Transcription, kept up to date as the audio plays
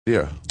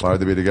Yeah. Why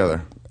would they be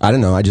together? I don't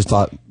know. I just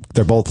thought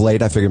they're both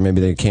late. I figured maybe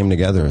they came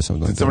together or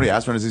something. Did somebody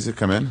ask Renazizi to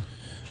come in?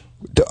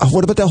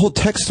 What about that whole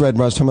text thread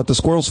where I was talking about the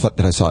squirrels that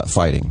I saw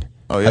fighting?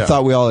 Oh, yeah. I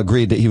thought we all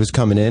agreed that he was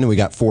coming in, and we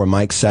got 4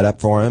 mics set up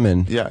for him.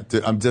 And yeah,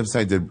 I'm just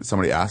saying, did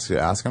somebody ask you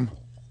to ask him?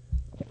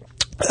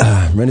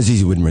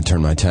 Renazizi wouldn't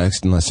return my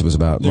text unless it was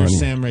about There's money.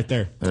 Sam right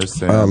there. There's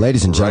Sam.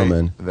 Ladies and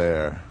gentlemen. Right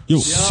there.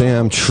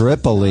 Sam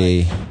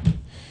Tripoli.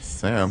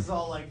 Sam. It's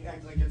all like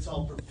it's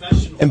all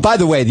professional. And by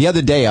the way, the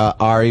other day,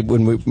 Ari,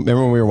 remember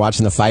when we were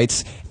watching the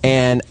fights,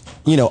 and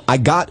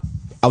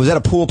I was at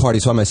a pool party,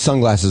 so I had my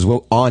sunglasses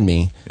on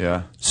me.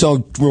 Yeah.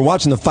 So we're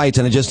watching the fights,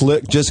 and I just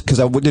because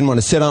I didn't want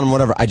to sit on them,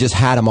 whatever, I just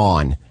had them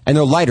on. And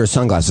they're lighter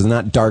sunglasses,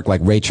 not dark like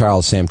Ray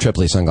Charles, Sam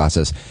Tripoli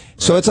sunglasses.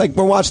 So it's like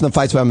we're watching the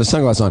fights, but I have my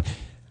sunglasses on.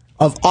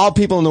 Of all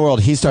people in the world,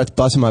 he starts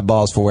busting my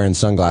balls for wearing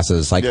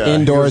sunglasses, like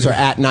indoors or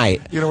at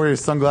night. You don't wear your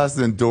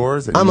sunglasses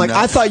indoors? I'm like,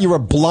 I thought you were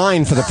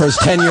blind for the first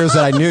 10 years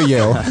that I knew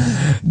you.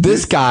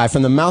 This guy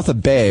from the mouth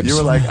of babes. You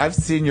were like, I've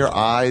seen your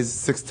eyes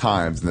 6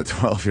 times in the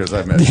 12 years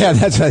I've met you. Yeah,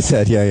 that's what I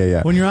said.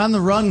 Yeah. When you're on the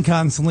run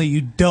constantly,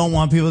 you don't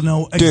want people to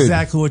know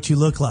exactly what you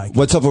look like.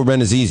 What's up with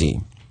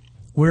Renazizi?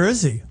 Where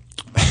is he?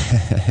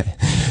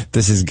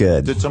 This is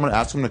good. Did someone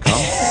ask him to come?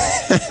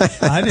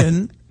 I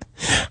didn't.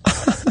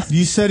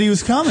 You said he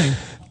was coming.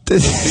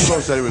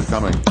 People said he was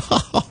coming.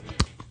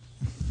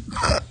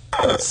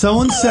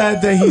 Someone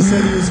said that he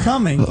said he was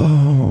coming.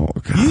 Oh,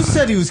 God. You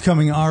said he was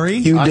coming, Ari.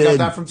 I got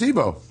that from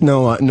Tebow.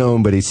 No,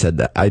 nobody said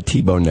that.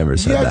 Tebow never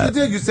said that. Yeah, you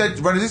did. You said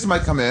Renazizi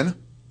might come in.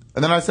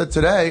 And then I said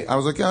today, I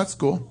was like, yeah, that's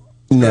cool.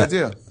 No, good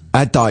idea.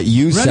 I thought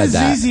you said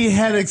that. Renazizi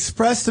had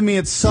expressed to me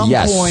at some point.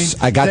 Yes,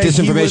 I got this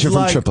information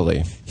from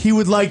Tripoli. He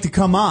would like to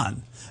come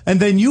on. And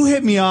then you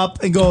hit me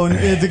up and go,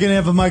 they're going to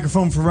have a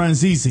microphone for Correct.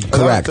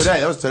 Renazizi.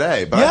 That was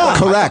today. But Yeah.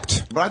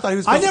 Correct. But I thought he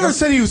was. I never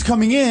said he was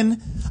coming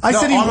in. I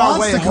said he on our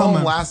wants way to come home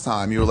in. last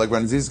time, you were like,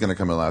 Renazizi's going to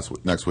come in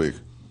next week.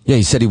 Yeah,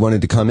 he said he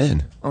wanted to come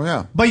in. Oh,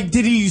 yeah. But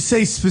did he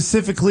say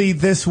specifically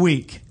this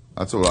week?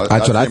 That's what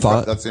I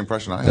thought. That's the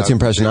impression I had. That's the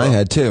impression I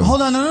had, too.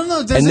 Hold on,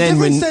 no. There's And a then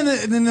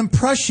difference in an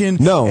impression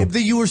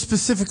that you were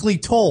specifically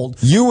told.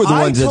 You were the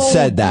ones that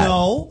said that.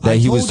 No, that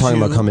he was talking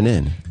you, about coming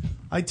in.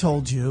 I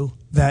told you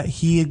that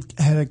he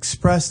had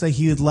expressed that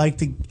he would like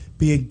to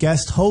be a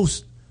guest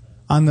host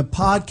on the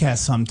podcast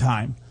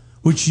sometime,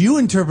 which you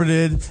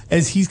interpreted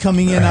as he's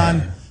coming in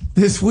on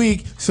this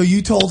week. So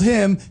you told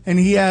him, and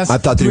he asked. I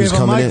thought that he was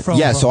coming in.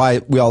 Yeah,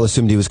 so we all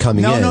assumed he was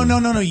coming in.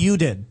 No.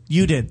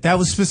 You did. That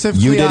was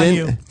specifically on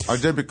you. I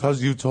did because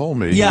you told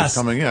me Yes. he was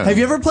coming in. Have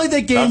you ever played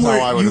that game That's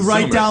how I where would you write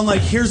assume down it. like,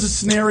 here's a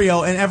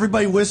scenario, and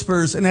everybody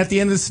whispers, and at the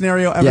end of the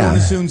scenario, everyone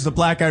assumes the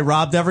black guy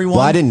robbed everyone?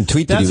 Well, I didn't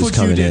tweet that That's he was what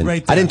coming you did in.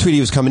 right there. I didn't tweet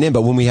he was coming in,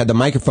 but when we had the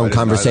microphone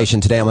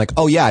conversation today, I'm like,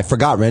 oh yeah, I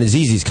forgot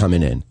Renazizi's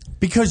coming in.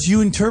 Because you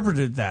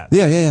interpreted that.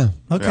 Yeah.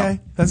 Okay, Yeah.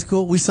 that's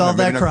cool. We solved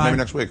that crime. Maybe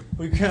next week.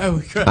 We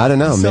could. I don't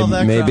know. We solved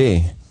that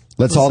Maybe. crime.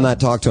 Let's all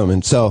not talk to him.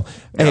 And so,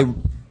 hey,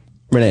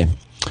 Renee,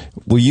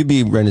 will you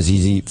be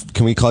Renazizi?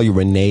 Can we call you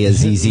Renee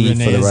Azizi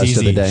for the rest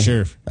of the day?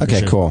 Sure. Okay,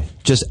 Sure. cool.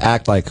 Just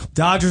act like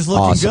Dodgers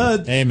looking awesome.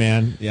 good. Hey,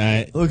 man.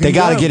 Yeah, They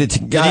got to get it. they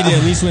need to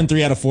at least win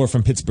 3 out of 4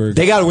 from Pittsburgh.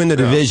 They got to win the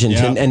division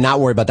Yeah. and not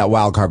worry about that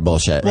wild card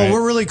bullshit. Well,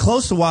 we're really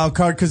close to wild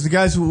card because the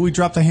guys who we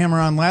dropped the hammer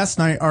on last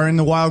night are in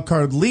the wild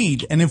card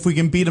lead, and if we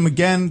can beat them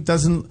again,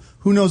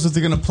 who knows if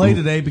they're going to play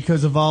today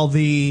because of all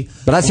the.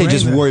 But I say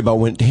just rain. worry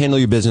about handle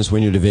your business,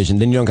 win your division.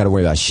 Then you don't got to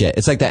worry about shit.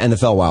 It's like the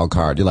NFL wild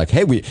card. You're like,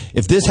 hey,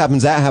 if this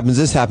happens, that happens,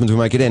 this happens, we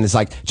might get in. It's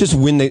like just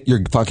win your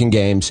fucking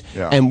games,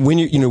 and when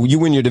you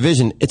win your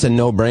division, it's a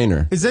no brainer.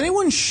 Is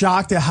anyone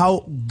shocked at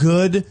how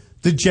good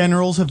the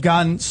Generals have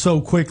gotten so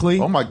quickly?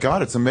 Oh my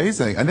God, it's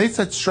amazing! And they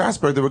said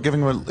Strasburg they were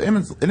giving him an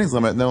innings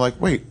limit, and they're like,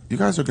 wait, you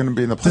guys are going to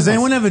be in the playoffs. Does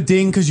anyone have a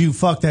ding because you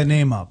fucked that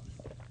name up?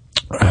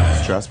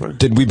 Strasburg?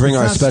 Did we bring It's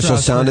our not special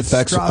sound Strasburg,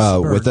 effects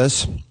Strasburg. with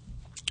us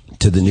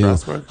to the new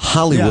Strasburg?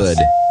 Hollywood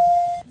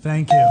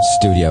Thank you.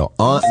 studio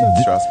on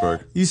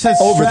Strasburg. You said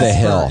Over the Strasburg.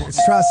 hill.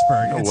 It's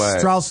Strasburg. No it's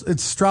way.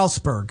 It's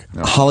Strasburg.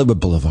 Hollywood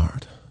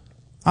Boulevard?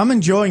 I'm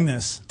enjoying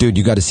this. Dude,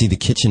 you got to see the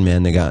kitchen,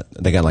 man. They got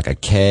like a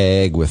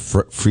keg with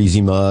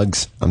freezy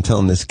mugs. I'm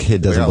telling this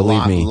kid doesn't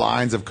believe me.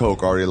 Lines of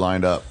Coke already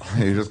lined up.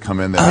 You just come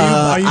in there.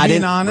 Are you I being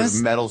didn't- honest?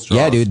 With metal straws.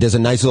 Yeah, dude. There's a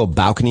nice little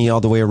balcony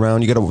all the way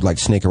around. You got to like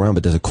snake around,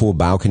 but there's a cool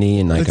balcony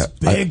and like It's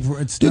big.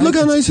 It's dude, look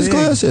nice. how nice It's this big.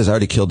 glass is. I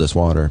already killed this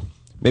water.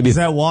 Maybe Is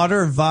that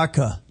water or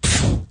vodka?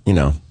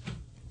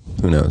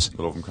 who knows?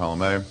 Little from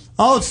column A.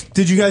 Oh,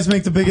 did you guys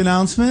make the big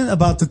announcement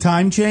about the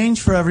time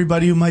change for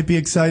everybody who might be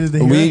excited to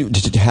hear? We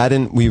it?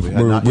 hadn't. We had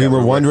not were yet.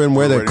 We're wondering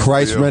where the waiting for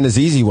Christ you.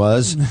 Renazizi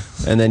was,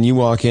 and then you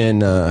walk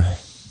in He was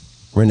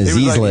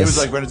Renazizi-less.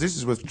 like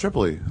Renazizi's with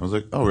Tripoli. I was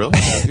like, oh really?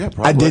 Yeah,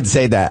 probably. I did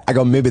say that. I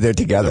go, maybe they're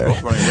together. They're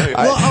both running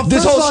late.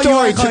 This first whole of all, you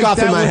story act took like off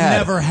in that my would head.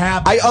 never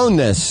happen. I own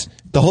this.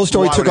 The whole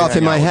story Why took would off he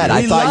in my hang out head. with I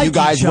you? thought like you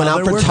guys each went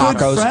out other. for We're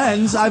tacos. Good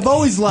friends. I've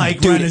always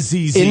liked Dude,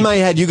 Renazizi. in my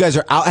head, you guys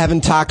are out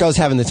having tacos,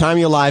 having the time of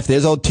your life.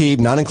 There's old Teeb,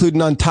 not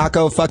including on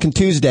Taco fucking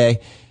Tuesday,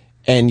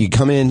 and you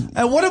come in.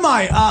 And what am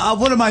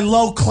I?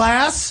 Low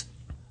class?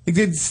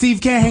 Did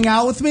Steve can't hang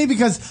out with me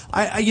because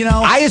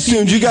I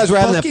assumed you guys were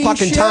having that booking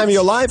fucking shit? time of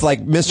your life,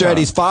 like Mr.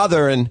 Eddie's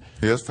father and.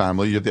 He has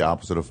family. You're the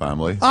opposite of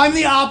family. I'm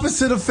the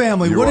opposite of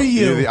family. What are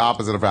you? You're the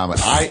opposite of family.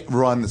 I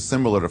run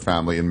similar to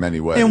family in many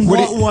ways. In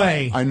what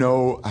way? I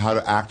know how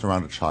to act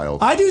around a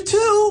child. I do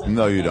too.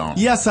 No, you don't.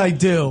 Yes, I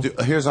do.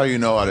 Here's how you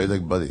know. I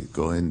like, buddy,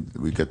 go in.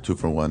 We get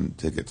 2-for-1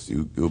 tickets.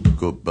 You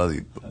go,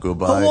 buddy, go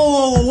buy.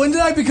 Whoa. When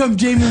did I become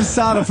Jamie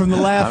Masada from the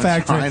Laugh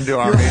Factory? Trying to do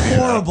You're Armenian.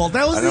 horrible.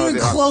 That wasn't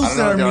even close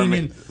to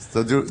Armenian.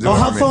 So do How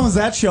Armenian. fun was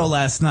that show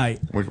last night?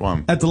 Which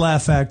one? At the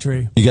Laugh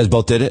Factory. You guys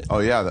both did it? Oh,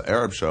 yeah, the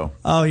Arab show.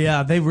 Oh,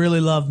 yeah. They really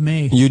love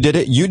me. You did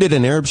it? You did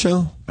an Arab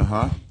show?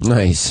 Uh-huh.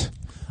 Nice.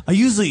 I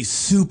usually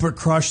super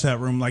crush that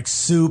room, like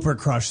super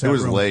crush that It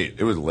room.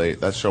 was late.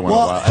 That show went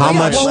Well, a while. How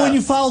much- Well, when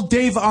you follow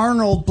Dave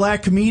Arnold,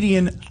 black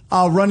comedian,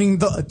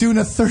 doing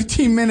a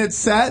 13-minute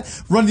set,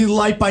 running the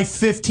light by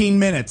 15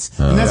 minutes,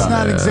 and that's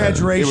not an It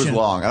exaggeration. was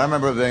long. And I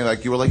remember being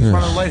like, you were like, you're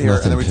running late here.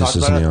 And then we talked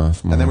Nothing about pisses it. me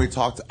off more. And then we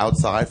talked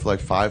outside for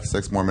like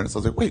 5-6 more minutes. I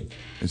was like, wait,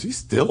 is he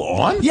still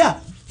on? Yeah.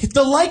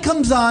 The light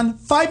comes on.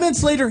 5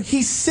 minutes later,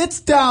 he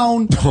sits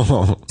down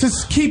to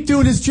keep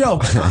doing his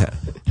joke. I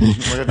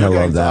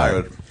love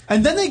that.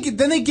 And then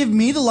they give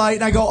me the light,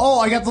 and I go, oh,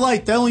 I got the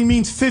light. That only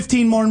means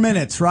 15 more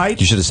minutes, right?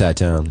 You should have sat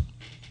down.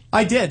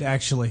 I did,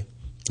 actually.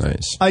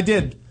 Nice. I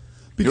did.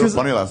 You were Because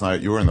funny last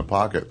night. You were in the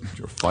pocket.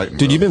 You were fighting.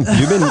 Dude, with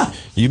him.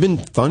 you've been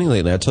funny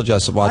lately. I told you I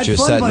watched your I'd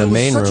fun, set in but the it was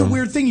main such room. a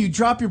weird thing. You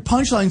drop your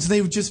punchlines, and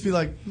they would just be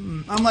like,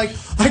 I'm like,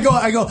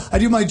 I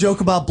do my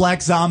joke about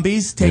black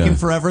zombies taking Yeah.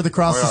 forever to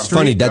cross Oh, yeah. the street.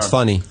 Funny. That's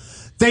funny.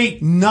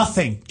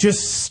 Nothing,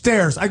 just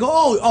stares. I go,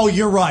 oh,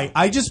 you're right.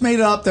 I just made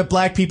it up that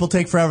black people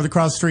take forever to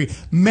cross the street.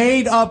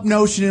 Made up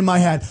notion in my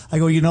head. I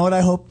go, you know what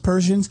I hope,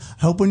 Persians?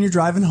 I hope when you're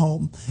driving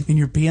home in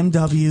your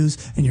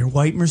BMWs and your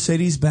white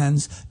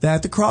Mercedes-Benz, that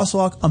at the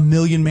crosswalk, a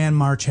 1,000,000-man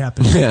march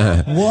happens.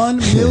 1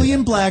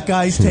 million black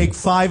guys take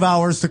 5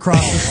 hours to cross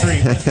the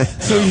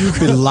street. So you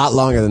Been a lot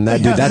longer than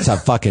that, dude. That's a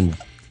fucking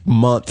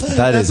month.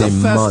 That's Is a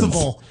month.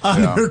 festival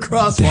on your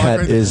crosswalk. That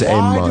right is there. a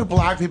Why do month.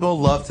 black people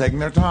love taking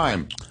their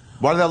time?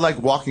 Why do they like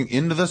walking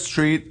into the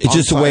street? It's on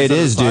just the way it sides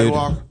of is, the dude.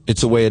 sidewalk?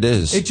 It's the way it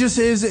is. It just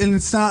is, and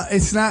it's not.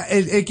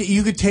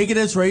 You could take it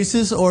as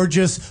racist or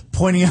just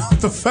pointing out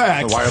the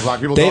fact. Why are black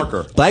people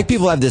darker? Black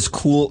people have this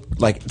cool,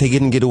 like, they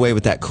can get away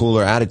with that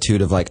cooler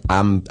attitude of like,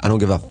 I don't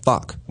give a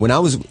fuck. When I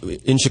was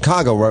in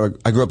Chicago, where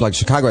I grew up, like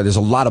Chicago, there's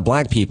a lot of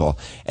black people,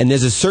 and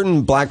there's a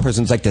certain black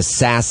person that's like the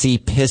sassy,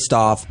 pissed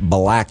off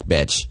black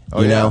bitch,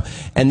 you know.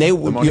 And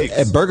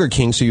at Burger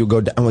King, so you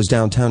go. I was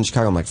downtown in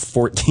Chicago. I'm like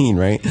 14,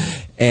 right?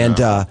 And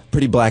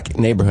pretty black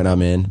neighborhood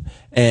I'm in,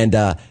 and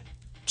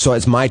so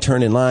it's my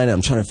turn in line.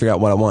 I'm trying to figure out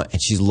what I want,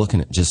 and she's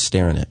looking at, just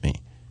staring at me.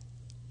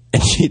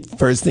 And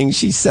first thing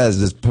she says,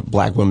 this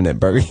black woman at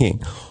Burger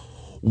King,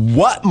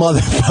 "What,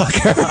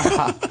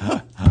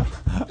 motherfucker?"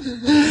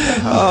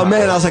 Oh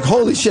man, I was like,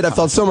 holy shit, I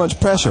felt so much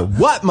pressure.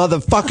 What,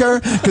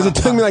 motherfucker? Because it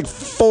took me like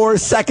 4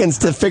 seconds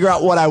to figure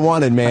out what I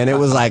wanted, man. It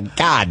was like,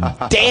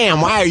 God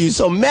damn, why are you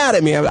so mad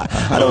at me?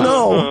 I don't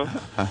know.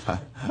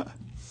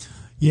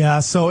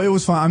 Yeah, so it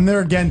was fun. I'm there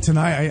again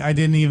tonight. I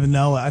didn't even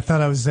know it. I thought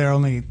I was there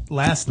only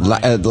last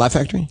night. Laugh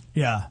Factory?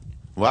 Yeah.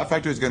 Laugh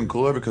Factory is getting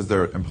cooler because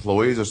their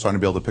employees are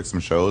starting to be able to pick some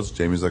shows.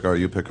 Jamie's like, all right,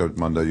 you pick a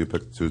Monday, you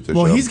pick a Tuesday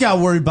Well, show. he's got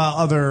worried about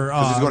other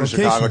Because he's going to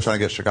Chicago, locations. trying to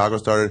get Chicago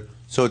started.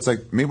 So it's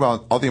like,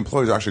 meanwhile, all the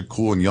employees are actually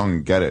cool and young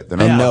and get it. They're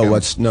not And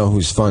fucking know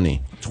who's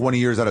funny. 20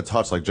 years out of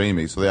touch like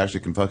Jamie, so they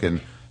actually can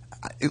fucking,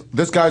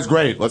 this guy's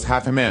great, let's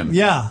have him in.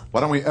 Yeah. Why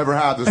don't we ever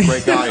have this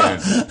great guy in?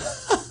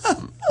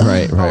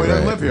 Right. Oh, he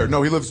doesn't live here.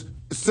 No, he lives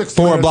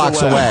 4 minutes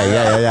blocks away.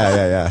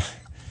 Yeah.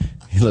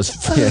 He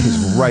lives,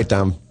 he's right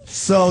down.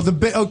 So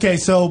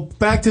so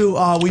back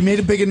to we made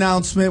a big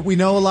announcement. We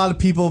know a lot of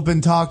people have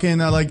been talking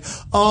like,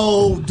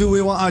 oh, do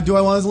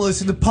I want to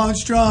listen to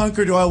Punch Drunk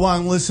or do I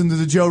want to listen to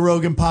the Joe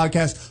Rogan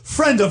podcast?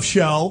 Friend of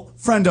show.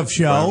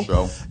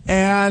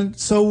 And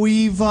so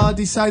we've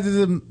decided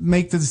to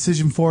make the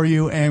decision for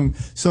you. And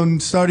so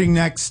starting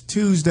next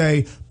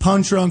Tuesday,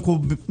 Punch Drunk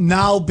will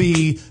now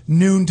be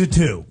noon to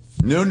 2.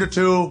 Noon to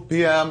 2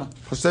 p.m.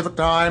 Pacific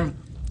time,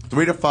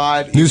 3 to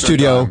 5 New Eastern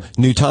studio, time.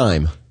 new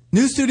time.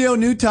 New studio,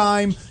 new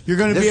time. You're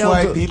going to be This able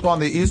way, to. people on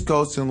the East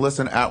Coast can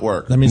listen at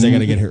work. That means I got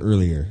to get here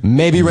earlier.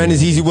 Maybe Ren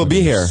is easy will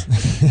be here.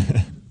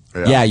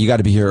 Yeah, you got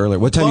to be here earlier.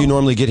 What time do you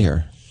normally get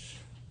here?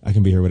 I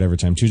can be here whatever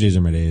time. Tuesdays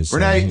are my days.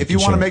 Renee, if you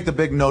want to sure. make the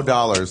big no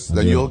dollars,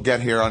 then you'll get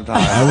here on time.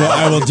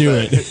 I will do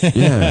it.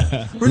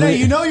 Yeah. Renee,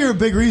 you know you're a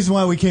big reason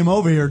why we came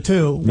over here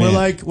too. Man.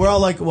 We're all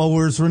like, well,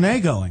 where's Renee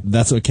going?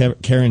 That's what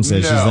Karen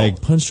said. She's No.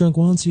 like, Punch Drunk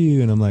wants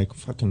you. And I'm like,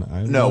 fucking,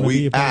 I No, wanna be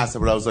we a part- asked,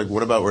 but I was like,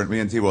 what about me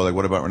and T were like,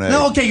 what about Renee?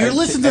 No, okay, you're And-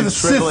 listening to and the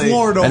Sith Tripoli-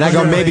 Lord over And I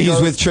go, here. maybe He he's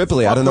goes, with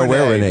Tripoli. I "Fuck don't know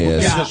where Renee Who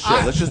is." gives a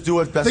shit? Let's just do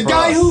what's best The for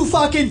guy us. who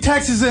fucking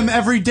texts him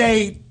every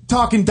day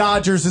talking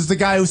Dodgers is the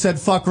guy who said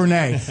fuck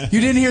Renee. You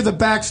didn't hear the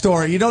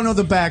backstory. You don't know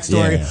the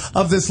backstory Yeah.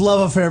 of this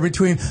love affair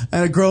between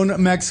a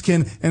grown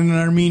Mexican and an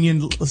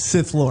Armenian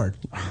Sith Lord.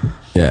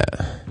 Yeah.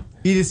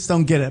 You just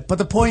don't get it. But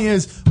the point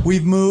is,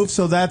 we've moved,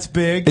 so that's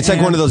big. It's like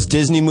and- one of those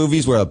Disney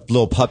movies where a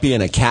little puppy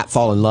and a cat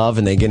fall in love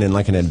and they get in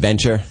like an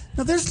adventure.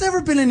 No, there's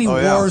never been any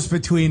yeah. wars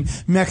between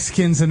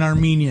Mexicans and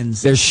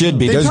Armenians. There should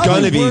be. They There's probably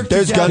gonna be. work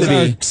There's together.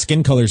 gonna be. Our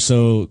skin color's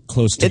so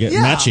close to get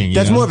yeah. matching. you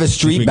That's know? more of a If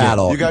street we get-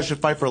 battle. You guys should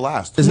fight for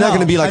last. There's not No,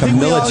 going to be like I a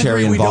think we all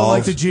military agree we don't like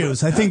involved. the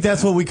Jews. I think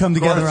that's what we come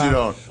together Of course on. you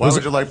don't. Why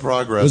would you like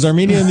progress? Was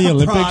Armenia in the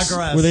Olympics?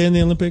 Progress. Were they in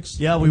the Olympics?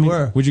 Yeah, we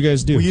were. What'd you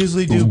guys do? We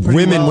usually do pretty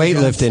Women well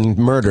weightlifting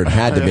murdered.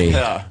 Had to be.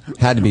 Yeah.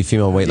 Had to be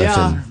female weightlifting.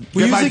 Yeah,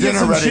 we Get my usually get dinner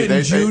some ready. shit in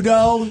They-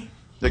 judo,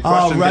 The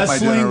question, get my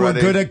wrestling. dinner We're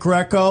ready. good at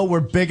Greco. We're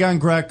big on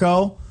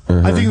Greco.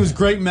 I think it was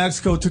great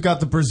Mexico took out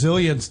the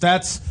Brazilians.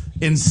 That's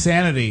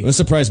insanity. What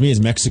surprised me is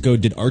Mexico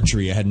did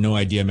archery. I had no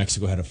idea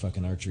Mexico had a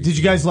fucking archery. Did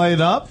you guys light it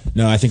up?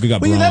 No, I think we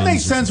got Well, yeah, that bronze.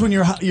 makes sense when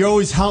you're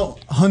always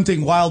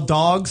hunting wild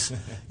dogs.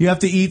 You have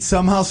to eat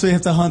somehow, so you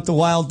have to hunt the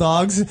wild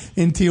dogs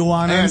in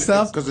Tijuana and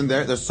stuff. Because in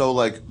there,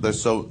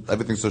 everything's so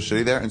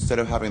shitty there. Instead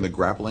of having the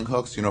grappling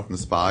hooks, from the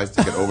spies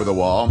to get over the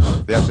wall,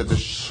 they have to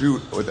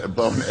shoot with a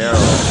bow and arrow.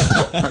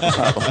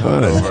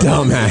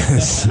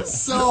 Dumbass.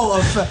 So,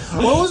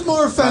 what was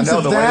more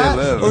offensive, the way that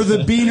they live. or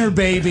the Beaner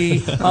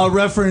Baby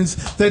reference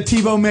that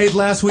Tebow made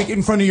last week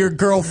in front of your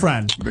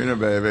girlfriend? Beaner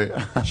baby.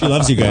 She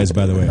loves you guys,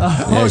 by the way.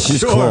 Yeah,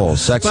 she's cool.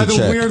 Sexy By the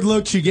chick. weird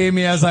look she gave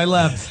me as I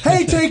left.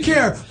 Hey, take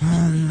care.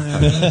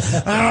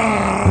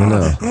 I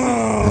know.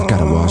 I've got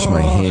to wash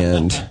my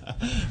hand.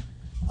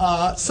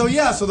 So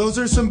those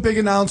are some big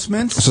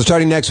announcements. So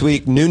starting next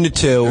week, noon to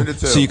 2, Noon to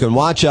 2. so you can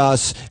watch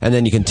us, and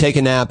then you can take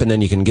a nap, and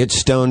then you can get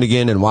stoned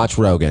again and watch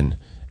Rogan.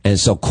 And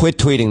so quit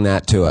tweeting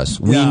that to us.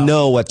 We Yeah.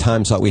 know what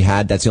time slot we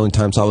had. That's the only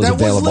time slot was That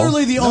available. was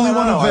literally the only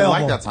one I available.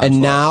 like that time and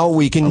slot. now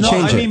we can No,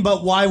 change I it. mean,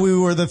 but why we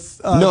were the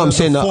No, I'm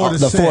saying the 4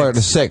 to 4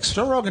 to 6. 6.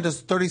 Joe Rogan does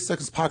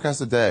 36 podcasts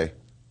a day.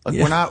 Like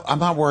I'm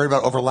not worried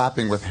about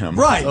overlapping with him.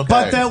 Right, Okay.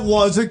 but that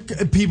was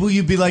people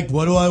you'd be like,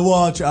 what do I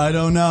watch? I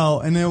don't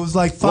know. And it was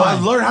like,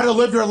 fine. Well, learn how to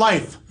live your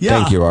life. Yeah.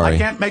 Thank you, Ari. I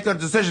can't make that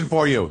decision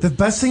for you. The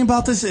best thing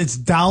about this, it's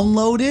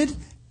downloaded,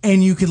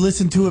 and you could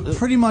listen to it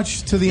pretty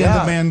much to the end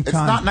of mankind. It's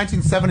not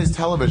 1970s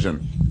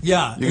television.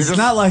 Yeah, You can it's just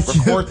not like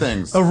record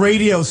things. a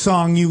radio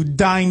song you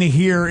dying to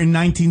hear in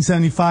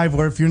 1975,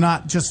 where if you're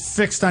not just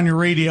fixed on your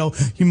radio,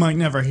 you might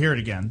never hear it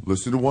again.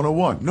 Listen to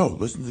 101. No,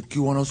 listen to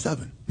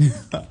Q107.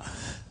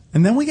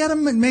 And then we got to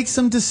make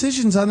some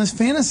decisions on this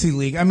fantasy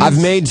league. I mean,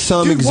 I've made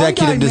some dude, one guy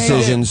executive made it.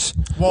 decisions.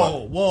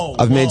 Whoa!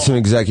 I've made some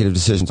executive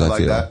decisions, I I like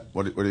feel. that.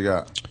 What do you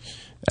got?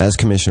 As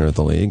commissioner of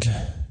the league.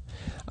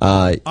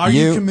 Are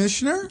you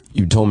commissioner?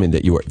 You told me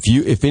that you were.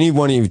 If any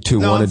one of you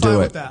two No, want I'm to do fine it,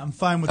 with that. I'm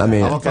fine with I that.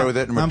 mean- I'm okay with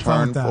it in I'm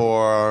fine return with that.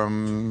 for.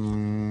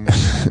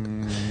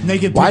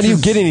 Naked why do you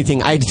pictures get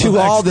anything? I do of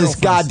all this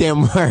ex-girlfriends.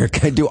 goddamn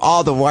work. I do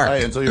all the work.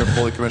 Hey, until you're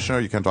fully commissioner,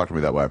 you can't talk to me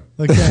that way.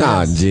 Okay.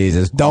 Oh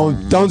Jesus!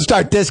 Don't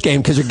start this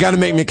game because you're gonna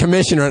make me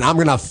commissioner and I'm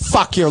gonna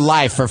fuck your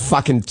life for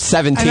fucking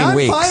 17 And I'm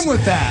weeks. fine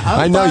with that.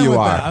 I know fine you with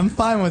are. that. I'm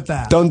fine with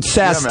that. Don't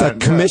sass Yeah, the man.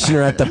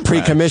 commissioner at the Yeah,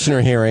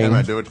 pre-commissioner Hey, hearing.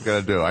 man, do what you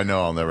gotta do. I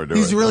know I'll never do it.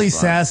 He's really That's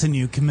fine. sassing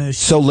you, commissioner.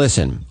 So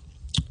listen,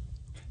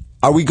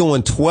 are we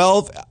going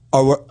 12?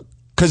 Or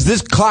because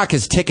this clock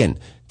is ticking.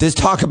 This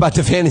talk about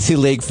the fantasy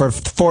league for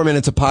 4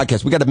 minutes of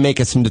podcast. We got to make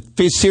some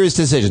serious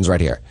decisions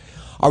right here.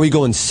 Are we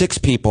going 6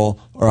 people,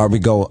 or are we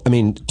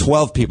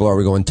 12 people, or are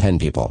we going 10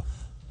 people?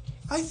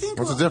 I think.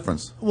 What's the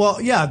difference?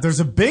 Well, yeah, there's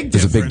a big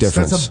There's a difference. big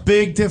difference. That's a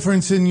big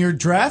difference in your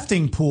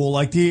drafting pool.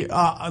 Like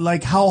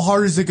like how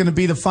hard is it going to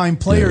be to find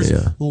players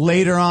Yeah.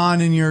 later on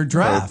in your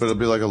draft? But it'll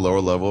be like a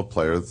lower level of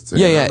players.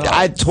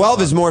 Yeah.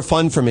 12 is more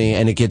fun for me,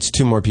 and it gets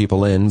 2 more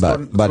people in.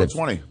 But it's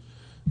 20.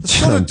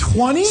 Let's go to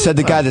 20. Said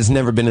the guy that's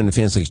never been in the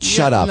fantasy league.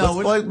 Shut up. no,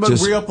 Like, but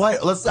Just- real play.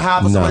 Let's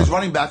have No. somebody's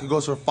running back who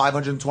goes for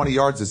 520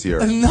 yards this year.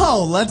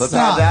 No, let's Let's not.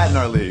 have that in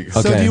our league. So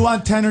Okay. do you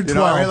want 10 or 12? You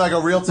know what I mean? Like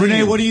a real team.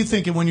 Renee, what are you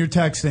thinking when you're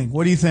texting?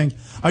 What do you think?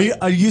 Are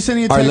you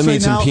sending a All right, text let me right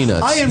eat some now?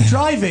 peanuts. I am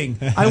driving.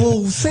 I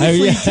will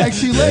safely yeah.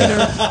 text you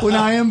later when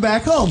I am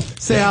back home.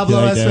 Se habla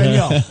Like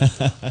that.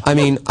 español. I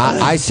mean,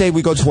 I say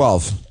we go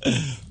 12.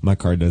 My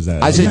car does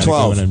that. I say automatically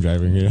 12. when I'm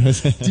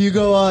driving. Do you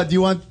go? Do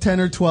you want 10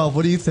 or 12?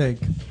 What do you think?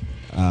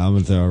 I'm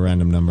going to throw a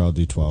random number. I'll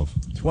do 12.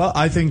 12.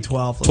 I think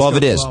 12. Let's 12 go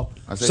it is. 12.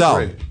 I say So,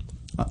 3.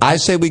 I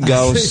say we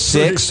go I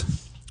say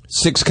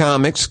 6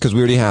 comics because we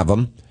already have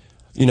them.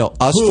 You know,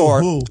 us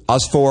Who?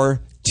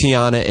 four,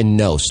 Tiana and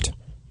Nost.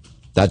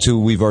 That's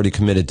who we've already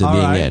committed to All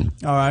being right. in.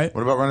 All right.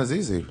 What about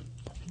Renazizi?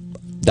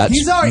 That's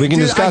He's already- we can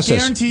dude, discuss I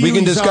this. guarantee We you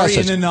can he's discuss already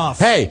this. in enough.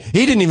 Hey,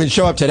 he didn't even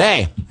show up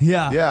today.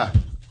 Yeah. Yeah.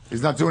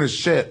 He's not doing his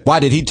shit.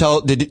 Why did he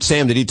tell?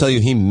 Sam? Did he tell you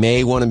he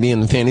may want to be in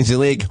the fantasy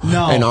league?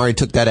 No. And Ari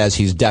took that as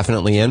he's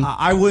definitely in.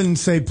 I wouldn't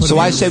say put So him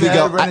I in. say we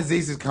go-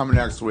 Renazizi's coming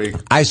next week.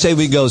 I say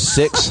we go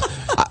 6.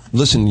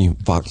 Listen, you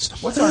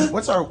fucks.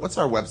 What's our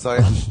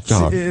website?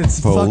 God,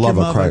 It's for the love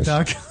of Christ.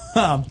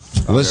 fuckyourmother.com.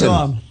 Listen. Go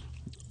on.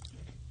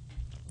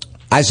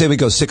 I say we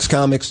go 6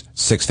 comics,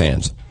 6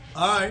 fans.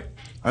 All right.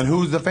 And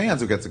who's the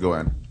fans who get to go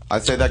in?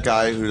 I'd say that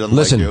guy who doesn't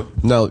Listen, like you.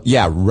 no,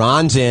 yeah,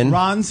 Ron's in.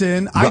 Ron's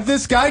in.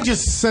 This guy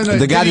just sent a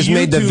The guy did a just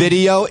made the YouTube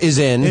video is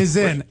in. is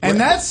in. And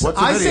that's What's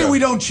the I say video? we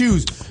don't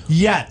choose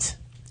yet.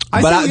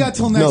 I think we got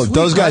till next no, week.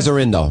 those guys right? are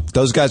in, though.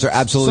 Those guys are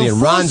absolutely So in.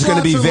 4 Ron's going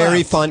to be slots are very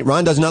left. funny.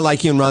 Ron does not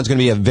like you, and Ron's going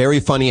to be a very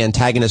funny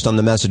antagonist on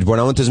the message board.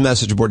 I want this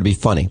message board to be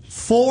funny.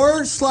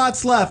 4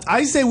 slots left.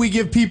 I say we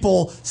give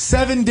people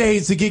 7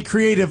 days to get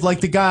creative,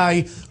 like the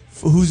guy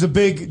who's a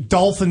big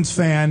Dolphins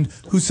fan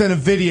who sent a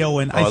video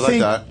in. I like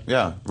think that.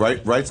 Yeah.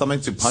 Write something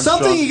to Punch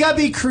something Drunk. you got to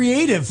be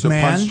creative, to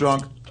man. Punch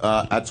Drunk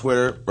at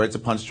Twitter. Write to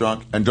Punch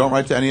Drunk. And don't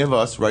write to any of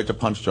us. Write to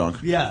Punch Drunk.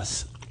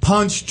 Yes,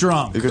 Punch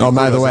Drunk. You can Oh,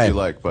 by include the us way. if you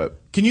like, but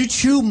Can you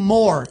chew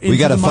more into We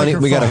got the a funny.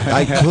 We got a.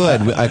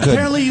 microphone? I could.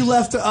 Apparently, you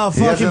left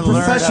fucking hasn't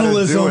learned how to do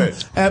professionalism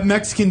it. at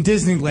Mexican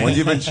Disneyland. when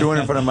you've been chewing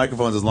in front of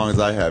microphones as long as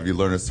I have, you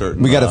learn a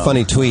certain. We got a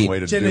funny tweet. Way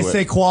to Je do ne it.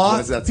 sais quoi.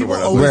 What is that? People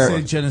word? always Where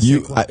say je ne sais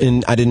you, quoi.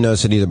 and I didn't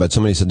notice it either, but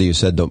somebody said that you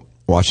said the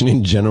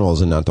Washington Generals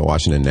and not the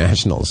Washington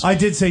Nationals. I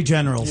did say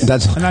Generals,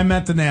 That's- and I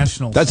meant the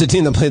Nationals. That's the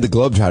team that played the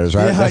Globetrotters,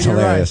 right? Yeah, That's you're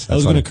hilarious. I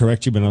was That's going to funny.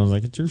 correct you, but I was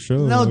like, it's your show.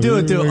 No, do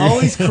it.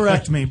 Always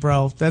correct me,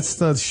 bro. That's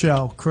the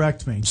show.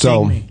 Correct me. So-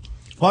 Ding me.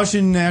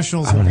 Washington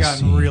Nationals have wanna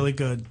gotten see. really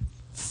good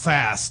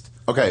fast.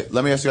 Okay,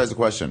 let me ask you guys a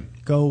question.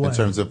 Go away. In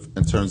terms of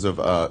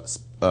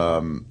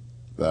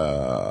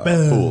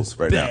pools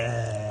right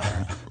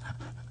now.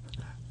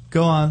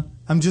 Go on.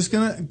 I'm just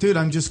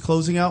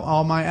closing out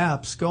all my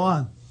apps. Go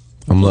on.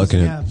 I'm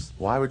looking at.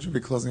 Why would you be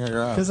closing out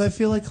your eyes? Because I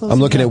feel like closing. I'm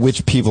looking apps. at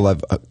which people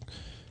I've.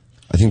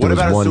 I think What there was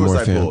about a one more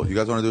suicide fan. pool? You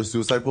guys want to do a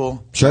suicide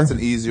pool? Sure. That's an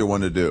easier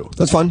one to do.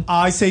 That's fun.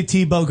 I say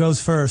Tebow goes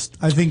first.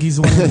 I think he's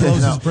the one who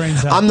blows his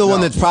brains out. I'm the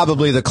one No. that's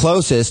probably the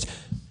closest.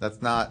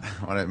 That's not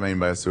what I mean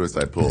by a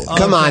suicide pool.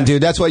 Come on,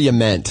 dude. That's what you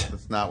meant.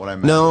 That's not what I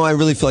meant. No, I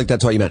really feel like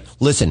that's what you meant.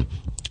 Listen.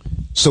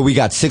 So we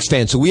got 6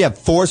 fans. So we have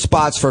 4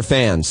 spots for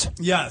fans.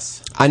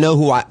 Yes. I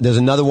know there's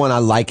another one I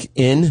like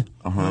in.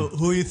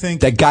 Who you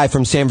think? That guy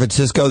from San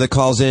Francisco that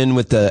calls in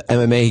with the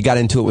MMA. He got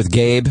into it with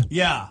Gabe.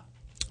 Yeah.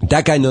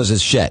 That guy knows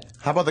his shit.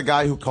 How about the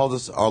guy who called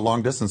us our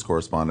long distance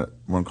correspondent?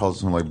 One calls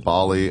us from like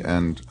Bali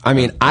and I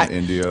mean, and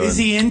India. Is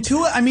he into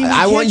it? I mean,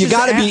 You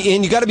got to be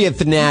in. You got to be a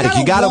fanatic.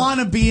 You got to want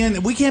to be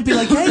in. We can't be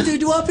like, hey, dude,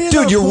 you want to be in?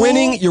 Dude, our you're pool?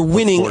 winning. You're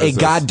winning What a is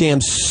this?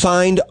 goddamn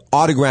signed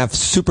autographed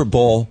Super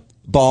Bowl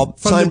ball.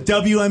 From signed, the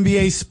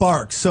WNBA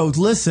Sparks. So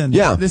listen,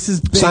 yeah, this is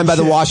big signed by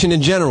the shit.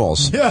 Washington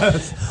Generals.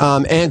 Yes.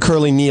 And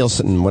Curly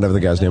Nielsen, whatever the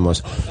guy's name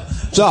was.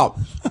 So,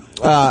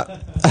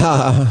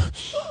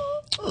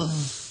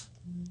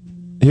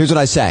 here's what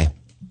I say.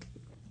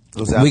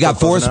 Those apps We got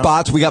still 4 closing out?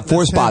 spots. We got 4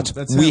 That's him. spots.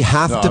 That's We him.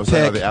 have No, I to was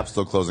saying, pick. the app's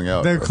still closing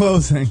out. They're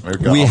closing. There you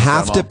go. We I'll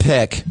have set to 'em up.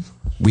 pick.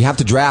 We have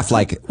to draft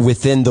like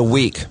within the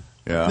week.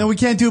 Yeah. No, we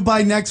can't do it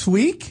by next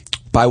week.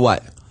 By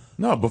what?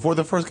 No, before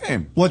the first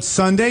game. What,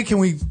 Sunday? Can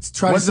we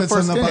try When's to the set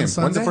first something up game? on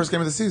Sunday? When's the first game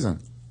of the season?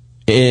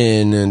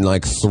 In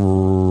like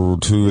 2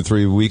 or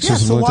 3 weeks Yeah, or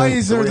something so why like that.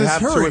 is there we this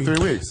have hurry? 2 or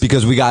 3 weeks.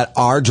 Because we got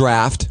our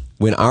draft.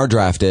 When our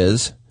draft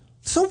is,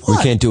 So what? we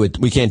can't do it.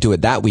 We can't do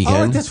it that All weekend.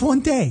 right, that's one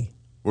day.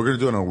 We're gonna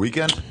do it on a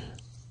weekend.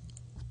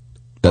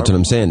 That's what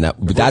I'm saying.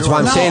 That's why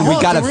I'm Now, saying we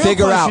hold got on, to the real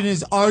figure out. question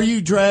is, are you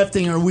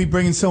drafting or are we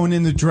bringing someone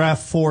in the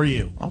draft for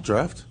you? I'll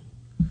draft.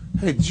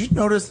 Hey, did you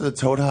notice that the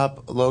Toad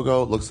Hop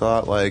logo looks a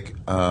lot like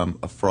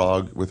a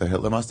frog with a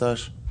Hitler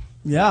mustache?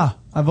 Yeah,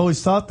 I've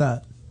always thought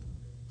that.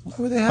 Why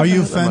would they have Are a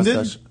you Hitler offended?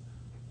 mustache?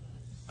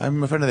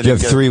 I'm offended that You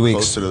didn't have get 3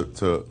 weeks. closer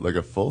to like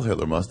a full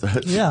Hitler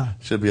mustache. Yeah.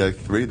 Should be like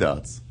 3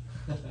 dots.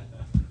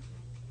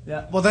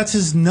 Yeah. Well, that's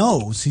his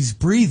nose. He's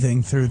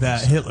breathing through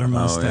that Hitler Oh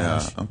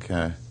mustache. yeah.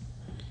 Okay.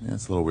 Yeah,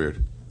 it's a little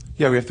weird.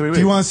 Yeah, we have 3 weeks.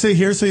 Do you want to sit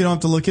here so you don't have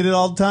to look at it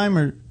all the time,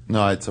 or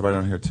No, it's right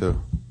on here too.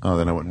 Oh,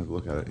 then I wouldn't have to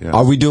look at it. Yeah.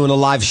 Are we doing a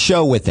live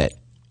show with it?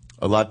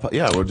 A live?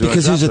 Yeah, we're doing.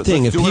 Because a here's the draft.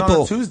 thing: Let's if do it on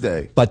people a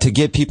Tuesday. but to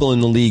get people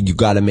in the league, you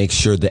got to make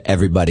sure that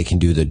everybody can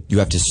do the. You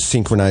have to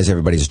synchronize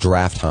everybody's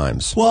draft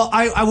times. Well,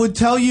 I would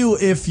tell you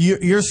if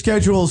your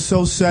schedule is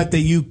so set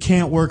that you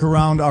can't work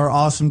around our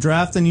awesome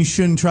draft, then you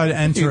shouldn't try to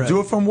enter You it. do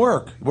it from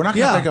work. We're not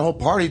going to Yeah. make a whole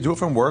party. Do it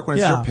from work. When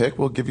it's Yeah. your pick,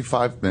 we'll give you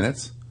 5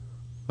 minutes,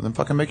 and then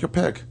fucking make your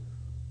pick.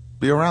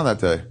 Be around that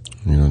day.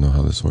 You don't know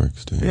how this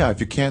works, do you? Yeah, if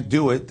you can't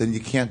do it, then you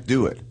can't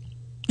do it.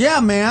 Yeah,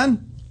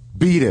 man.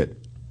 Beat it.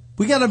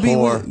 We got to be.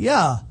 Or-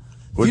 Yeah.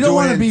 We're You don't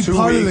want to doing it be in 2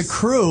 part of the weeks.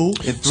 crew. In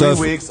 3 So if-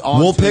 weeks on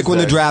we'll pick when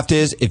the Tuesday. draft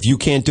is. If you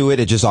can't do it,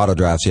 it just auto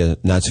drafts you. And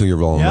that's who you're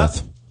rolling Yep.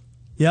 with.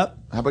 Yep.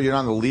 How about you're not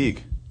in the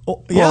league?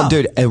 Oh, yeah. Well,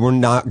 dude, and we're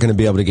not going to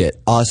be able to get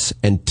us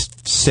and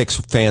 6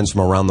 fans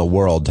from around the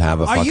world to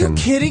have a Are fucking. you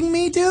kidding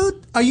me, dude?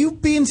 Are you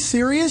being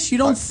serious? You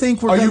don't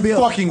think we're Are going you to be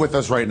able- fucking with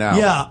us right now?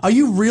 Yeah. Are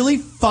you really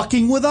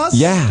fucking with us?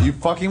 Yeah, You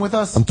fucking with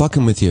us? I'm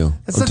fucking with you.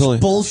 That's I'm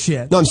such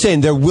bullshit. No, I'm saying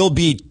there will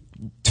be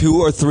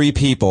 2 or 3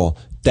 people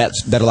that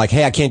are like,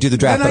 hey, I can't do the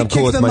draft, Then but I I'm cool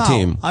kick with them my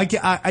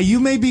out. team. You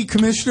may be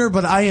commissioner,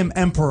 but I am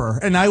emperor,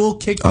 and I will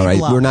kick All people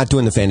right, out. we're not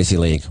doing the fantasy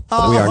league.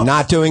 Oh. We are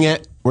not doing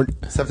it. We're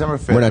September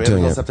 5th. We're not we have doing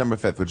until it. September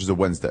 5th, which is a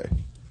Wednesday.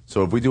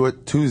 So if we do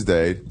it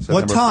Tuesday,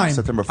 What time?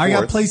 September 4th. I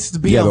got places to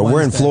be Yeah, on but we're in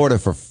Wednesday. Florida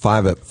for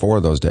 4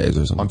 of those days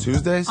or something. On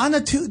Tuesdays?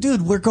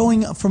 Dude, we're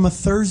going from a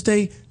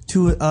Thursday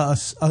to a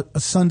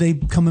Sunday,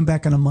 coming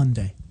back on a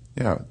Monday.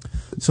 Yeah.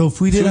 So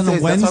if we did on a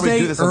Tuesdays, that's why we do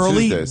Wednesday, this on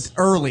early, Tuesdays.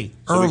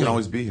 So we can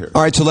always be here.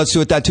 All right, so let's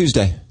do it that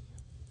Tuesday.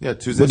 Yeah,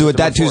 Tuesday. We'll do it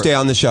that September 4th. Tuesday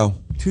on the show.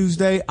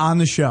 Tuesday on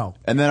the show.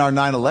 And then our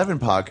 9/11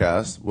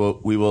 podcast,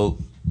 we will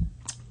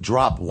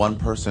drop one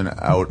person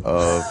out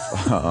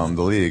of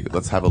the league.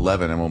 Let's have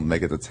 11, and we'll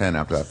make it to 10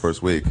 after that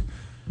first week.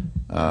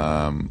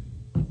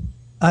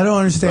 I don't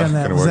understand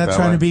that. Was that that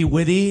trying way? to be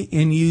witty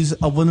and use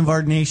one of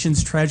our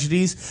nation's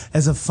tragedies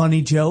as a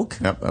funny joke?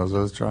 Yep, that was what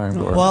I was trying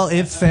for. Well,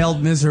 it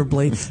failed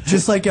miserably,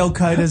 just like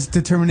Al-Qaeda's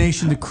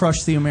determination to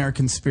crush the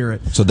American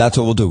spirit. So that's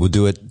what we'll do. We'll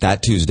do it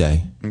that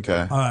Tuesday.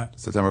 Okay. All right.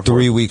 September 4th.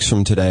 3 weeks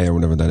from today or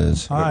whatever that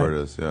is. All Whatever right.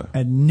 it is, yeah.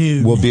 At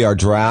noon. Will be our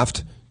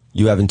draft.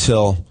 You have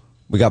until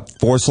we got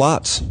 4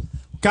 slots.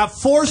 Got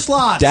 4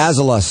 slots.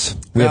 Dazzle us.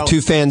 We Now, have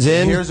 2 fans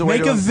in. Here's a way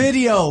Make to a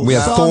video. We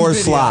have Song 4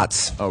 video.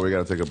 slots. Oh, we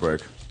got to take a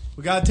break.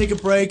 We got to take a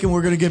break, and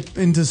we're going to get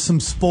into some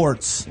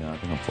sports. Yeah, I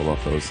think I'll pull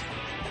off those.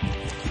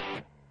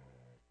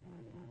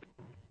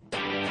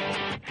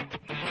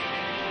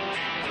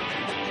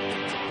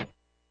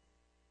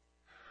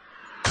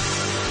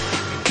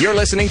 You're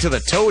listening to the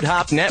Toad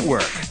Hop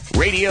Network,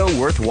 radio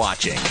worth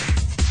watching.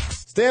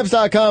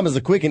 Stamps.com is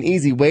a quick and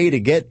easy way to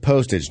get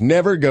postage.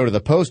 Never go to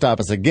the post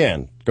office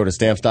again. Go to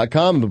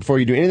Stamps.com, and before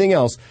you do anything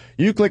else,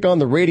 you click on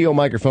the radio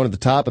microphone at the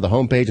top of the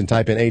homepage and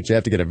type in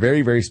HF to get a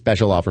very, very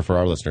special offer for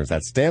our listeners.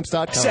 That's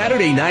Stamps.com.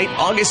 Saturday night,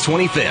 August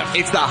 25th.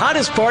 It's the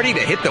hottest party to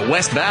hit the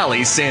West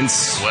Valley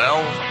since, well,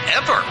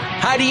 ever.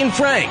 Heidi and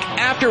Frank,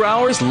 after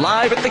hours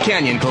live at the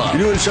Canyon Club.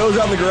 You're doing shows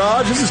out in the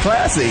garage? This is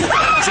classy. See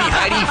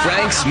Heidi,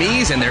 Frank,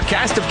 Smeeze, and their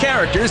cast of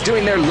characters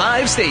doing their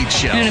live stage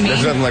show.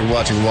 There's nothing like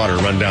watching water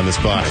run down this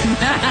body.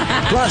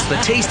 Plus, the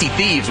Tasty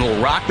Thieves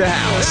will rock the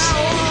house.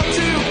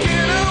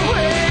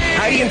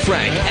 Heidi and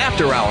Frank,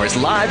 after hours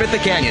live at the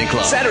Canyon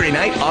Club. Saturday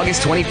night,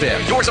 August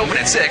 25th. Doors open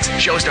at 6.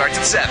 Show starts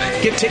at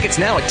 7. Get tickets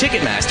now at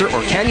Ticketmaster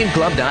or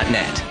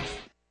CanyonClub.net.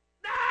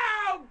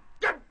 Now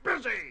get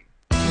busy!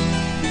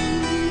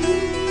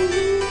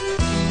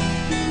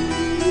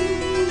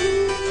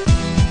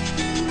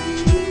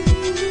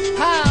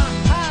 Now,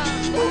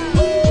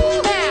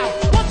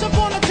 once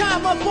upon a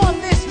time up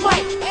on this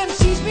mic,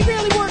 MCs be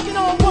really working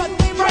on what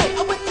they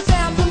write. With the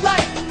sound of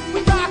light,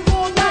 we rock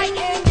all night,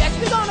 and yes,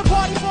 we gonna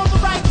party for the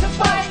right to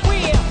fight.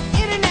 We're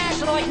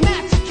international like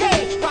Max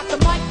K. Rock the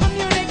mic from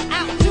Munich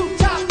out to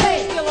top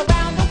A. Still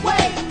around the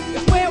way,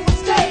 it's where we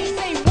stay.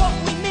 Say what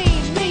we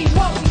mean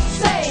what we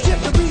say.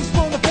 Shift the beats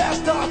from the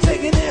past, start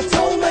taking their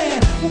toll,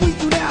 man. What we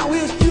do now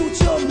is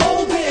future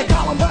molding.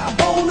 Columbine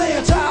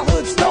bowling,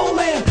 childhood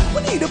stolen.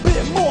 We need a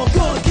bit more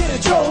gun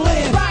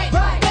controlling. Right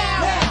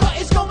now, what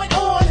is going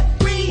on?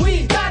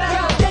 We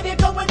gotta get it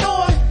going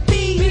on.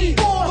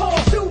 Before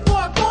it's too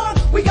far gone,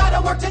 we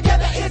gotta work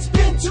together. It's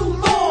been too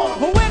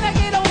long. When I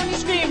get on, you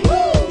scream,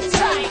 woo,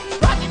 tight.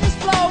 Rocking this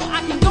flow,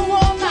 I can go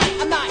all night.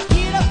 I'm not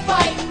here to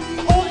fight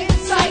or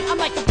incite. I'm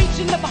like the beach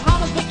in the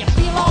Bahamas, make you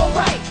feel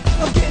alright.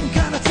 I'm getting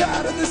kinda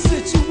tired of the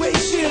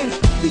situation.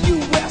 The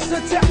U.S.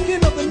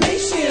 attacking other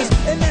nations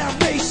and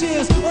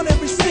narrations on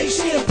every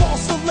station.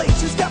 False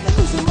salacious got me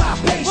losing my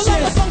patience. Well,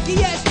 I'm a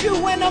funky ass Jew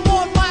and I'm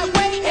on my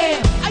way.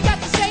 And I got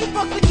to say,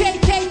 fuck the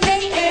KKK.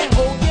 And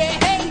oh yeah,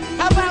 hey,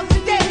 how about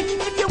today?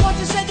 If you want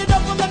to send it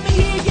up, well, let me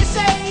hear you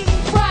say.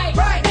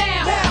 Right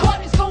now,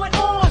 what is going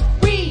on?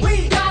 We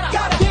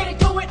gotta get it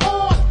going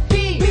on.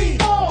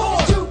 Before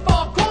it's too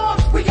far gone,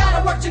 we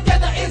gotta work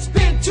together. It's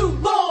been too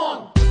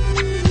long.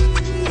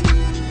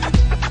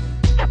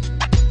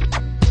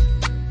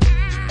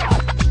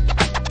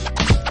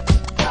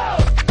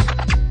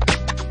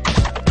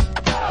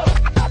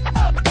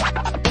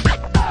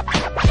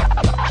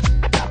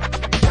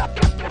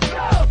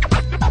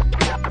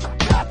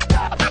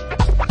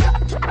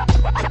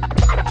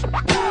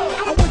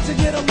 I went to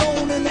get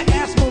alone in the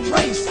asthma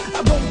race.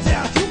 I wrote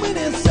down human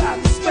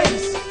inside the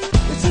space.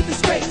 It's a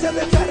disgrace how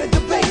they try to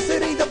debase.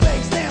 It ain't the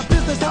bank's damn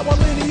business how our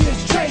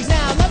lineage trace.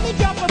 Now let me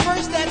drop a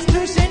verse that's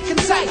terse and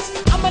concise.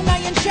 I'm an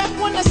iron chef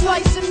when I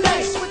slice and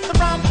dice with the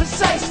rhyme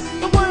precise.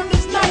 The word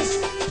is nice.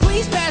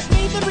 Please pass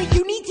me the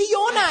reunion to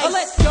your nice.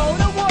 Let's go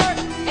to work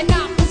and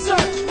not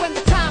berserk. When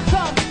the time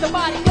comes, the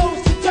body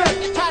goes to dirt.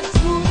 And try to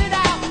smooth it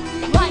out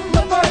like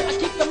Levert. I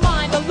keep the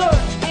mind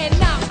alert and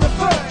not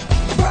revert.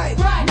 Right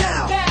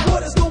now,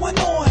 what is going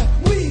on?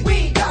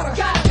 We gotta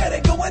get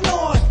it going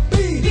on.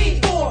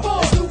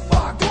 Before it's too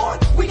far gone,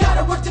 We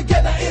gotta work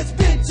together. It's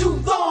been too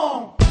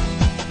long.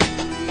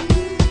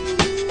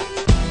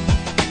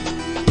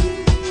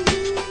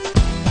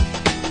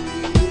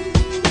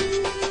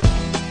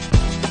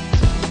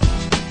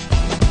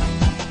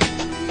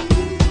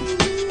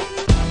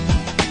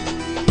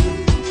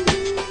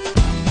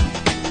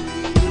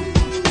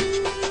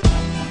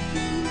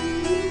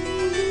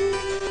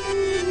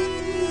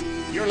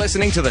 You're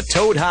listening to the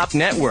Toad Hop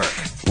Network,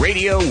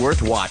 radio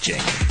worth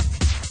watching.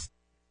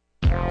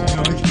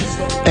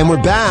 And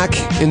we're back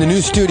in the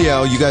new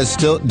studio. You guys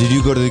still, did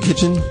you go to the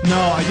kitchen? No,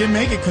 I didn't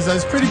make it because I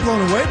was pretty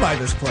blown away by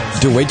this place.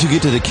 Dude, wait till you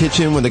get to the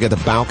kitchen when they got the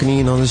balcony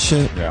and all this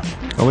shit. Yeah.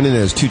 I went in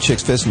there, there's 2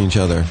 chicks fisting each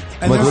other. I'm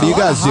And like, there's what do a you lot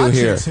guys of do hot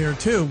here? chicks here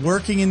too,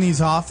 working in these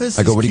offices.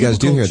 I go, what do you guys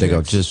do here? cubicle They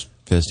go, chicks. just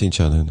fist each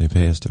other. They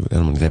pay us to. And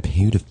I'm like, they pay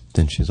you to.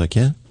 Then she's like,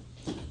 yeah.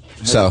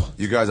 So,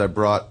 You guys, I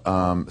brought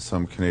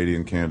some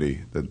Canadian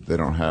candy that they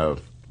don't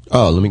have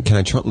Oh, can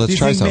I try? Let's Do you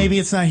try think something. maybe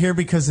it's not here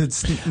because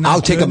it's not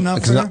I'll take good a enough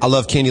because for her? I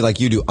love candy like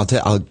you do. I'll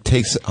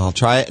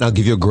try it and I'll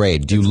give you a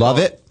grade. Do you love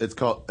it?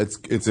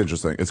 It's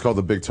interesting. It's called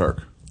the Big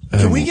Turk.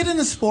 Can we get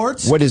into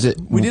sports? What is it?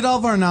 We did all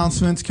of our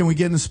announcements. Can we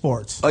get into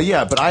sports?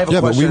 Yeah, but I have a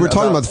Yeah, but question. we were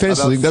talking about the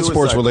fantasy league. That's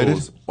sports suicide related.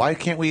 pools. Why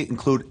can't we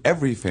include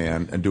every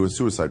fan and do a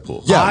suicide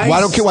pool? Yeah,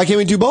 why can't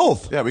we do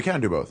both? Yeah, we can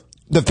do both.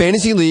 The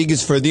fantasy league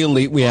is for the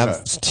elite. We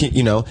have,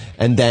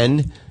 and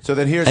then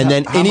here's and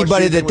then how much do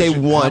anybody you that think we they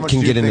should- want how much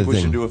can do you get in think the we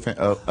thing. should do a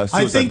suicide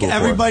I think pool for?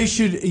 everybody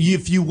should.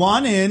 If you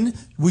want in,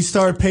 we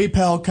start a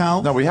PayPal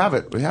account. No, we have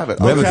it. We have it.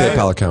 We have a Okay.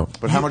 PayPal account.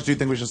 But how much do you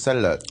think we should set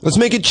it at? Let's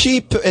make it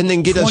cheap and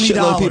then get a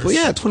shitload of people.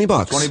 Yeah, $20.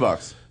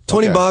 $20.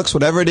 $20,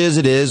 whatever it is,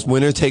 it is.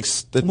 Winner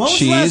takes the When was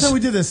cheese. the last time we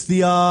did this?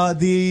 The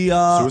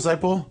Suicide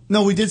pool?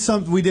 No, we did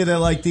some. We did it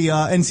like the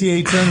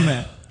NCAA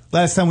tournament.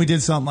 Last time we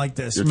did something like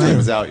this. Your remember? team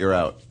is out. You're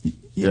out.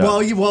 Yeah.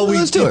 Well, we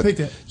Let's do picked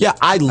it. it. Yeah,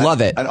 I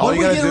love it. And all What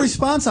you did we gotta get a do-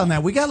 response on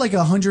that? We got like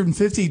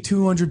 150,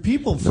 200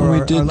 people for we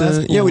our did last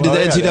the- pool. yeah, we did the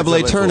Oh, NCAA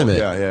pool. tournament.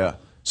 Yeah.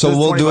 So it's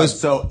we'll do $20. it-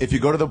 So if you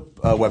go to the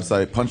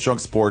website,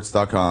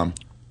 punchdrunksports.com,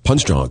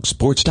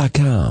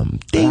 PunchDrugSports.com.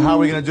 how are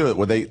we going to do it?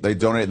 Would they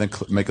donate and then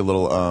make a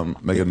little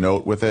make a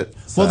note with it?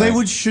 Well,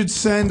 saying- should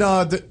send.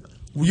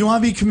 You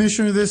want to be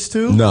commissioner of this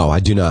too? No,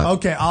 I do not.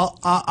 Okay,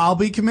 I'll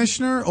be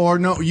commissioner, or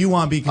no? You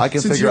want to be? I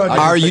can since figure- you're I a-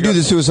 can Or you do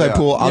the suicide yeah.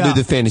 pool, I'll Yeah.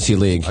 do the fantasy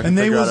league. I can and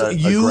they figure will. out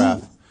a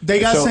graph. They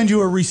got to So- send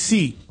you a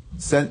receipt,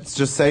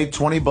 Just say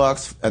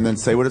 $20 and then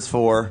say what it's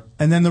for.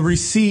 and then the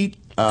receipt.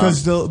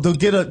 Because they'll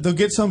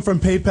get some from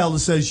PayPal that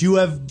says you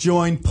have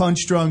joined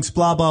Punch Drunks,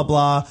 blah blah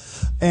blah,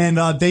 and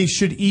they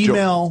should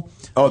email.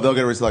 Oh, they'll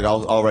get a receipt. Like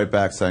I'll write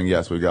back saying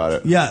yes, we got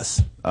it.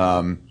 Yes.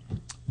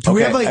 Do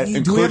we have a-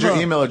 include do we have your a-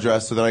 email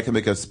address so that I can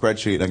make a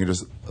spreadsheet and I can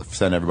just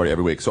send everybody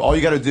every week. So all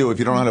you got to do, if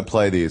you don't know how to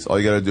play these, all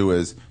you got to do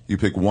is you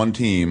pick one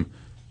team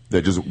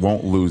that just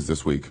won't lose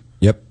this week.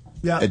 Yep.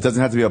 Yeah. It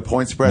doesn't have to be a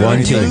point spread. or One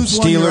anything. team. lose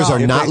one, you're Steelers out. are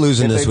If not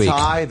losing if this they week.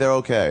 tie, they're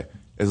okay.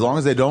 As long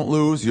as they don't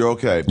lose, you're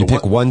okay. You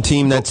pick one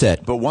team, that's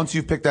it. But once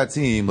you pick that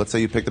team, let's say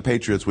you pick the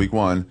Patriots week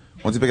 1.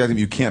 Once you pick that team,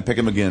 you can't pick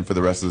them again for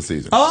the rest of the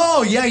season.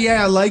 Oh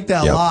yeah, I like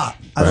that Yep. a lot.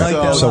 I Right.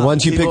 like that. So a lot.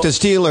 once you pick the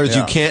Steelers, you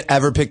Yeah. can't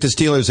ever pick the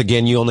Steelers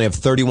again. You only have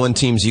 31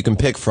 teams you can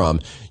pick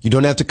from. You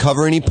don't have to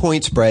cover any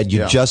point spread. You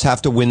Yeah. just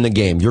have to win the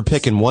game. You're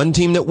picking one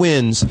team that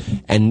wins,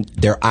 and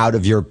they're out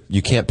of your.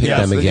 You can't pick them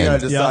so then you again.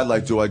 gotta decide, Yeah.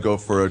 like, do I go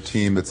for a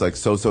team that's like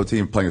so-so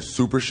team playing a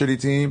super shitty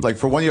team? Like,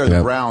 for 1 year, Yeah.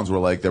 the Browns were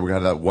like, they were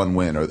going to have that one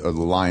win, or the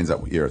Lions that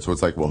year. So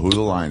it's like, well, who are the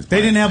Lions They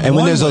playing? didn't have. And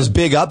when one there's win. those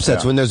big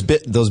upsets, Yeah. when there's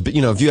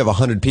if you have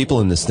 100 people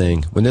in this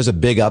thing, when there's a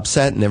big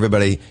upset and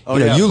everybody, Oh,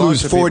 yeah, you a bunch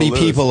lose of 40 people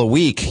lose. people a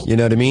week. You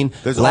know what I mean?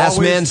 There's Last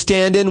always- man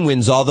standing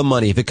wins all the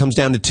money. If it comes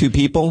down to 2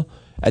 people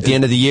at the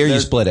end of the year, you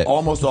There's split it.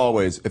 Almost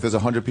always, if there's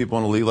 100 people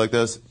in a league like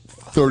this,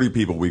 30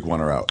 people week 1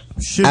 are out.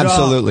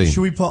 Absolutely.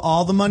 Should we put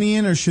all the money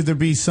in, or should there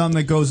be some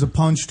that goes to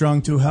Punch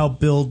Drunk to help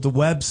build the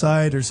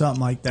website or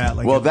something like that?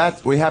 Like, Well,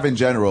 that we have in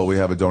general, we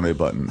have a donate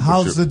button.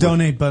 how's which- the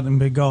donate button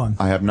been going?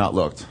 I have not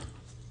looked.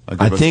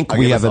 I think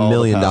we have $1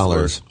 million.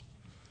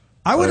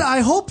 I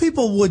hope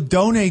people would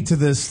donate to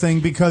this thing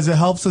because it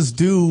helps us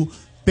do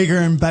bigger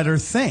and better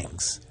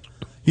things.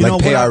 You Like know,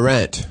 pay what I- our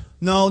rent.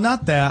 No,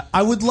 not that.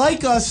 I would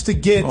like us to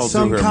get I'll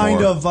some do here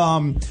kind more.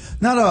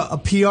 of, not a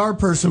PR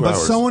person, 2 but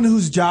hours. someone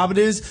whose job it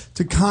is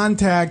to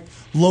contact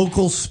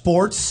local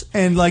sports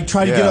and like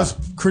try to get Yeah. us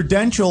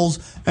credentials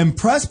and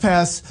press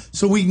pass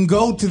so we can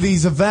go to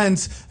these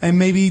events and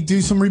maybe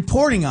do some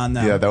reporting on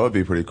them. Yeah, that would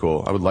be pretty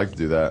cool. I would like to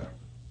do that.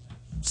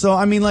 So,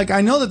 I mean, like,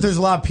 I know that there's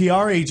a lot of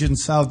PR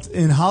agents out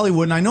in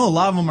Hollywood, and I know a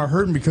lot of them are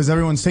hurting because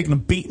everyone's taking a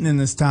beating in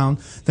this town.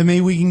 Then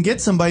maybe we can get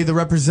somebody to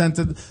represent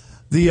the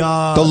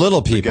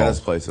little Get people.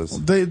 us places.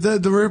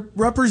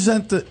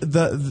 represent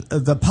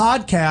the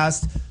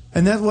podcast,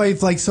 and that way,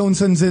 if like someone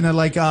sends in at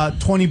like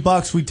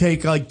 $20, we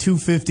take like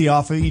 $250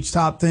 off of each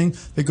top thing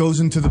that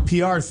goes into the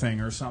PR thing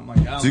or something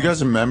like that. Do you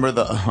guys remember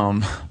the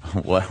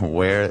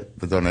where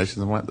the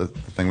donations went? The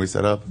thing we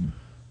set up?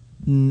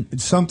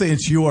 Something,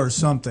 it's yours.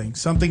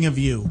 Something of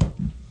you.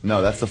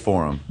 No, that's the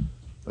forum.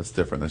 That's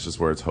different. That's just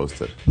where it's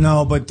hosted.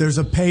 No, but there's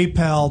a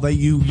PayPal that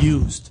you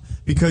used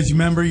because you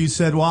remember you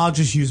said, "Well, I'll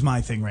just use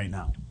my thing right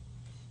now."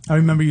 I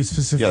remember you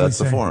specifically. Yeah, that's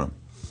the saying. forum.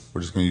 We're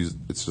just going to use.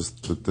 It's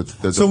just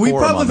there's So a we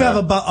forum probably on have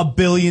there. about $1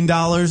 billion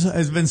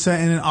has been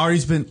sent, and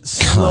Ari's been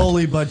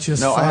slowly but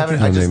just. No, I haven't.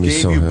 That I made just me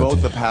gave so you happy.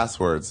 both the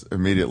passwords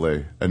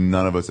immediately, and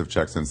none of us have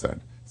checked since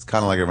then. It's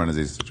kind of like everyone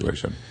Aziz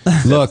situation.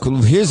 Look,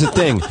 here's the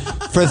thing.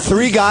 For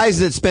 3 guys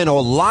that spend a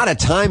lot of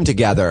time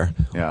together,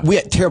 Yeah. we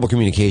had terrible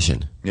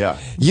communication. Yeah.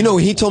 You know,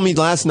 he told me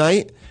last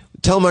night,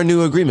 tell him our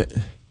new agreement.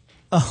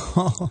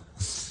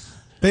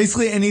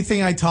 Basically,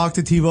 anything I talk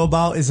to TiVo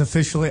about is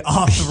officially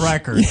off the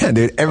record. Yeah,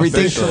 dude.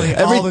 Everything. Officially,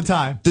 all the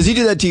time. Does he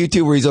do that to you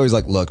too? Where he's always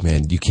like, "Look,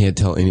 man, you can't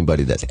tell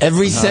anybody that."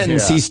 Every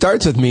sentence yeah. he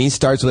starts with me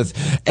starts with,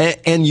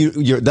 and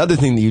you're the other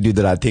thing that you do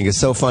that I think is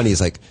so funny is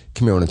like,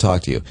 "Come here, I want to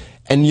talk to you,"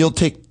 and you'll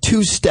take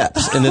 2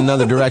 steps in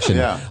another direction.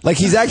 Yeah. Like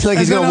he's acting like And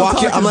he's then going to I'll walk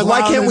here. talk I'm as like, why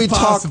loud can't as we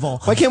possible.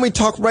 talk? Why can't we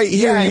talk right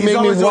here? You he's make me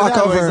always doing walk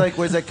that, where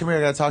over. He's like, come here,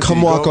 I got to talk to Come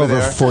you. You walk go over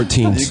there.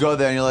 14. You go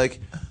there and you're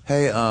like,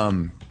 hey,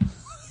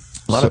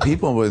 A lot of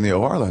people in the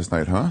OR last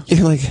night, huh?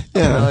 You're like, yeah.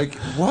 They're like,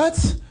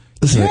 what?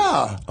 Listen,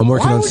 Yeah. I'm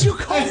working Why on. would you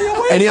call me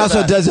away And he for also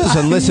that? does this.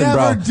 And listen,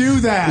 never bro. do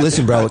that.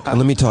 Listen, bro. Let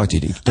me talk to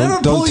you.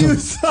 Never pull you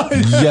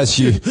aside. Yes,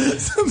 you. Some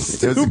It was a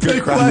stupid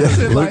good crowd.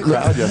 question. Good like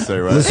crowd that. yesterday,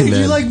 right? Listen, Hey, do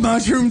you man. like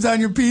mushrooms on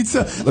your pizza?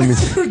 Let me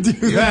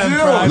do that. do.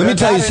 Brian. Let me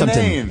tell you That's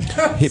something.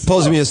 name. He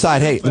pulls me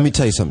aside. Hey, let me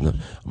tell you something.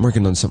 I'm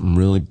working on something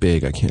really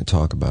big. I can't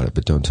talk about it,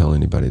 but don't tell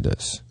anybody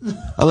this.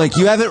 I'm like,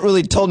 you haven't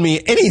really told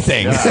me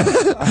anything.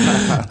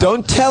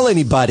 Don't tell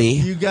anybody.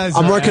 You guys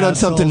I'm are working on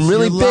something assholes.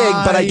 really You're big,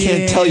 but I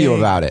can't tell you lying.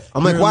 about it.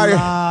 I'm like, You're why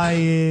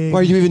lying.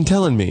 are you even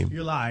telling me?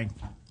 You're lying.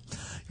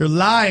 You're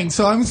lying.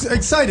 So I'm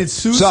excited.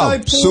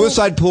 Suicide pool.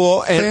 Suicide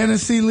pool and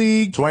Fantasy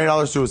league.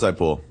 $20 suicide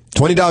pool.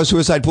 $20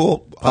 suicide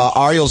pool.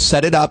 Ari'll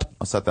set it up.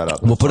 I'll set that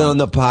up. We'll put it on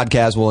the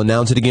podcast. We'll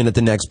announce it again at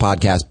the next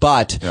podcast.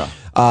 But,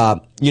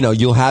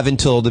 you'll have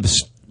until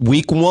the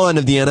week 1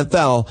 of the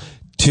NFL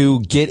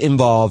to get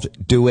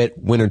involved. Do it.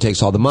 Winner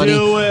takes all the money.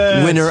 Do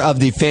it. Winner of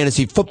the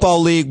Fantasy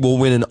Football League will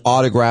win an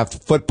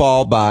autographed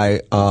football by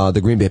the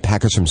Green Bay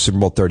Packers from Super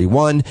Bowl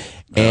 31.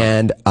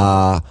 And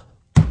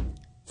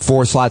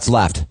 4 slots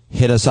left.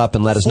 Hit us up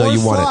and let us know 4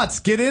 you want slots.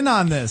 Get in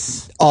on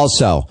this. it.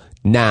 Also,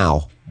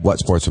 now, what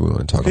sports do we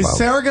want to talk Is about?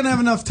 Sarah going to have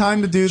enough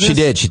time to do this? She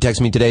did. She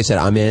texted me today, said,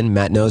 I'm in.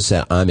 Matt knows,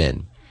 said, I'm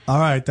in. All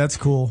right. That's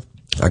cool.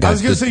 I got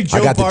was going to the- say Joe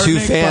I got the two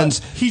Bartnick,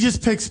 fans. but he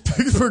just picks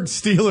Pittsburgh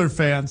Steeler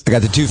fans. I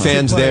got the 2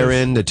 fans players. there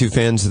in, the 2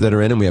 fans that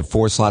are in, and we have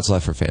 4 slots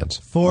left for fans.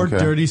 4 Okay.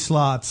 dirty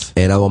slots.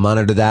 And I will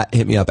monitor that.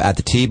 Hit me up at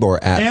the Teeb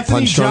or at Anthony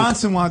Punch Drunk.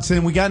 Johnson wants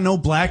in. We got no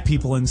black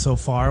people in so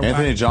far.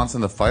 Anthony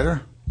Johnson, the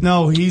fighter?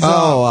 No, he's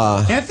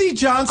Anthony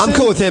Johnson. I'm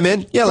cool with him,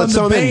 man. Yeah, from let's the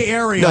throw him in. Bay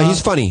Area. No, he's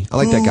funny. I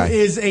like that guy. Who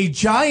is a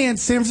giant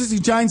San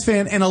Francisco Giants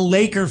fan and a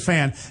Laker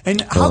fan.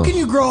 And how can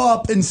you grow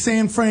up in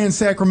San Fran,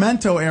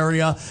 Sacramento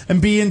area and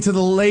be into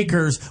the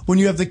Lakers when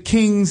you have the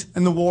Kings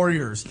and the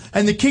Warriors?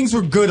 And the Kings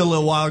were good a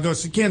little while ago,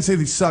 so you can't say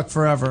they suck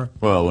forever.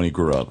 Well, when he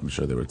grew up, I'm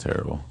sure they were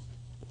terrible.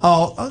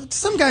 Oh,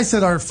 some guy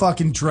said our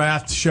fucking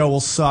draft show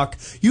will suck.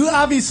 You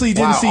obviously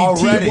didn't see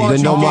already. T-Watch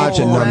Then don't Game watch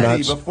it, Four.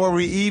 numbnuts. Before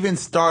we even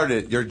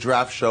started, your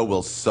draft show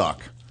will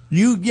suck.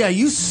 You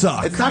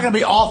suck. It's not going to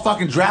be all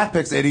fucking draft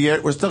picks,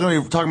 idiot. We're still going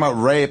to be talking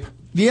about rape.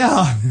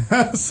 Yeah,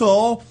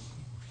 so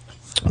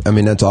I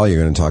mean, that's all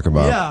you're going to talk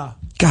about. yeah.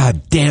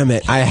 God damn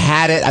it. I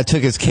had it. I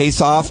took his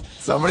case off.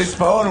 Somebody's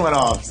phone went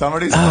off.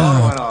 Somebody's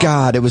phone went off.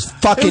 God, it was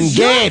fucking It's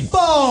your Gabe.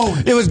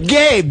 phone. It was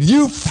Gabe.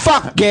 You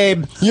fuck,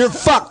 Gabe. You're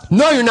fucked.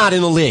 No, you're not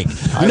in the league.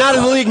 You're not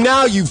in the league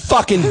now, you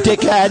fucking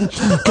dickhead.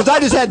 Because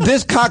I just had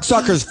this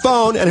cocksucker's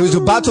phone, and he was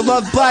about to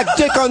love black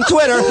dick on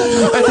Twitter,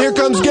 and here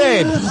comes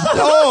Gabe.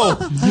 Oh,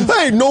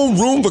 hey, no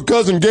room for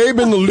cousin Gabe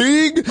in the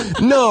league?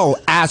 No,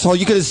 asshole.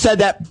 You could have said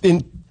that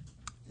in...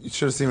 You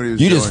should have seen what he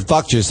was You doing. just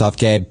fucked yourself,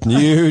 Gabe.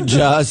 You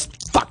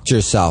just fucked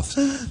yourself.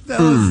 That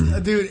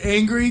was, dude,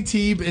 Angry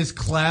Teeb is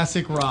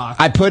classic rock.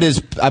 I put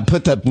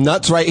the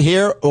nuts right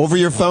here over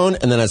your phone,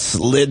 and then I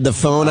slid the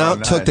phone Oh, out,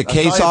 nice. took the I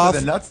case saw you off. put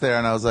the nuts there,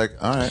 and I was like,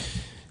 all right.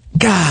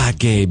 God,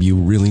 Gabe, you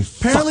really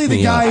Apparently fucked the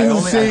me guy up. who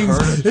I sings,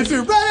 heard it. if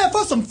you're ready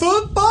for some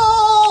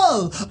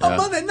football, a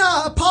Monday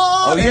night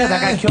party. Oh, yeah,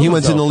 that guy killed He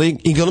went in the himself.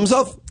 league. He killed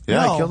himself.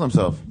 Yeah, No. he killed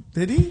himself.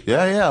 Did he?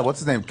 Yeah. What's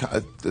his name?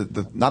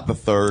 Not the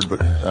third,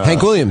 but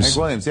Hank Williams. Hank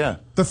Williams. Yeah.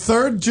 The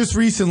third just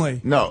recently.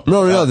 No.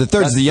 No. The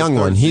third's That's the young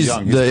one. He's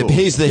young. the cool.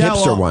 he's the Yeah,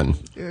 hipster well, one.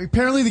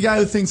 Apparently the guy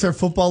who thinks our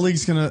football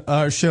league's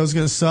our show's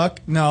gonna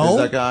suck. No. Is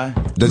that guy?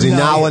 Does he No.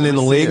 now one in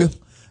the See league? it.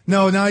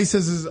 No, now he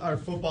says our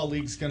football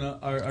league's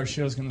our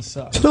show's gonna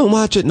suck. Don't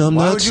watch it, numbnuts.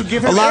 Why would you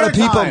give him a lot of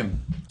people? airtime?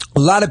 A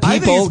lot of I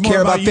think people it's more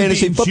care about you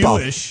fantasy being football.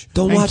 Jewish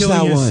Don't and watch killing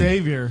that your one.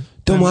 Savior.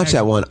 Don't And watch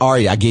that one.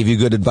 Ari, I gave you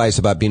good advice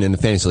about being in the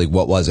fantasy league.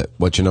 What was it?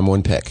 What's your number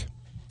one pick?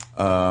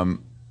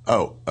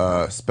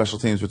 Special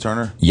teams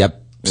returner.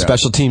 Yep. Yeah.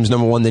 Special teams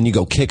number 1. Then you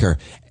go kicker.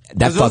 That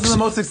Because those are fucks. the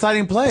most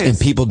exciting plays. And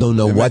people don't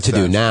know It what makes to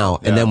do sense. now.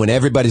 And Yeah. then when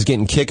everybody's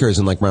getting kickers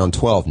in like round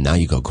 12, now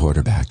you go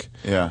quarterback.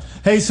 Yeah.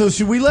 Hey, so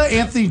should we let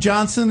Anthony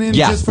Johnson in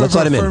Yeah, just for let's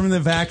let him in.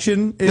 affirmative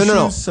action issues?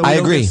 No. So we I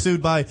don't agree. get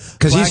sued by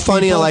Because he's black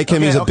funny. people? I like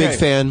him. He's a big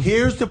fan.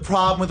 Here's the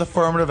problem with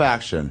affirmative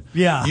action.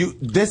 Yeah.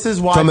 This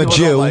is why From a people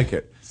Jew. don't like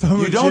it.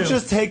 From You a don't Jew.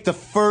 just take the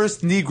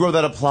first Negro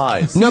that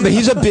applies. No, but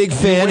he's a big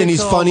fan Wait and he's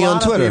till funny a on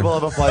lot of Twitter. People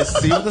have applied.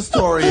 See what the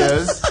story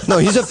is. No,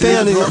 he's a See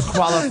fan. if and- you're Do I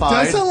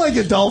qualified. sound like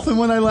a dolphin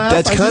when I laugh?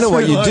 That's I kind of just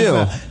what you realized do.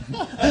 that.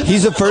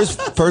 He's the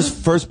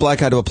first black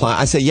guy to apply.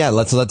 I say, yeah,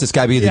 let's let this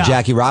guy be the Yeah.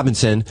 Jackie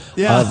Robinson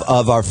Yeah.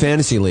 of our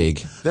fantasy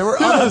league. There were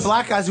other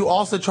black guys who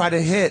also tried to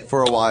hit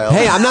for a while.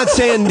 Hey, I'm not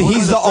saying One he's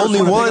was the first only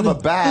to pick one. up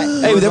a bat.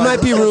 Hey, It was there like,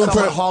 might be let's room have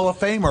for a Hall of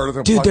Famer.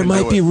 to Dude, there fucking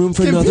might do be it. room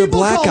for Can another people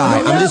black call guy.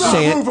 him? I'm just There's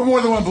room saying. for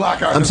more than one black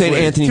guy. I'm this saying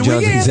league. Anthony Can we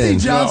get Johnson's Anthony in.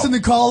 Johnson to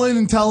call in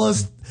and tell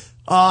us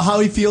how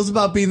he feels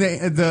about being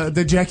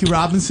the Jackie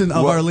Robinson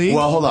of our league?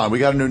 Well, hold on. We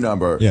got a new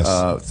number. Yes.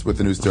 It's with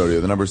the new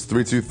studio. The number is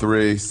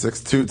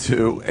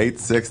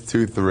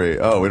 323-622-8623.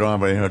 Oh, we don't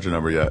have an 800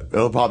 number yet.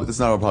 This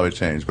number will probably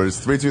change, but it's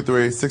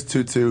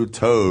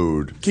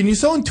 323-622-TOAD. Can you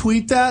someone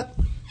tweet that?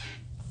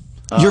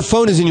 Your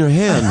phone is in your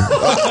hand.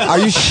 Are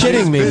you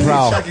shitting me, Busy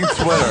bro? checking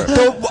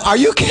Twitter. Are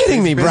you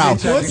kidding me, bro?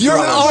 busy checking You're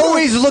Twitter.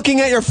 always looking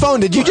at your phone.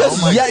 Did you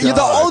just? my Yeah, you're the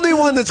God. only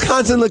one that's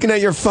constantly looking at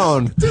your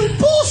phone. Dude,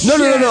 bullshit.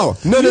 No.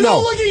 You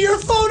don't look at your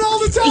phone all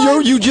the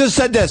time. You just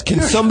said this.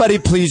 Can somebody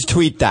please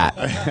tweet that?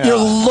 You're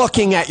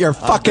looking at your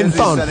fucking busy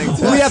phone. sending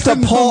texts. We have to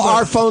What's the pull number?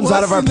 our phones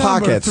out of our What's the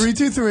number? pockets.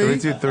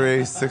 323.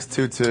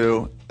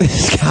 323-622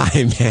 This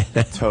guy, man.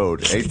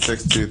 Toad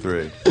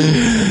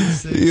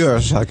 8623. You are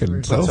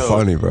fucking so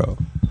funny, bro.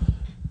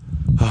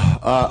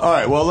 All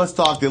right, well, let's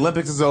talk. The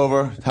Olympics is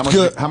over. How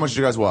much did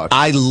you guys watch?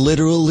 I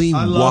literally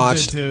I loved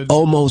watched it, dude.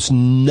 almost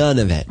none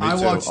of it. I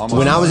too. watched Almost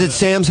When I was none. at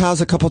Sam's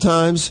house a couple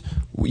times,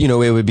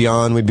 it would be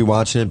on, we'd be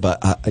watching it, but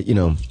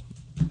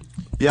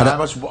Yeah, I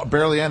watched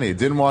barely any.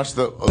 Didn't watch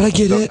the I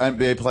get the it.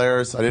 NBA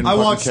players. I didn't. I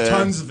fucking watched care.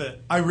 tons of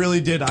it. I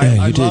really did. yeah,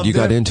 I you did. loved You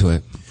got into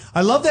it.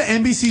 I love that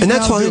NBC's And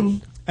that's now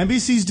fine.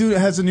 NBC's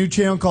has a new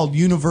channel called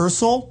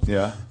Universal.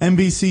 Yeah.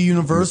 NBC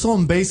Universal,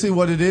 and basically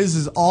what it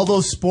is all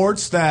those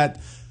sports that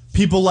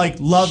people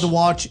love to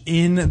watch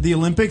in the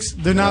Olympics.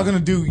 They're now going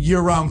to do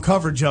year-round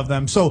coverage of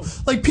them. So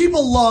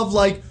people love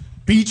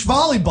beach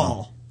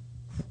volleyball.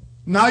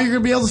 Now you're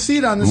going to be able to see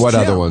it on this What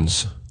channel. other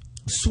ones?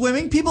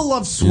 Swimming. People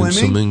love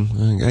swimming.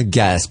 Swimming, I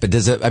guess. But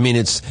does it? I mean,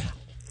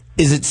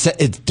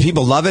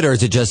 people love it, or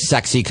is it just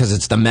sexy because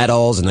it's the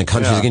medals and the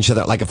countries Yeah. against each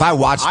other? Like if I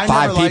watched I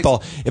five never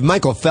people, if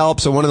Michael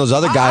Phelps or one of those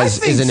other guys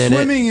I think isn't in it,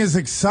 swimming is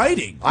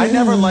exciting. I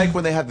never like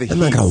when they have the I'm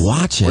not heats, gonna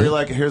watch it. Where you're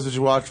like, here's what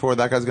you watch for.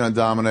 That guy's going to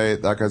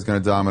dominate. That guy's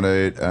going to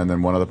dominate, and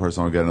then one other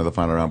person will get into the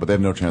final round, but they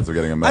have no chance of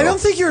getting a medal. I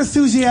don't think you're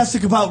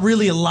enthusiastic about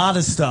really a lot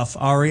of stuff,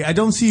 Ari. I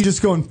don't see you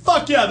just going,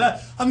 fuck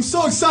yeah, I'm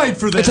so excited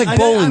for this. it's like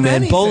bowling,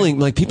 man. Bowling,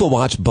 like people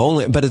watch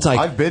bowling, but it's like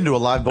I've been to a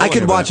live bowling I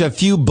could watch event. a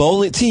few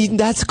bowling. See,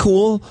 that's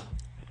cool.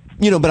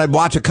 But I'd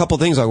watch a couple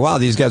things like, wow,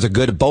 these guys are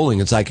good at bowling.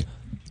 It's like,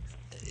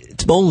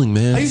 it's bowling,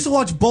 man. I used to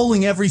watch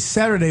bowling every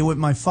Saturday with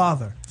my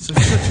father. So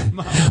shut your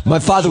mouth. My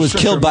father was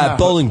Shut killed your by a mouth.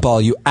 bowling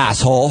ball, you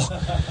asshole.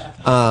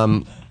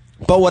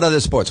 But what other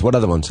sports? What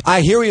other ones?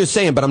 I hear what you're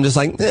saying, but I'm just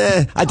like,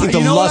 I think the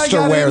You know what I luster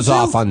got wears into?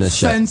 off on this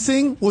shit.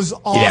 Fencing was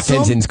awesome. Yeah,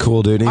 fencing's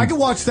cool, dude. I could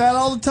watch that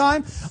all the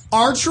time.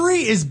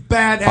 Archery is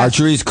badass.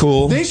 Archery's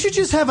cool. They should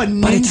just have a it's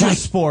ninja like-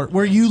 sport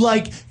where you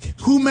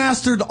who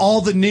mastered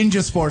all the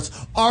ninja sports.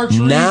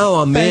 Archery, Now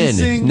I'm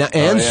fencing. in. Now,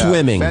 and Oh, yeah.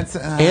 swimming.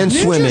 Fencing, and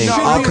Ninja swimming. should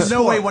All be co- a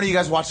No way one of you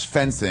guys watched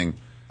fencing.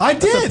 I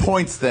That's did. a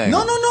points thing.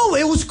 No.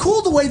 It was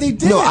cool the way they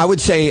did No, it. I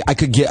would say I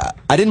could get.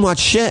 I didn't watch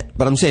shit,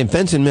 but I'm saying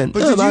fencing, man.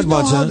 But yeah, did you I'd know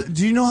watch that.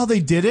 do you know how they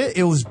did it?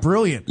 It was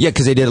brilliant. Yeah,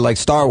 because they did it like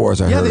Star Wars.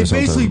 I Yeah, heard they or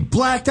something. basically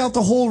blacked out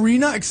the whole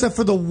arena except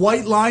for the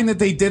white line that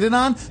they did it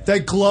on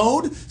that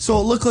glowed, so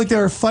it looked like they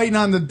were fighting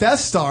on the Death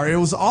Star. It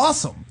was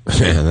awesome.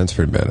 Yeah, that's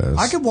pretty badass.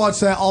 I could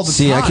watch that all the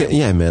See, time. I can.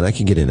 Yeah, man, I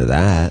can get into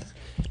that.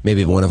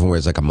 Maybe one of them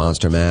wears like a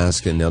monster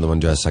mask, and the other one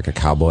dressed like a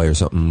cowboy or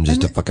something,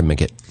 just to fucking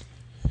make it.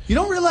 You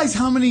don't realize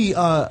how many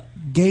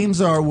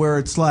games are where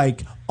it's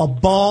like a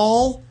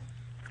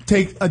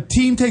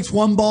team takes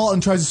one ball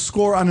and tries to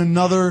score on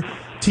another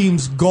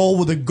team's goal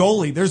with a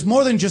goalie. There's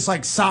more than just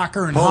like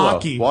soccer and Polo,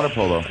 hockey. water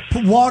polo.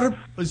 Water.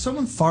 Is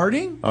someone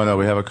farting? Oh no,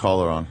 we have a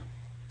caller on.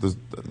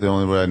 The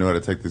only way I know how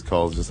to take these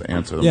calls is just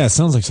answer them. Yeah, it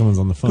sounds like someone's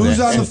on the phone. Who's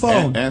on the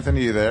phone?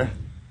 Anthony, you there?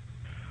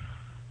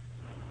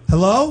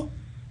 Hello?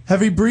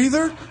 Heavy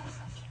breather?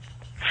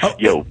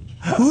 Yo,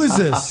 Who is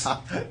this?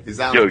 He's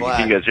out yo, in black.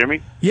 can you guys hear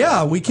me?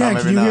 Yeah, we can.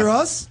 maybe Can you not. hear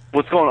us?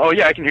 What's going on? Oh,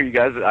 yeah, I can hear you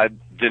guys. I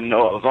didn't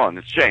know I was on.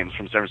 It's James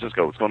from San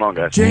Francisco. What's going on,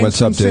 guys? James What's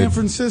from up, dude? San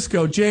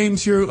Francisco.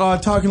 James, you're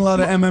talking a lot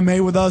of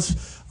MMA with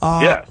us.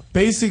 Yeah.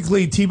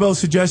 Basically, Tebow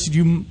suggested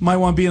you might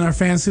want to be in our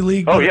fantasy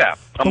league. Oh, but- yeah.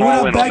 But I'm we're all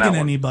not in on that begging one.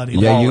 anybody.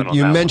 Yeah, all you in on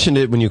you that mentioned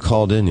it when you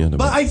called in the other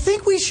But day. I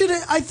think we should.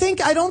 I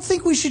don't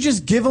think we should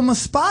just give him a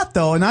spot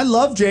though. And I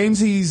love James.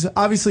 He's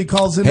obviously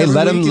calls in. Hey, every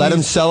let week him and let him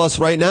he's- sell us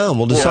right now, and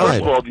we'll Well,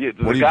 decide. well, What the do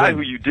you guy bring?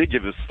 who you did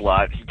give a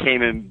slot, he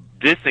came in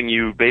dissing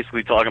you,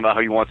 basically talking about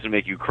how he wants to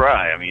make you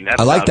cry. I mean, that's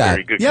I like not that. a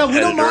very good Yeah, we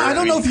don't competitor. mind. I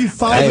don't know if you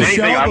follow If the anything,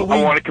 show, I but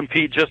we. want to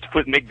compete just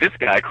to make this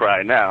guy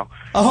cry now.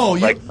 Oh,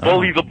 you, Like,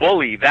 bully the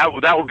bully. That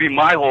would be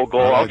my whole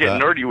goal. I like I'll get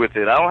that. nerdy with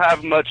it. I don't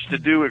have much to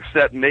do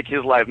except make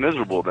his life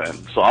miserable then.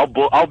 So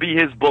I'll be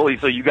his bully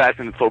so you guys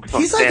can focus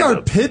on he's like stand-up.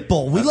 our pit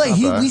bull. We That's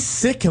not bad. we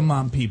sick him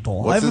on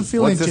people. I have a What's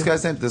feeling. this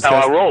guy's name? This How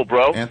guy's I roll,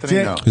 bro. Anthony?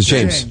 Ja- No. It's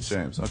James.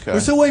 James. Okay. We're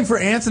still waiting for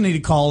Anthony to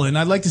call in.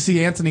 I'd like to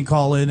see Anthony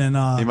call in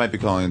and. He might be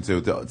calling in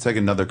too. Take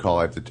another call.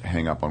 I have to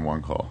hang up on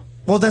one call.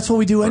 Well, that's what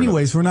we do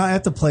anyways. We're not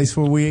at the place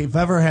where we've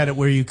ever had it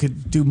where you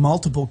could do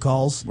multiple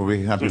calls. Well,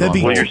 we have to That'd go be-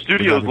 on Well, hold. your We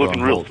studio's have to go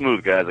looking on real hold.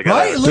 smooth, guys. I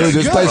Right? It looks Dude,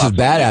 this good. place is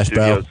badass,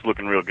 bro. Studio's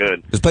looking real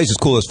good. This place is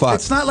cool as fuck.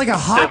 It's not like a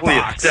hot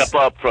Definitely box. a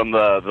step up from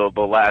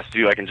the last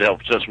few. I can tell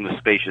just from the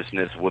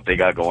spaciousness of what they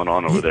got going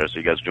on over there. So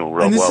you guys are doing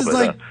real And this well. is But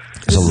like.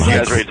 There's a you lot.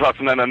 guys ready to talk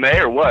some MMA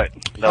or what?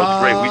 That was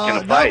a great weekend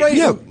of not fight. right-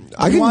 Yeah,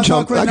 I You can wanna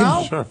jump. talk right I can,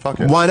 now? Sure, fuck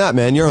it. Why not,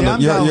 man? You're Yeah, on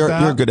I'm the, down with you're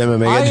that. a good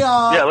MMA guy.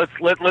 Yeah, let's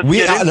We-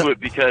 get into I- it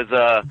because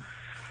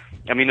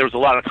I mean there was a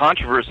lot of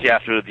controversy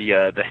after the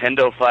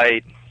Hendo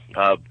fight.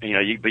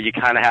 But you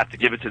kind of have to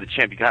give it to the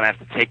champ. You kind of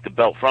have to take the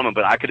belt from him.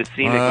 But I could have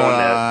seen it going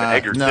to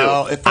Edgar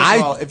no, too.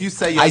 If you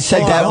say I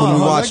said that when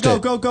we watched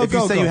it. If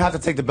you say you have to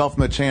take the belt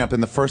from the champ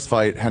in the first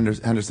fight,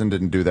 Henderson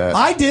didn't do that.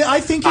 I did. I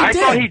think he did. I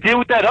thought he did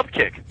with that up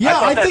kick. Yeah,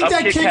 I think that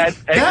that kick kick had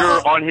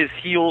Edgar on his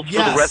heels for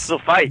the rest of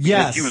the fight.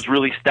 Yes. Because he was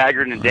really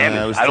staggered and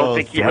damaged. I don't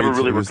think he ever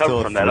really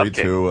recovered from that up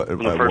kick from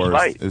the first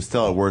fight. It was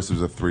still at worst. It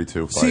was a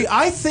 3-2 fight. See,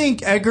 I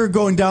think Edgar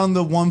going down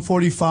the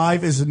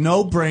 145 is a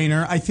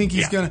no-brainer. I think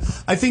he's gonna.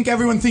 I think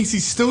everyone thinks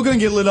he's still gonna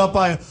get lit up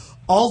by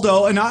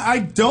Aldo, and I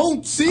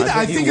don't see that.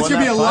 I think it's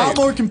going to be a lot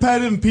more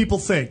competitive than people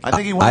think. I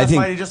think he won that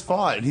fight he just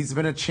fought. He's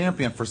been a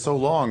champion for so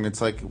long. It's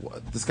like,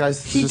 this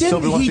guy's He still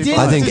did.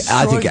 I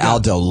think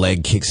Aldo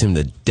leg kicks him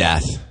to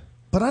death.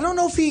 But I don't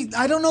know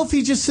if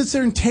he just sits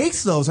there and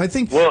takes those. I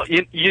think. Well,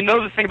 you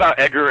know the thing about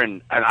Edgar,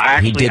 and I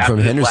actually he did after from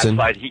this Henderson.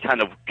 last fight, he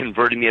kind of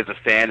converted me as a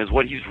fan. Is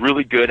what he's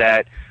really good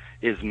at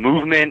is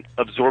movement,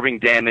 absorbing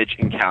damage,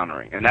 and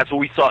countering, and that's what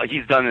we saw.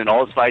 He's done in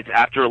all his fights.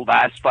 After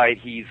last fight,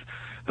 he's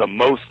the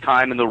most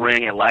time in the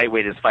ring at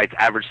lightweight. His fights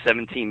average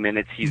 17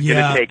 minutes. He's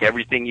gonna take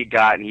everything you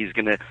got, and he's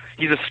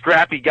a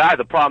scrappy guy.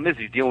 The problem is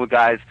he's dealing with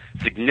guys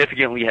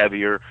significantly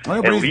heavier,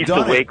 at least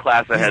a weight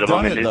class ahead of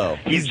him. And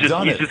he's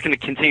just gonna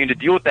continue to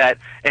deal with that,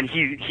 and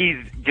he's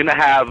gonna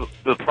have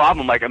the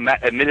problem. Like,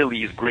 admittedly,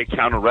 he's a great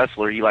counter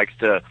wrestler. He likes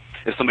to.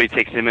 If somebody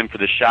takes him in for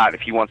the shot,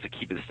 if he wants to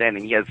keep it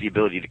standing, he has the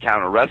ability to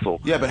counter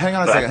wrestle. Yeah, but hang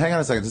on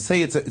a second. To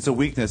say it's a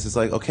weakness, it's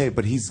like, okay,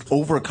 but he's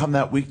overcome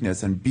that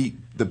weakness and beat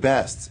the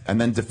best,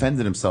 and then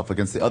defended himself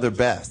against the other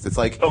best. It's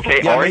like,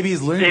 maybe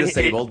he's learning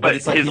disabled, but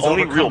it's like his he's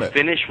only real overcome it.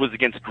 finish was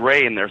against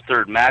Gray in their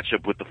third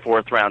matchup with the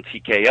 4th round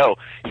TKO.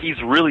 He's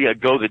really a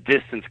go the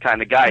distance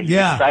kind of guy. He's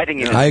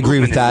exciting in his I agree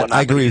with movement and that. whatnot,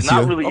 I agree but with he's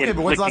not you. really Okay,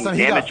 but when's the last time inflicting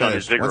he got damage on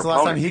his finished? bigger When's the last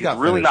time opponents. he got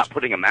He's really finished? not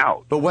putting him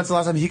out. But when's the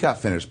last time he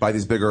got finished by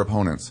these bigger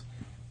opponents?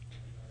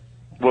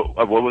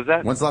 What was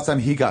that? When's the last time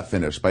he got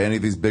finished by any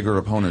of these bigger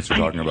opponents you're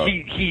talking about?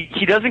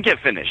 He doesn't get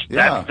finished.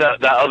 Yeah. That's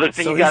the other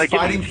thing So you got to he's get.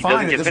 fighting He fine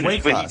doesn't at get this finished,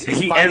 weight but class. He's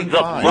he fighting ends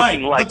up fine.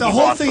 looking like but the he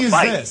whole lost thing the is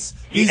fight. this.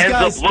 He ends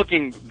up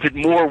looking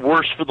more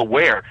worse for the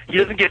wear. He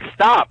doesn't get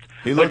stopped.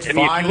 He looks but, I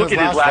mean, fine if you look in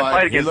at his his last last fight.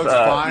 fight He against looks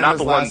fine in not his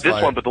the one last this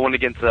fight. one, but the one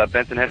against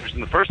Benson Henderson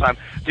the first time,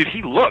 dude,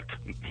 he looked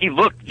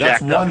That's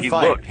jacked one up. He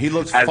fight. looked He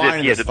looks as fine if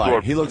in he had this fight.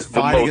 absorbed He looks the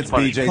fine most against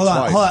punishment. BJ Hold on,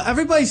 twice. hold on.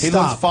 Everybody He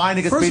stop. looks fine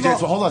against First of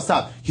BJ. all- Hold on,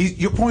 stop.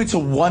 You're pointing to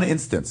one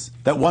instance,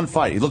 that one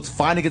fight. He looked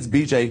fine against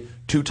BJ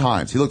 2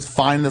 times. He looked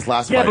fine in this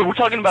last fight. Yeah, but we're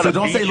talking about so a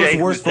don't BJ say he looks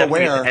who's worse for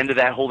definitely at wear. the end of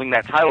that holding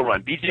that title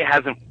run. BJ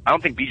hasn't. I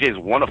don't think BJ's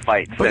won a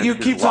fight. But since you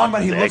his keep talking loss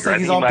about he to looks Edgar. like I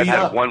he's think all he might beat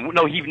have up. had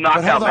no, he knocked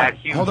But out hold on, Matt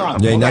Hughes. hold on. Yeah,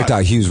 he Hold knocked on.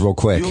 out Hughes real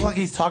quick. You look like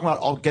he's talking about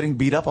all getting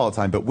beat up all the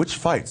time, but which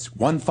fights?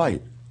 One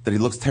fight that he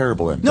looks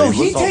terrible in. No, that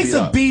he looks all takes beat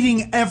a up.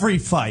 beating every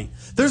fight.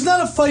 There's not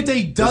a fight that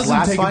he doesn't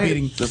last take fight? a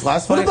beating. This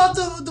last What fight? about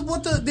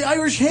the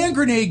Irish hand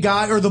grenade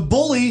guy or the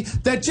bully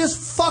that just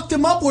fucked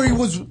him up where he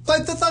was, I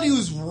thought he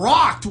was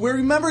rocked, where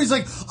remember he's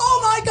like, oh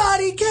my God,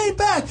 he came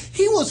back.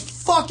 He was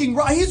fucking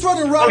rocked. He's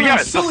running around Oh yeah, on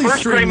the silly first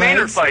string Gray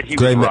Maynard legs. fight he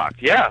Gray was Ma-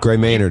 rocked. Yeah, Gray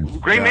Maynard.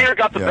 Gray Maynard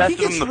got the Yeah. best He of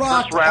him gets in the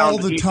rocked first round. all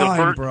the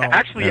time, bro.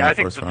 Actually, Yeah, I the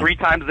think first the round. 3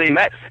 times they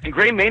met, and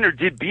Gray Maynard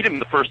did beat him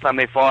the first time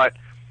they fought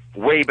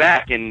way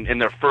back in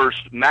their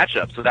first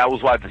matchup. So that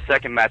was why the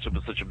second matchup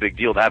was such a big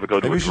deal to have it go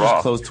to Maybe a we should draw.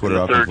 just close Twitter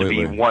and out the third to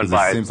completely. be won 'cause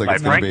by it seems like by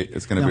it's going Frank. to be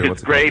Because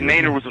what's Gray happening.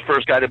 Maynard was the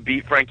first guy to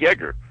beat Frank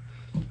Yeager.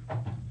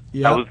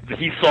 Yeah.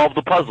 He solved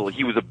the puzzle.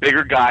 He was a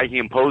bigger guy. He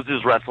imposed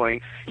his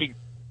wrestling.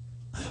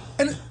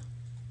 And,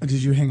 did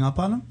you hang up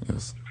on him?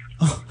 Yes.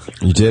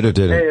 You did or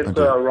didn't? Hey, it's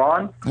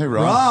Ron. Hey,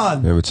 Ron.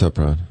 Ron. Hey, what's up,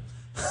 Ron?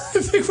 I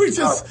think we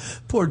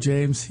just poor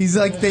James. He's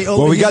like they.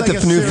 Well, we he's got like the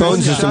a new serious phone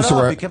guy. system, Shut so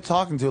up. we're. He kept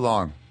talking too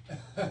long.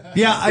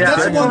 Yeah,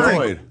 that's I'm one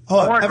annoyed. thing.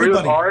 Hold on, agree with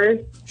everybody.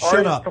 Ari. Shut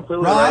Ari's up,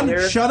 completely Ron. right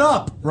here. Shut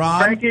up,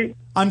 Ron. Frankie.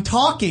 I'm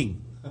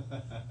talking.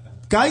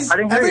 Guys, I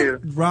didn't hear you.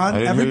 Ron, I didn't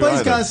hear you everybody's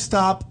either. got to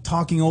stop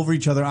talking over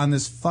each other on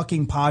this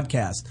fucking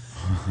podcast.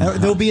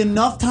 There'll be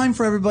enough time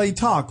for everybody to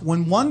talk.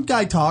 When one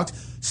guy talks,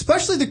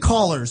 especially the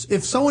callers,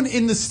 if someone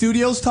in the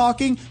studio's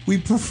talking, we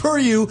prefer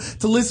you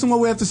to listen to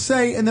what we have to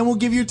say, and then we'll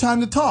give you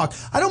time to talk.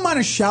 I don't mind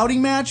a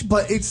shouting match,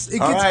 but it gets...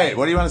 All right,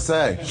 what do you want to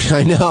say?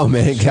 I know,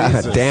 man. God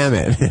Jesus. damn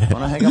it. I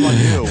want to hang up on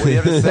you. What do you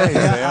have to say,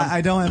 Yeah, Sam?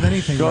 I don't have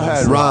anything. Go else.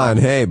 ahead, Ron,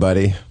 hey,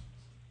 buddy.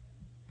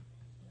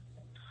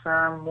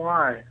 Sam,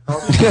 why?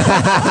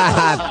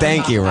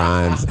 Thank you,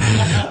 Ron.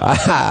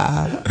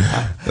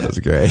 That was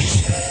great.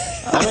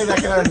 I think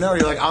that guy out of nowhere.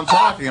 You're like, I'm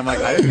talking. I'm like,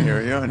 I didn't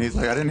hear you. And he's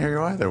like, I didn't hear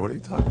you either. What are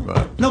you talking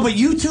about? No, but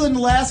you two in the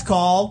last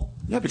call,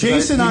 because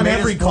Jason he on made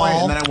every his point,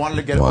 call, and then I wanted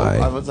to get. Why?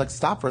 I was like,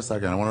 stop for a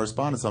second. I want to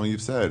respond to something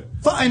you've said.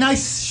 and I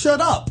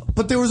shut up.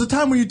 But there was a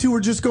time where you two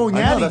were just going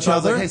I at know, that's each why I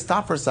was other. like, hey,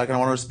 stop for a second. I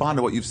want to respond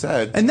to what you've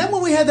said. And then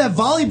when we had that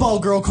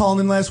volleyball girl calling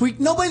in last week,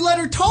 nobody let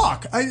her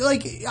talk. I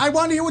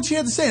wanted to hear what she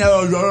had to say.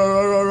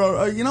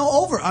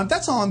 Over.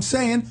 That's all I'm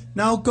saying.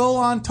 Now go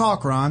on,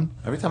 talk, Ron.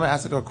 Every time I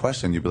ask her a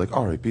question, you'd be like,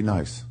 all right, be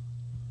nice.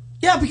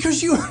 Yeah,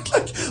 because you were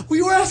like,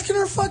 we were asking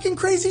her fucking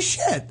crazy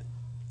shit.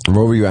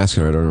 What were you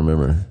asking her? I don't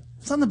remember.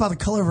 Something about the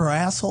color of her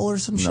asshole or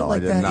some shit No, like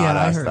I did that. not Yeah,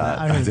 I ask heard that. that.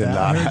 I heard did that.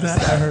 not I heard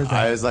ask that. I heard that.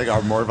 I was like,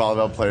 are more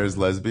volleyball players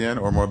lesbian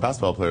or more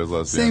basketball players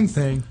lesbian? Same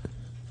thing.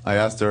 I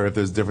asked her if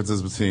there's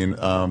differences between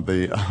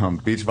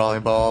the beach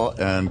volleyball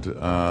and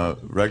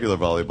regular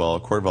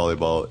volleyball, court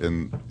volleyball,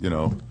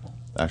 in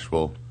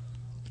actual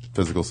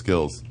physical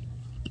skills.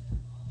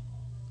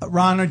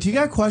 Ron, do you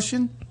got a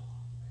question?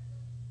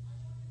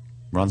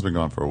 Ron's been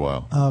gone for a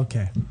while.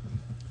 Okay.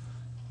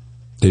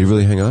 Did he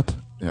really hang up?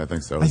 Yeah, I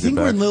think so. I Is he think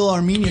we're back? in Little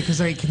Armenia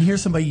because I can hear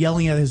somebody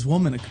yelling at his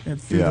woman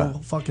through Yeah. the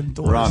fucking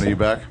door. Ron, are you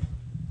back?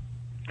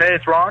 Hey,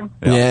 it's Ron.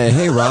 Yeah.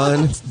 Hey,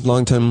 Ron.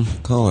 Long-time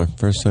caller.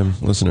 First-time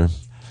listener.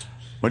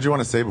 What did you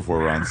want to say before,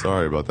 Ron?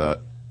 Sorry about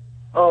that.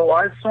 Oh,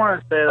 I just want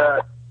to say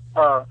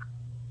that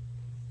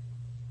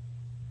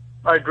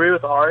I agree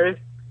with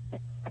Ari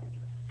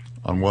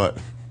On what?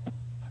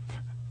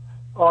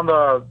 on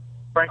the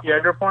Frankie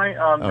Edgar point.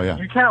 Oh, yeah.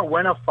 You can't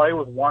win a fight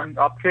with one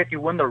up kick. You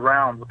win the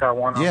round with that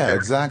one up Yeah, kick.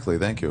 exactly.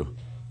 Thank you.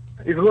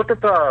 If you look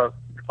at the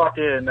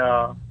fucking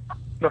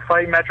the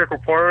fight metric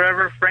report or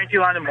whatever, Frankie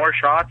landed more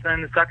shots, and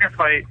in the second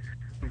fight,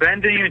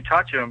 Ben didn't even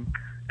touch him,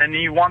 and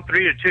he won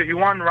 3-2. He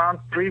won rounds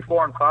 3,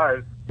 4, and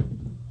 5.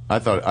 I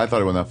thought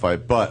he won that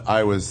fight, but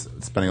I was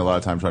spending a lot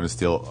of time trying to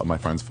steal my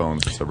friend's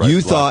phones. So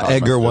You thought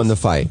Edgar won the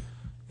fight?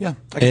 Yeah.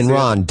 I can And see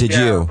Ron, it. did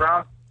Yeah, you?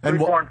 rounds 3, And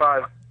 4, and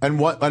 5. And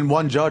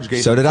one judge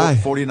gave So him did I.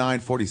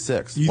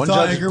 49-46. You One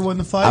thought judge, Edgar won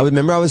the fight? I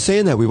remember I was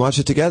saying that. We watched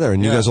it together,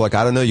 and you Yeah. guys were like,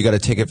 I don't know, you got to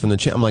take it from the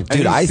champ. I'm like, And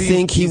dude, he I seemed-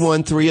 think he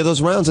won 3 of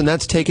those rounds, and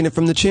that's taking it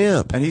from the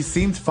champ. and he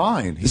seemed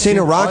fine. He This ain't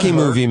a seemed Rocky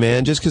unhurt. movie,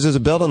 man. Just because there's a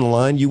belt on the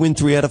line, you win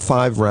 3 out of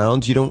 5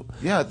 rounds. You don't.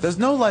 Yeah, there's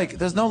no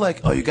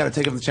oh, you got to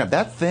take him to the champ.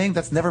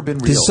 That's never been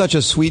real. This is such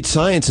a sweet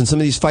science, and some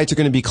of these fights are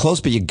going to be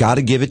close, but you got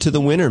to give it to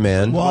the winner,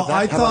 man. Well,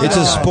 I How about thought it's a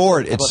that?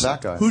 sport. How It's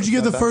about that guy? Who'd you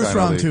give the That first guy in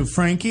round the to, league.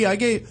 Frankie?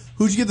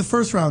 Who'd you give the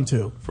first round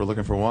to? If we're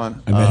looking for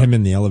one. I met him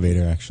in the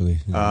elevator, actually.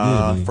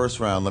 First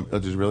round.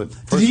 Just really. Did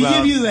First he round,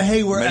 give you the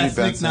hey, we're Manny ethnic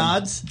Benson.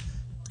 nods?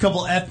 A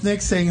couple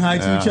ethnics saying hi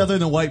to Yeah. each other in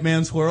the white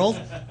man's world.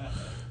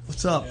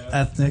 What's up,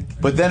 ethnic?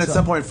 But then at What's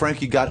some up? point,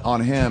 Frankie got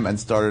on him and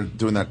started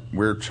doing that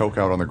weird choke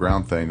out on the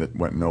ground thing that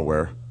went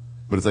nowhere.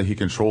 But it's like he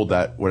controlled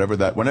that,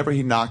 whenever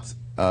he knocked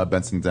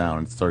Benson down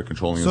and started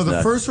controlling So his the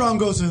neck. first round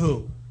goes to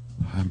who?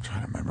 I'm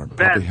trying to remember.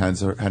 Probably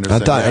Henderson. I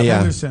thought, yeah.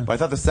 Henderson. But I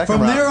thought the second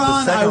From round. there the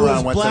on, second I was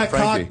round went to black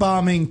Frankie. cock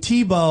bombing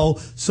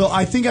Tebow. So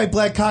I think I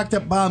black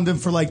cocked bombed him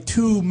for like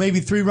 2,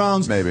 maybe 3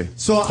 rounds. Maybe.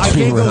 So I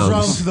 3 gave those rounds.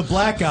 rounds to the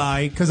black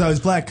guy because I was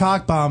black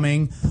cock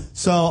bombing.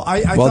 So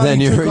I Well, thought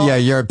then he took all-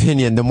 your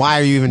opinion. Then why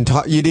are you even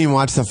you didn't even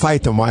watch the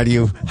fight? Then why do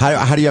you?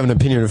 How do you have an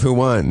opinion of who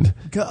won?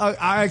 I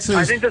actually.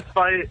 I think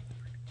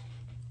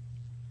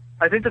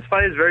this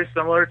fight is very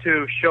similar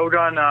to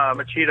Shogun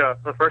Machida,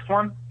 the first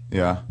one.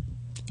 Yeah.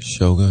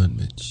 Shogun,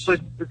 Mitch.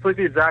 It's like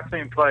the exact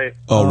same play.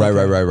 Oh,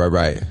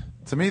 right.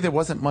 To me, there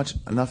wasn't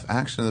enough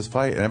action in this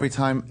fight, and every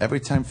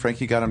time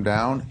Frankie got him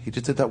down, he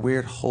just did that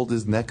weird hold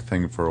his neck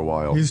thing for a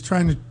while. He was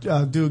trying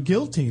to do a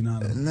guillotine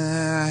on him.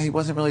 Nah, he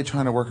wasn't really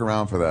trying to work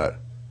around for that.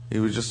 He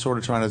was just sort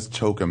of trying to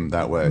choke him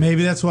that way.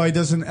 Maybe that's why he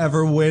doesn't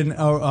ever win.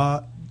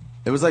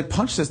 It was like,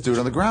 punch this dude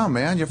on the ground,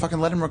 man. You fucking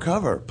let him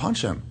recover.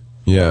 Punch him.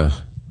 Yeah.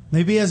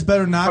 Maybe he has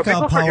better Are knockout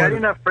people power.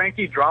 forgetting that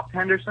Frankie dropped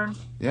Henderson?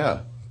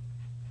 Yeah.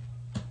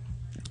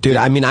 Dude,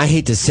 I mean, I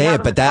hate to say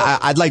it, but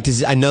I'd like to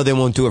see, I know they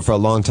won't do it for a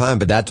long time,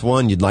 but that's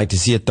one you'd like to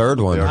see a third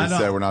one. They already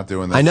said we're not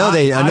doing that. I know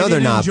they're not,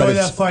 didn't but enjoy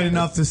it's, that fight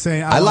enough to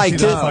say I wanna liked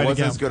see that it. fight It wasn't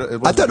again. as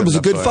good. I thought it was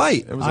a good enough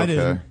fight. It was I okay.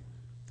 didn't.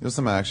 There was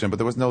some action, but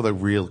there was no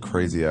real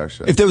crazy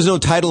action. if there was no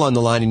title on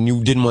the line and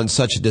you didn't want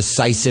such a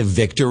decisive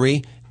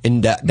victory,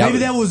 and Maybe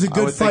that was a I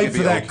good would think fight it'd for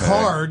be that okay.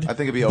 card. I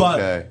think it'd be but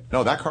okay.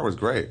 No, that card was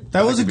great.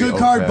 That I was a think it'd good be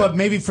card, okay. but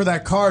maybe for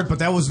that card, but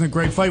that wasn't a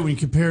great fight when you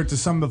compare it to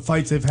some of the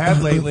fights they've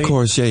had lately. Of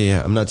course,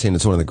 yeah. I'm not saying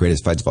it's one of the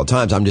greatest fights of all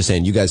time. I'm just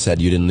saying you guys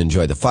said you didn't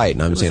enjoy the fight,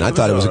 and I'm saying I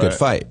thought it was a good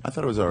fight. I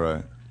thought it was all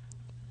right.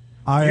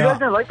 You guys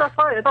didn't like that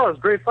fight? I thought it was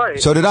a great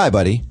fight. So did I,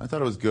 buddy. I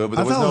thought it was good, but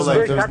I there was thought it no was like.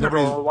 Very There was never.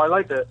 technical. I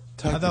liked it.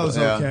 I thought it was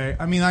Yeah. okay.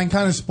 I mean, I'm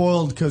kind of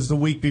spoiled because the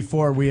week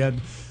before we had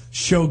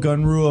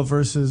Shogun Rua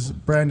versus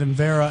Brandon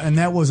Vera, and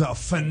that was a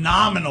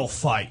phenomenal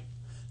fight.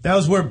 That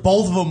was where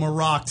both of them were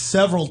rocked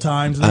several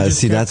times. And they just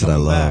See, kept that's what I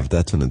coming love. back.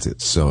 That's when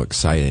it's so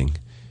exciting.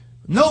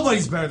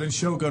 Nobody's better than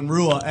Shogun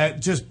Rua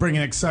at just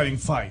bringing exciting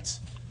fights.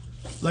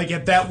 Like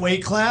at that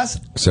weight class,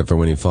 Except for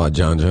when he fought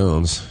John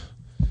Jones.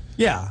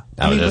 yeah.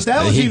 That I mean, was but that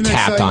just- was he even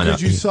tapped exciting on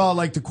because it. you saw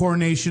like the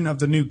coronation of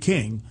the new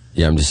king.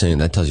 Yeah, I'm just saying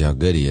that tells you how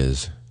good he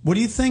is. What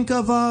do you think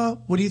of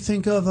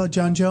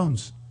John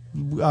Jones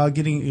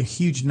getting a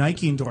huge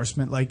Nike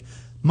endorsement like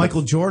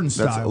Michael Jordan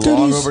style? That's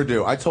long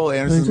overdue. I told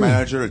Anderson's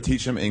manager to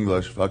teach him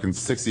English fucking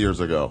 6 years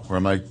ago. Where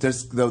I'm like,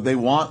 they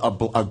want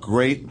a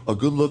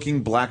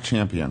good-looking black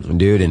champion.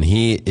 Dude, and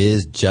he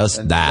is just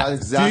And that.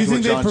 that's exactly Do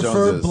you think what John they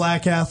prefer Jones is.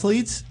 black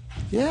athletes?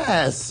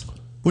 Yes.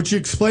 Which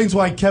explains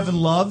why Kevin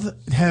Love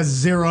has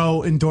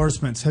 0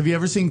 endorsements. Have you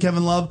ever seen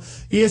Kevin Love?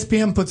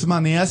 ESPN puts him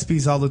on the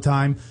ESPYs all the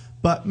time.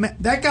 But man,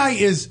 that guy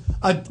is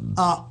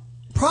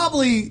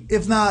probably,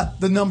 if not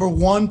the number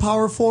 1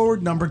 power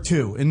forward, number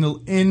 2 in the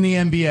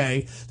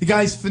NBA. The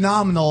guy's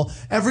phenomenal.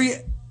 Every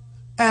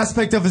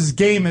aspect of his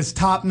game is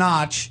top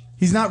notch.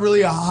 He's not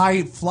really a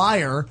high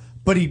flyer,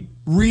 but he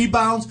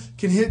rebounds,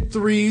 can hit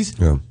threes.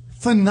 Yeah.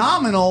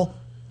 Phenomenal.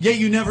 Yet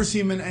you never see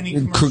him in any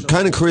commercial.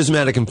 Kind of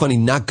charismatic and funny.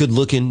 Not good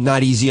looking.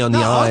 Not easy on the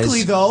eyes.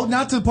 Ugly though.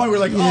 Not to the point where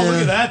you're like, oh,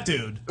 look at that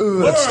dude. Ooh,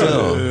 that's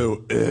still.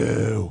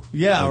 Ew.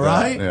 Yeah, Like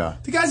right? that, yeah.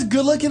 The guy's a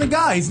good looking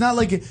guy. He's not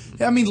like,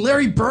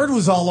 Larry Bird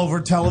was all over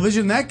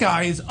television. That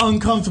guy is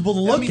uncomfortable to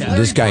look at.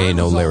 This guy ain't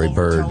no Larry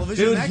Bird.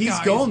 Dude, he's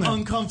going there.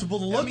 Uncomfortable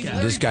to look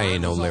at. This guy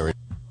ain't no Larry.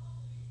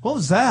 What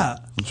was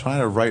that? I'm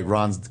trying to write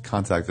Ron's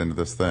contact into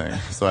this thing,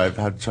 so I've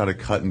had to try to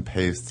cut and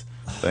paste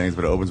things,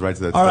 but it opens right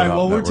to the. All right,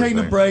 well, we're taking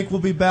a break. We'll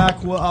be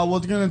back. We're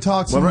going to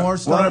talk some more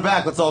stuff. When we're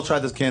back, let's all try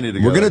this candy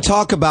together. We're going to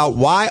talk about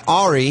why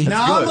Ari.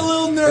 Now I'm a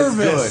little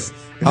nervous.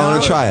 It's good. I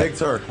want to try it. Big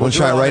Turk. I want to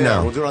try it right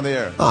now. We'll do it on the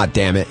air. Ah,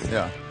 damn it.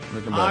 Yeah.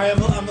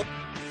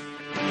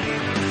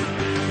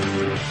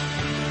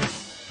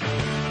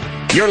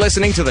 You're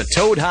listening to the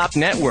Toad Hop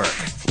Network,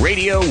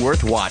 radio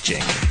worth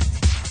watching.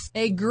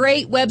 A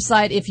great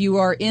website if you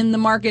are in the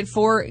market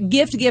for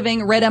gift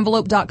giving,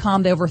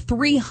 redenvelope.com. They have over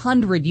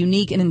 300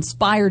 unique and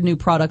inspired new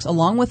products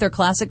along with their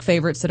classic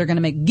favorites that are going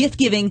to make gift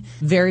giving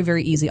very,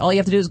 very easy. All you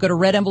have to do is go to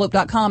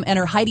redenvelope.com,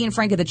 enter Heidi and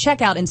Frank at the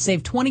checkout, and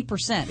save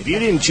 20%. If you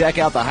didn't check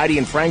out the Heidi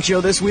and Frank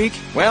show this week,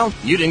 well,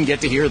 you didn't get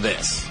to hear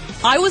this.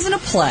 I was in a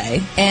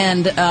play,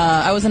 and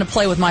I was in a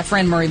play with my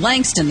friend Murray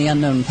Langston, the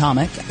unknown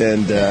comic.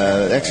 And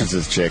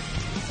Exorcist chick.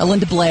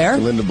 Linda Blair.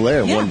 Linda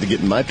Blair wanted to get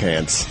in my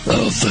pants.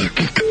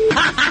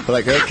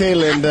 Like, okay,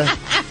 Linda. The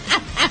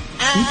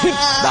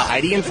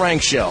Heidi and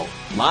Frank Show,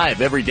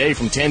 live every day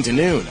from 10 to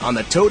noon on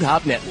the Toad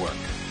Hop Network.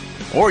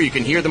 Or you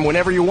can hear them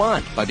whenever you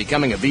want by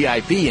becoming a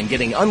VIP and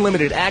getting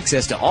unlimited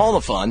access to all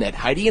the fun at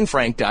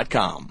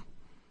HeidiandFrank.com.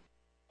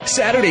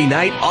 Saturday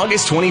night,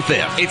 August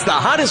 25th. It's the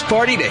hottest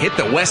party to hit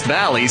the West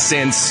Valley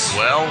since,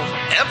 well,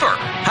 ever.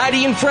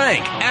 Heidi and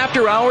Frank,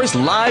 after hours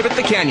live at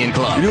the Canyon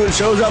Club. You're doing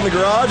shows out in the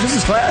garage? This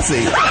is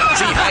classy. See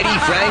Heidi,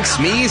 Frank,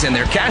 Smeeze, and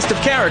their cast of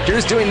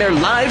characters doing their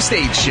live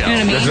stage show. You know what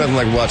I mean? There's nothing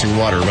like watching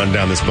water run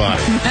down this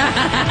body.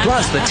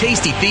 Plus, the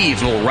Tasty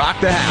Thieves will rock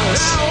the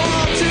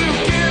house.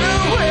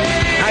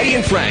 Heidi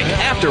and Frank,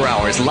 after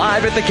hours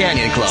live at the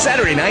Canyon Club.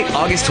 Saturday night,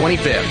 August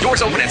 25th.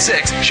 Doors open at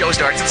 6. Show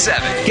starts at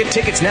 7. Get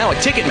tickets now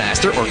at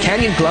Ticketmaster or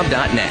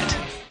CanyonClub.net.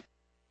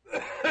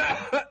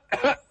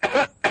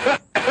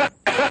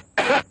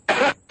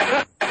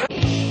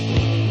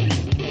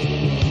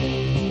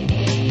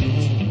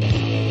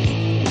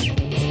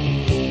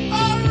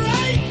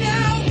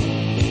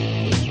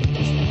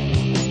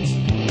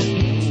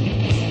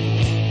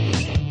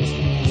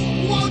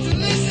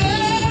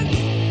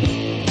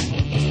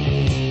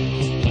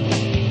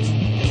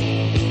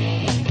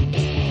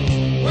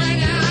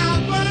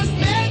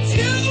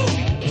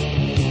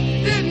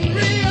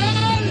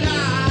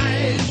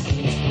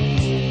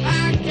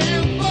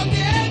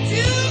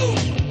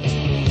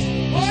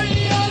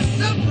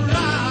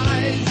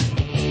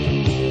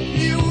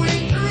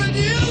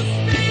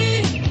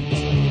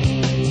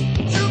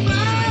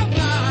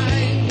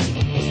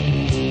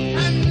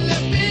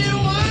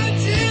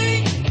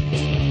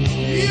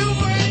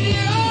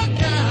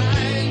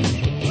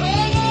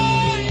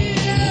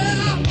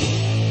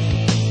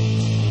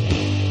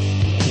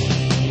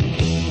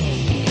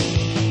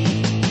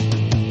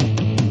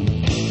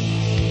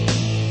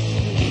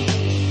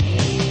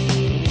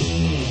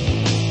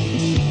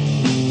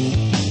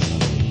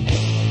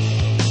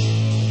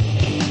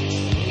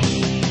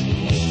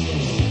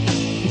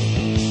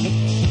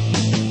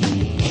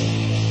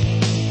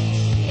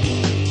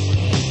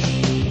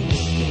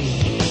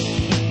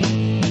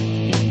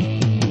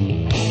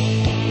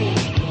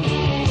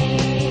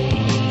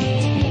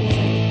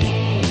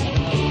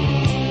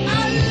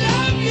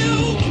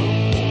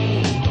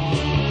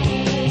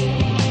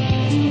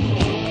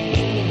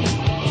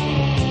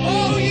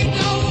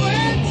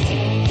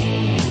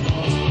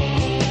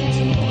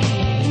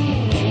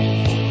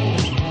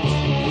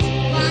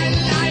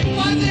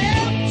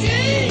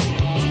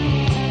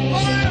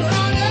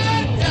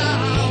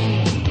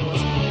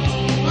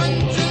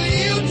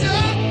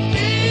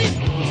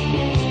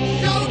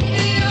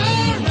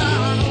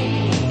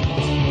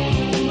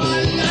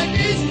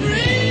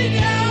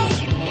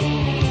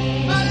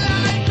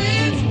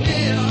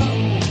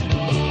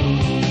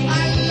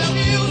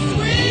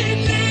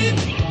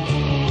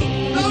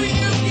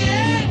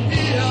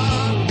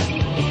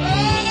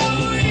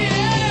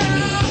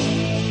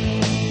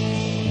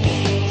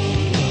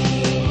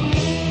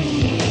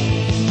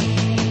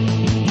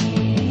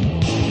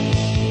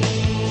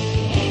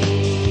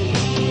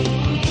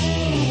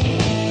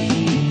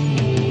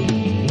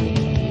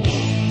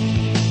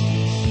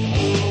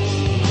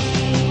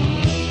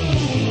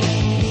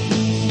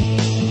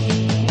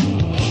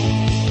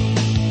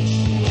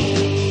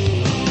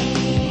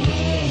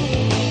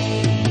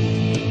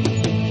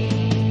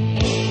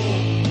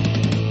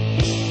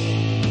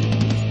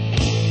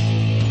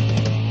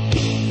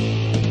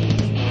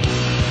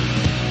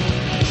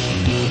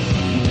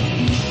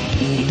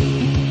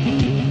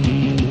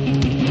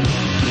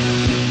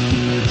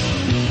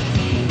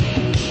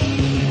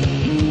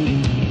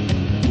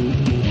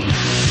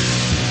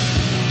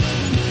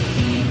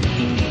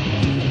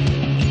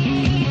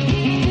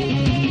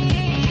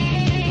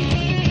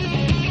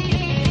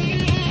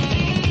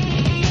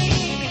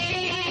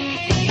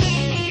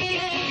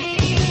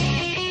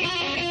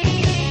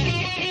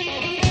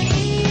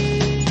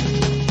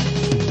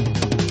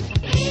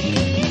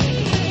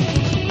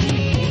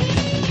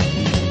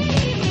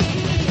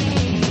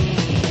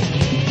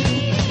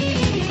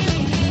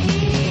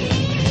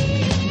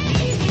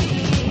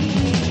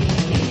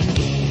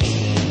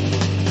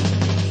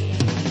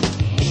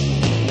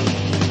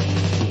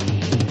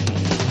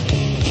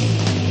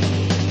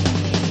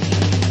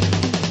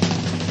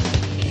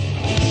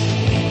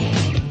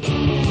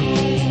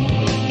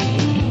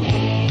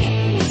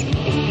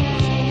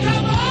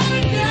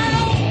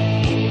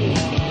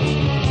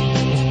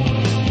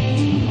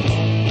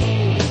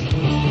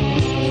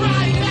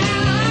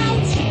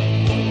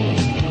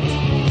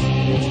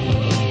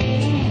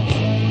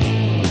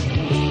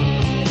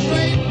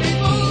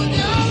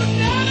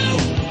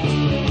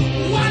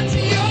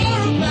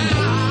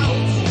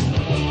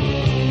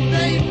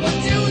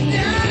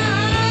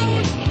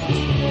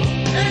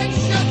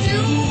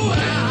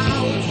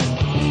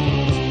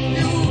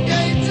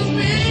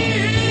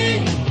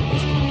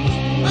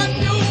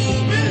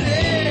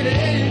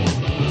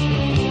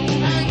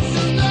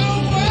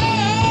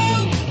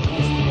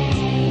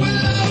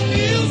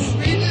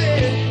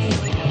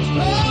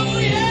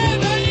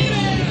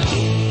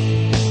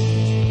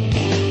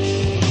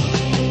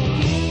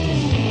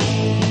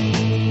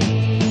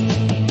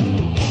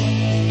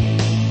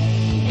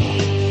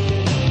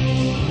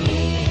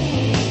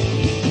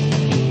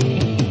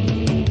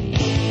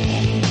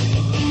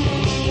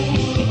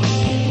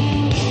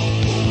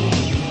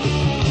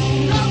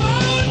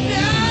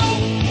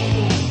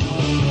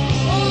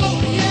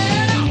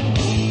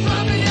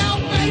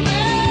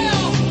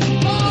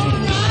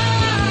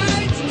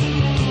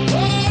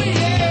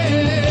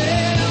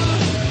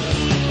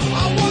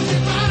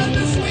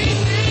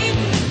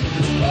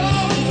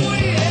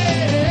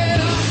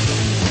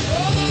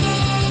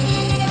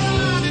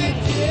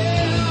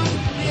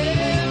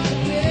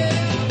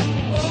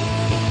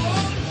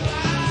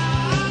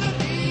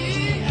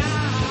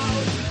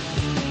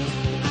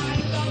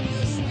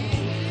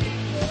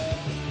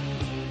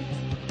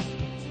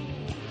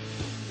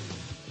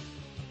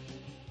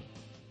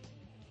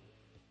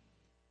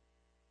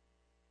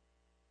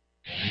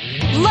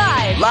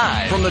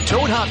 Live from the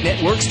Toad Hop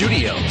Network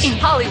studios. In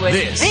Hollywood,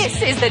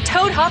 This is the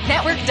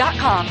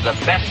ToadHopNetwork.com.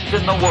 The best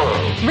in the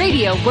world.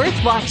 Radio worth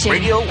watching.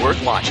 Radio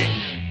worth watching.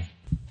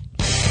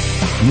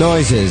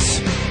 Noises,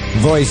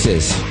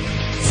 voices,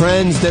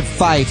 friends that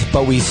fight,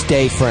 but we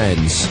stay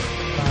friends.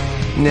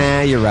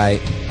 Nah, you're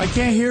right. I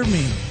can't hear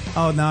me.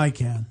 Oh, now I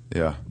can.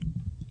 Yeah.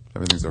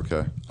 Everything's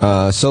okay.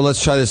 So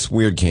let's try this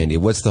weird candy.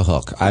 What's the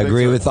hook? I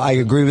agree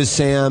with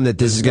Sam that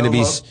this is going to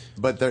be.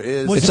 But there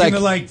is. What's it gonna,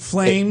 like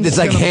flames? It's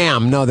like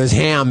ham. No, there's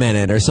ham in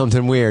it or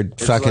something weird.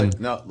 It's Fucking. like,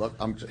 no, look.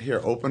 I'm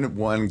here. Open it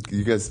one.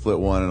 You guys split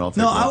one, and I'll take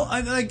No,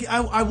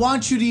 one. I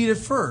want you to eat it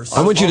first.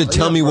 I want you to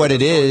tell me what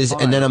it is,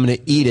 and then I'm going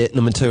to eat it, and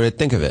I'm going to tell you what I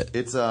think of it.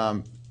 It's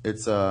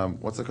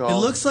what's it called? It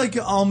looks like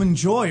Almond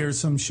Joy or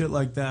some shit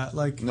like that.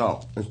 Like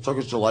no, it's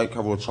Turkish Delight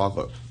covered with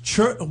chocolate.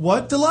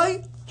 What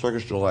Delight?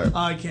 Turkish Delight.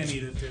 I can't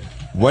eat it, dude.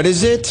 What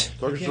is it?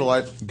 Turkish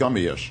Delight,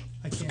 gummy-ish.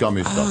 It's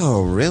gummy stuff.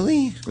 Oh,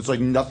 really? It's like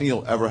nothing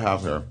you'll ever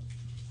have here.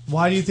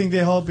 Why do you think they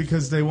hold?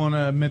 Because they want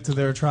to admit to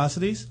their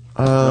atrocities?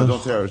 No,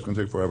 don't tear it. It's going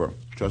to take forever.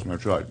 Trust me, I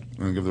tried. I'm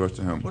going to give the rest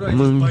to him. What do I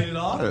just bite it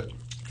off?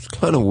 It's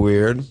kind of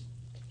weird.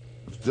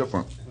 It's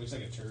different. It looks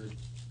like a turd.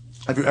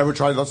 Have you ever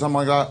tried something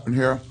like that in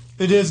here?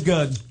 It is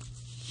good.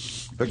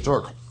 Big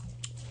Turk.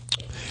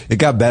 It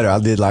got better. I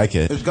did like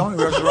it. It's gummy.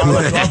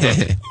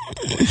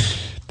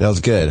 That was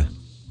good.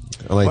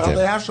 I liked Why don't it.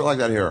 they have shit like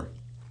that here?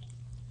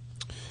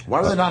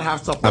 Why do they not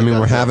have stuff like that? I mean,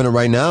 we're having it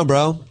right now,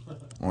 bro.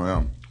 Oh,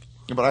 yeah.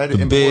 Yeah, but I had to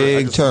The import it. I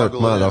Big just Turk,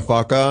 smuggled it in.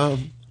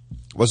 motherfucker.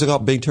 What's it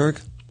called? Big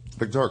Turk?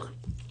 Big Turk.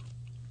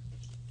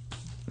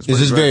 Is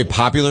this very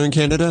popular in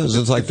Canada? Is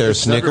it like their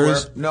It's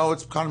Snickers? everywhere. No,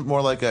 it's kind of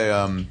more like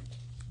a,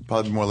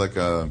 probably more like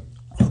a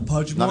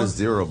Pudge not bar? a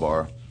zero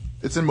bar.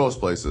 It's in most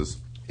places.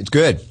 It's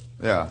good.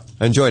 Yeah.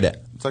 I enjoyed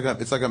it. It's like a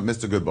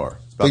Mr. Good bar.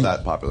 It's about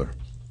that popular.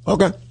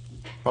 Okay.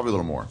 Probably a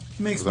little more.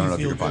 Makes 'Cause I don't me know if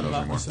you feel can find good those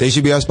about anymore. They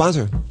should be our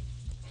sponsor.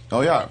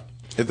 Oh yeah.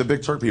 If the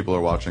Big Turk people are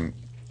watching,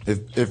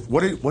 if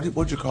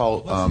what'd you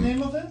call What's the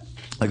name of it?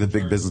 like the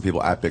big business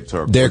people at Big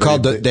Turk? They're Were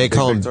called Big they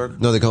call Big them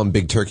Turk? no, they call them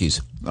big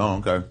turkeys. Oh,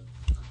 okay.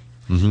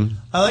 Mm-hmm.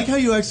 I like how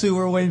you actually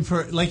were waiting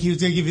for, like, he was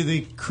going to give you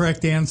the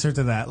correct answer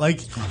to that. Like,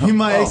 he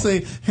might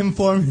actually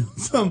inform you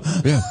some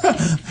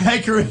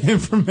accurate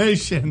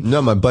information.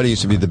 No, my buddy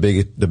used to be the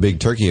big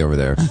turkey over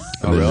there.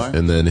 Oh, really?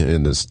 And then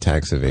in this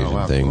tax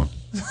evasion thing.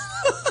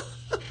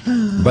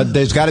 But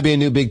there's got to be a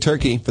new big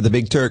turkey for the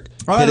Big Turk.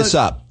 All right, Hit us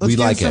up. Let's We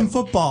get like some it.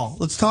 football.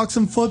 Let's talk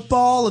some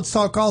football. Let's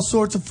talk all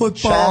sorts of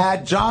football.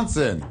 Chad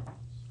Johnson.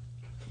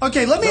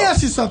 Okay, let me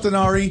ask you something,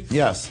 Ari.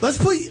 Yes. Let's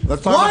talk why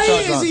about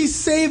Chad Johnson. He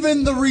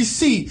saving the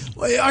receipt?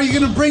 Are you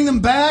going to bring them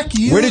back?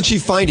 Where did she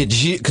find it?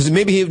 Because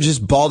maybe he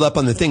just balled up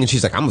on the thing, and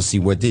she's like, "I'm gonna see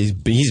what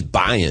he's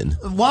buying."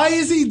 Why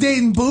is he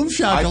dating Boom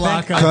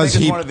Shakalaka? Because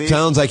he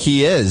sounds like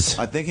he is.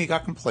 I think he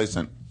got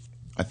complacent.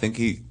 I think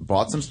he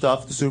bought some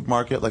stuff at the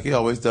supermarket like he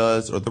always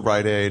does, or the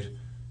Rite Aid,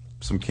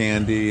 some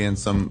candy and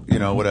some,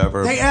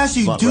 whatever. They asked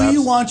you, blunt do wraps.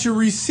 you want your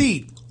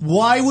receipt?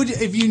 Why would,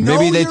 if you know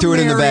Maybe they you're threw it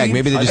in the bag. married-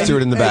 Maybe they just threw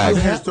it in the bag.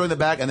 He just threw it in the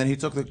bag, and then he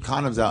took the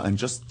condoms out and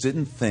just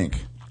didn't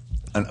think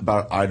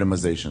about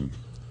itemization.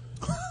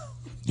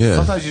 Yeah.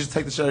 Sometimes you just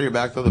take the shit out of your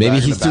bag, throw the Maybe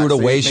bag in he the threw back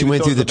it away. seat. She Maybe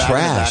went throws through the bag in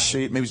back trash.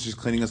 seat. Maybe she's just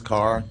cleaning his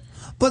car.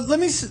 But let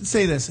me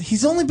say this.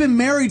 He's only been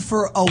married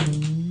for a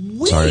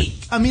week. Sorry.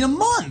 I mean, a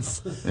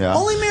month. Yeah.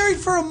 Only married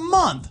for a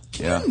month.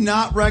 Can Yeah. you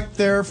not wreck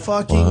their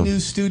fucking new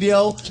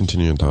studio?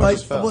 Continue to talk.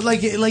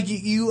 Like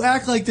you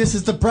act like this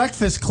is the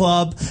Breakfast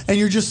Club and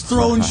you're just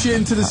throwing shit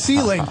into the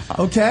ceiling,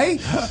 okay?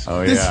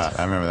 Oh, This- yeah.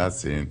 I remember that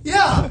scene.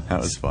 Yeah.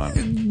 That was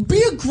fun.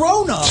 Be a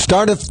grown-up.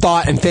 Start a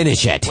thought and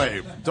finish it.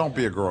 Wait, don't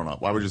be a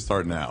grown-up. Why would you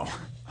start now?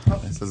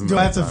 This isn't Do the I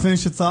right have to time.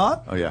 finish a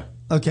thought? Oh, yeah.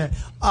 Okay.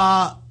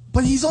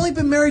 But he's only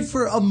been married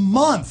for a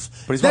month.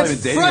 But he's That's probably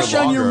been dating her fresh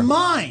on your longer.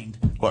 mind.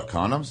 What,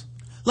 condoms?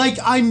 Like,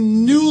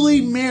 I'm newly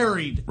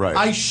married. Right.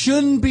 I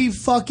shouldn't be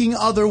fucking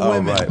other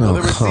women. Right. Well,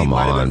 the receipt come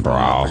might have been on, from a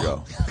month bro.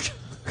 ago.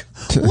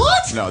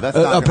 What? No, that's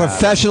not A gonna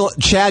professional,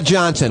 Chad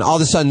Johnson, all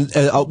of a sudden,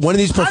 one of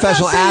these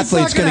professional I'm not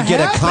saying athletes it's going not to get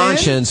a happen.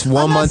 conscience I'm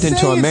one not month into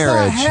saying a it's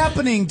marriage. Not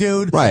happening,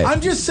 dude. Right. I'm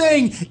just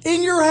saying,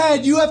 in your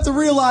head, you have to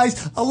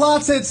realize a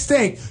lot's at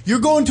stake. You're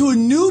going to a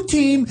new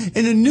team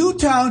in a new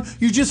town.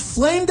 You just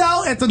flamed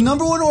out at the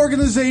number one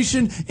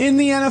organization in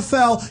the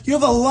NFL. You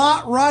have a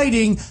lot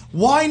riding.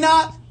 Why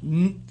not?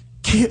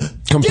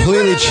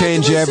 Completely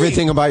change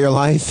everything about your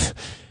life.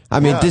 I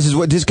mean, Yeah. this is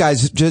what this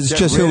guy's just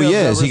Get who rid he of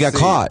the is. He got receipt.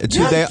 caught. It's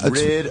who they. Get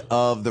rid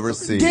of the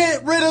receipt.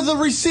 Get rid of the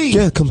receipt.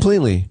 Yeah,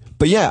 completely.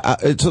 But yeah,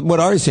 it's what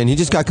Ari's saying. He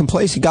just got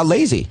complacent. He got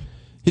lazy.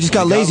 He just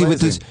got lazy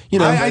with this.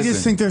 I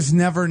just think there's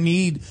never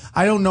need.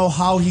 I don't know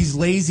how he's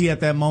lazy at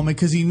that moment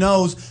because he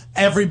knows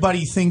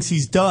everybody thinks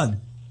he's done.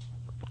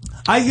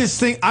 I just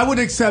think I would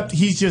accept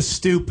he's just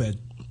stupid.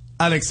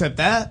 I'd accept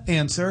that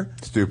answer.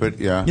 Stupid,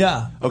 yeah.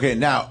 Yeah. Okay,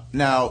 now,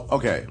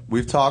 okay,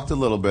 we've talked a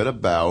little bit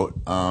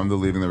about the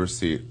leaving the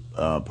receipt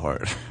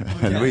part,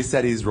 and we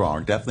said he's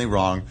wrong, definitely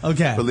wrong.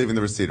 Okay. For leaving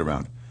the receipt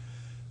around.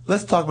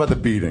 Let's talk about the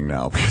beating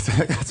now, because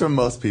that's what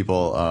most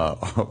people are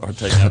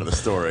taking out of the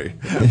story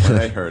when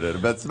they heard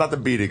it. But it's about the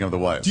beating of the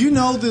wife. Do you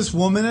know this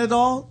woman at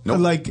all? Nope.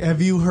 Like,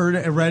 have you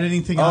read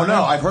anything Oh, on her?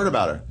 no, I've heard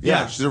about her.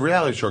 Yeah, Yeah. she's a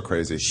reality show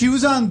crazy. She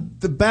was on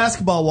the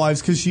Basketball Wives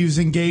because she was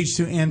engaged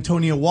to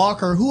Antonia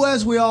Walker, who,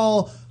 as we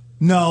all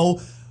know,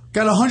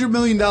 got a $100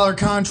 million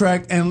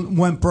contract and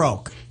went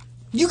broke.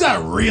 You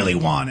gotta really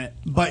want it,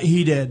 but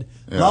he did.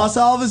 Yeah. Lost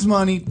all of his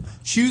money.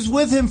 She was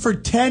with him for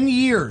 10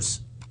 years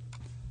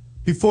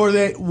before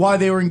they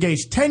were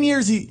engaged. 10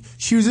 years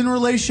she was in a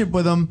relationship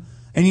with him,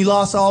 and he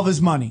lost all of his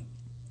money.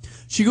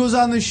 She goes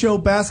on the show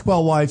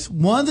Basketball Wives.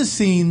 One of the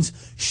scenes,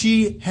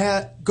 she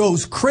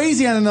goes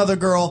crazy on another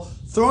girl,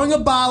 throwing a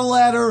bottle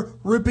at her,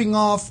 ripping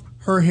off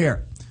her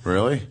hair.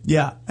 Really?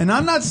 Yeah, and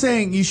I'm not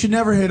saying you should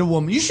never hit a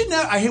woman. You should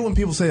never. I hate when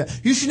people say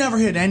that. You should never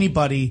hit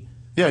anybody.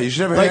 Yeah, you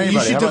should never hit anybody.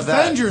 You should How about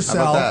defend that? yourself.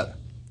 How about that?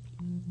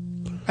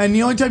 And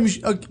the only time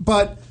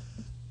but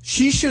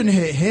she shouldn't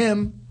hit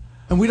him,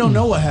 and we don't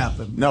know what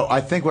happened. No,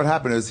 I think what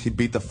happened is he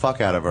beat the fuck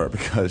out of her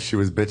because she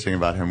was bitching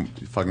about him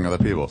fucking other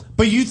people.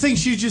 But you think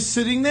she's just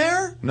sitting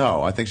there?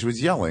 No, I think she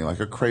was yelling like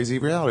a crazy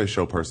reality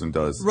show person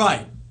does.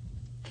 Right.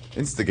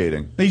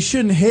 Instigating. They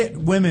shouldn't hit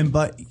women,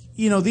 but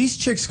these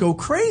chicks go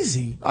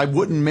crazy. I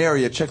wouldn't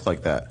marry a chick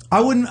like that.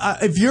 I wouldn't.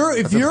 If you're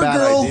a That's a bad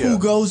girl idea. who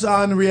goes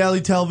on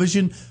reality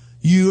television,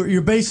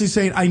 you're basically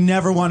saying, I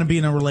never want to be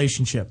in a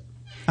relationship.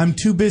 I'm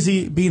too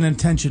busy being an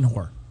attention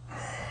whore.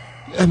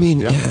 I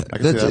mean, I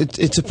can see that.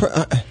 it's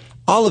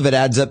all of it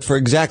adds up for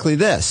exactly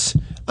this.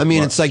 I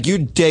mean, it's like you're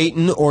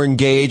dating or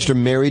engaged or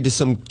married to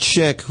some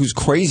chick who's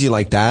crazy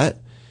like that,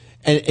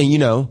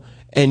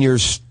 and you're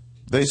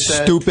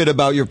stupid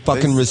about your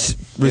fucking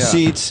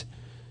receipts.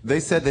 They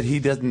said that he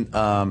doesn't.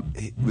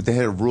 They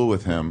had a rule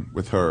with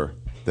her,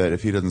 that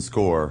if he doesn't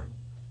score,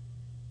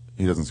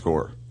 he doesn't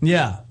score.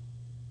 Yeah.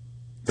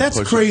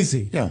 That's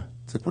crazy. Yeah.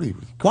 It's like, what are you?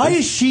 Why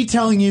is she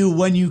telling you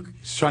when you...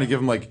 She's trying to give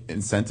him, like,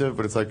 incentive,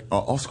 but it's like,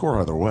 I'll score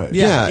either way.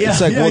 Yeah,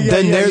 it's like,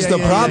 then there's the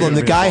problem.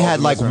 The guy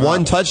had like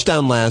one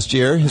touchdown last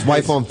year. His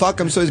wife won't fuck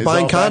him, so he's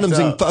buying condoms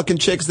and fucking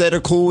chicks that are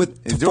cool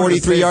with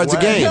 43 yards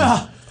a game.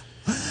 Yeah.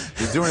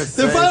 He's doing it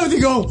They're safe. fine with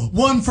you going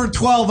 1 for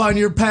 12 on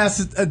your pass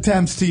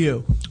attempts to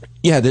you.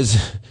 Yeah, there's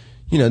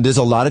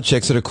a lot of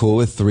chicks that are cool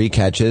with 3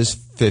 catches,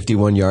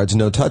 51 yards,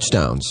 no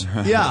touchdowns.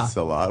 Yeah. That's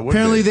a lot.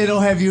 Apparently they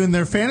don't have you in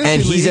their fantasy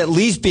And he's league. at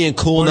least being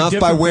cool Or enough by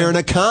different wearing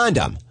a than-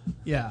 condom.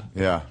 Yeah.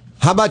 Yeah.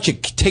 How about you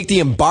take the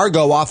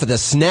embargo off of the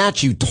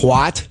snatch, you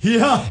twat?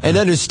 Yeah. And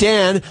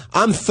understand,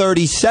 I'm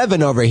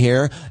 37 over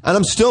here, and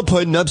I'm still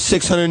putting up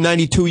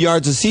 692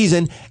 yards a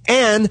season,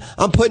 and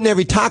I'm putting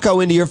every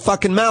taco into your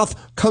fucking mouth.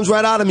 Comes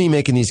right out of me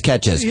making these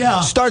catches. Yeah.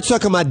 Start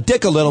sucking my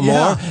dick a little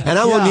more, and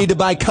I won't need to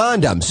buy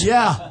condoms.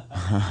 Yeah.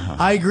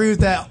 I agree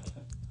with that.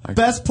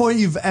 Best point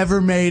you've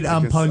ever made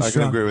on Punch I can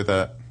Drunk. agree with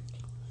that.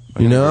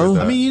 You know?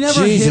 I mean, you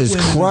never Jesus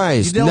hit women.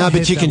 Christ. You don't No, but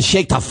hit you can them.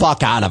 shake the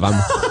fuck out of them.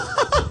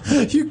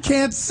 You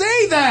can't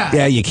say that.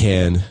 Yeah, you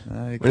can.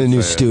 We're in a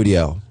new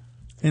studio.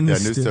 In the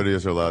New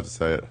studios are allowed to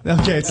say it.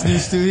 Okay, it's new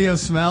studio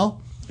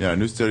smell. Yeah,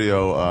 new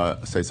studio,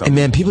 say Hey, something.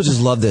 man, people just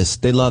love this.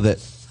 They love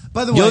it.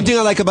 By the The way, only thing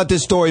I like about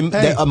this story more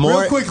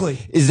real quickly.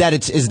 is that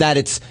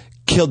it's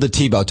killed the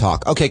Tebow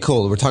talk. Okay,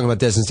 cool. We're talking about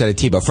this instead of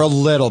Tebow for a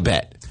little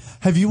bit.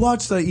 Have you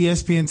watched the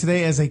ESPN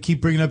today? As I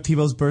keep bringing up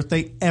Tebow's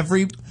birthday,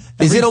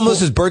 Is it almost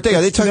his birthday?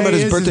 Are they talking about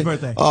his Today birthday? is his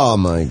birthday. Oh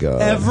my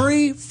god!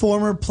 Every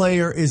former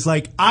player is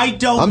like, I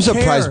don't. I'm care.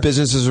 surprised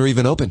businesses are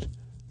even open.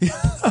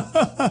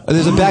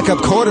 There's a backup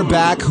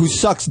quarterback who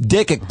sucks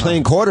dick at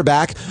playing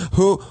quarterback.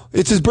 Who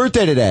it's his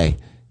birthday today.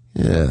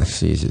 Yeah,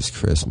 Jesus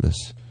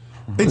Christmas.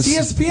 It's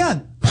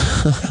ESPN.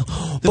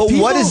 But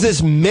what is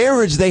this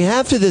marriage they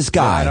have to this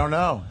guy? I don't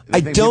know. I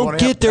don't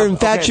get their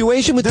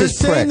infatuation with They're this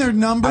saying prick. their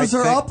numbers I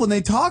are think- up when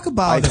they talk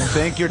about I it.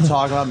 think you're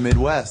talking about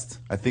Midwest.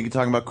 I think you're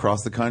talking about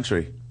across the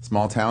country.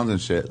 Small towns and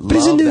shit. But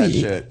he's in Love New- that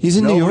shit. he's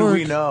in New Nobody York.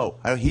 we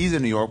know. He's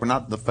in New York, but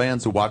not the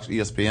fans who watch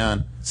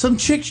ESPN. Some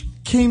chick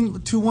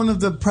came to one of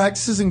the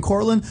practices in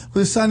Cortland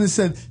with a sign that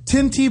said,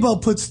 Tim Tebow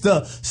puts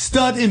the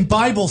stud in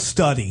Bible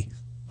study.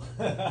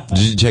 Did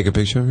you take a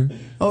picture of her?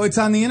 Oh, it's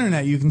on the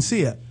internet. You can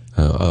see it.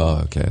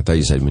 Oh, okay. I thought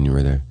you said when you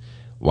were there.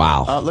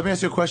 Wow. Let me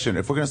ask you a question.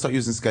 If we're going to start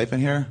using Skype in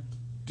here,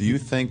 do you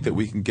think that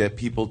we can get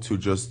people to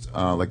just,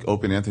 like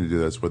Opie and Anthony do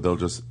this, where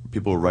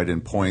people will write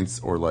in points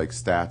or like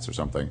stats or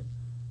something?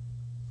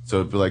 So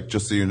it'd be like,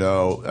 just so you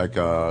know, like,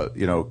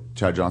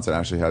 Chad Johnson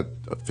actually had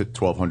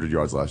 1,200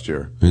 yards last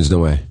year. There's no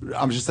way.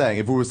 I'm just saying,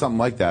 if it was something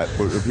like that,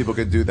 where people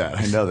could do that,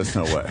 I know there's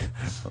no way.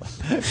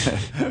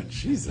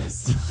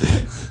 Jesus.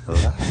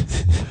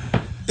 Relax.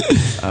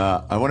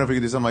 I wonder if we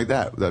could do something like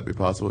that. Would that be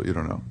possible? You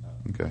don't know.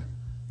 Okay.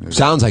 Maybe.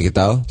 Sounds like it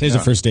though. Today's the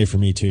first day for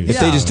me too. If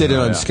they just did it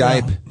on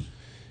Skype.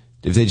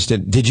 If they just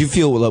did you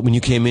feel like when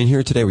you came in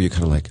here today? Were you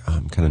kind of like, oh,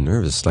 I'm kind of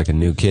nervous, like a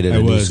new kid at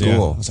a new school? Yeah.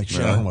 I was like,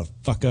 shit, I don't want to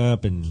fuck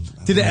up. And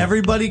Did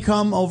everybody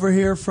come over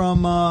here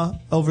from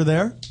over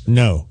there?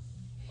 no,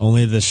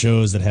 only the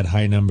shows that had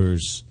high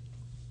numbers.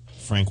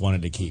 Frank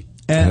wanted to keep.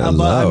 And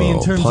but, I mean,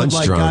 in terms Punch of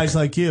like drunk. guys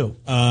like you.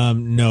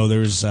 No,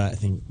 there's I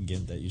think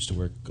Gint that used to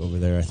work over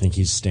there. I think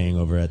he's staying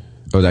over at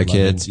Oh, that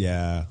kid? Lovins.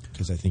 Yeah,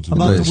 because I think he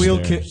About the lives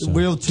there, so.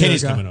 wheelchair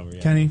Kenny's guy. coming over.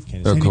 Yeah. Kenny?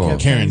 Kenny's Oh, cool.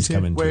 Karen's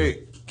coming. too.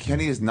 Wait,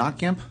 Kenny is not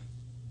Gimp?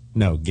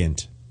 No,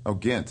 Gint. Oh,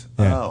 Gint.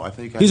 Yeah. Oh, I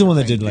thought you guys He's the were one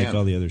that saying did like Gimp.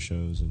 all the other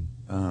shows. And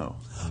Oh.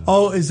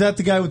 Oh, is that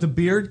the guy with the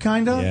beard,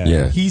 kind of? Yeah.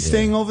 Yeah. He's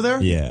staying over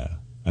there? Yeah,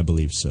 I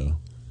believe so.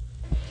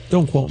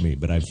 Don't quote me,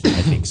 but I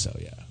think so.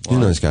 Yeah. He's a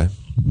nice guy.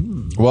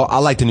 Well, I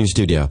like the new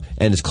studio,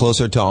 and it's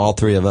closer to all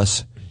three of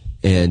us,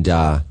 and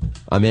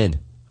I'm in.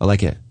 I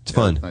like it. It's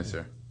fun. Nice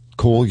here.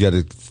 Cool. You got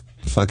a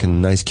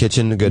fucking nice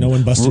kitchen. Good. No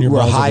one busting your We're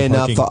balls high over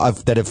enough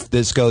parking. that if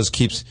this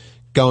keeps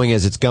going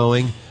as it's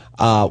going,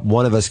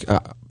 one of us,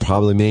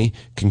 probably me,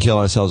 can kill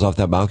ourselves off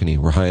that balcony.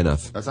 We're high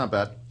enough. That's not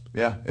bad.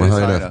 Yeah, it We're is high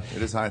high enough. enough.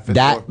 It is high. Fifth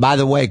That, floor. by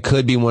the way,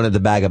 could be one of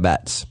the bag of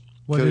bets.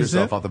 What Kill is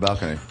yourself it? off the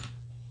balcony.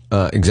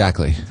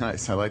 Exactly.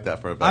 Nice. I like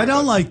that for a bad I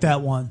don't bet. like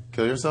that one.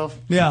 Kill yourself?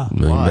 Yeah.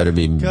 No, you better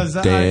be 'Cause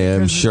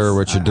damn sure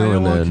what you're I doing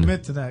don't want to then.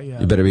 commit to that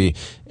yet. You better be.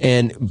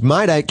 And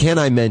can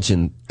I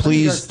mention,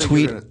 please think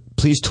tweet. you're gonna-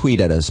 Please tweet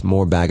at us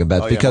more bag of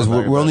bets Oh, yeah, because more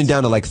bag of we're only bets.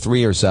 down to like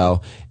 3 or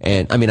so.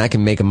 And I mean, I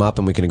can make them up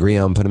and we can agree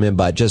on them, put them in,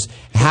 but just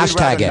hashtag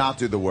rather it. not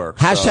do the work,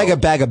 Hashtag so- a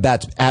bag of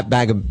bets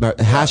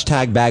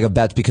hashtag bag of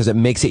bets because it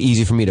makes it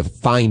easy for me to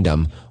find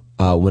them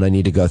when I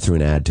need to go through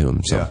and add to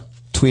them. So Yeah.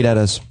 tweet at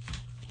us.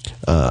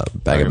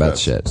 Bag of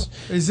bets shits.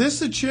 Is this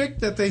the chick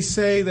that they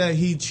say that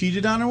he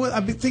cheated on her with?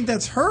 I think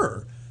that's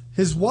her.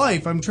 His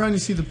wife. I'm trying to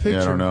see the picture.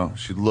 Yeah, I don't know.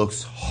 She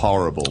looks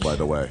horrible, by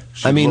the way.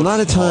 She I mean, a looks lot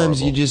of times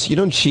horrible. you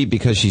don't cheat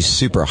because she's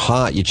super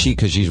hot. You cheat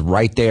because she's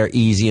right there,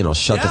 easy, and will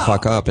shut the Yeah.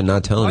 fuck up and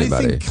not tell I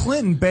anybody. think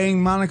Clinton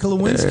banged Monica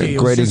Lewinsky. It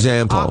was great just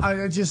example.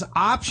 just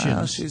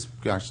options. She's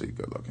actually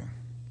good looking.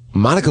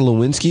 Monica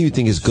Lewinsky, you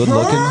think is good Her?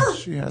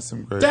 looking? She has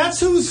some great. That's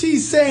who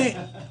he's saying.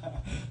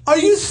 Are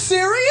you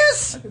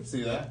serious? I can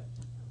see that.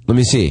 Let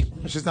me see.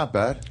 She's not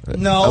bad.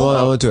 No.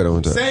 I want to it. I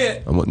want to Say it.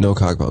 it. I want no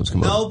cock bombs.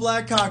 Come No on.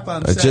 black cock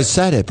bombs. I Say just it.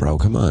 said it, bro.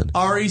 Come on.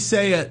 Ari,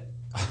 say it.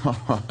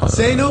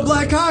 Say no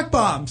black cock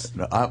bombs.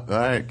 No, all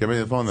right, give me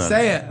the phone then.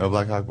 Say it. No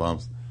black hawk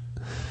bombs.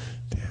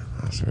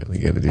 I was really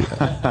going to do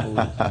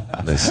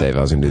that. Nice save.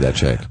 I was going to do that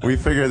check. We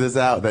figured this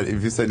out that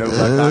if you say no black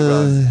hawk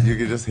bombs, you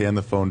can just hand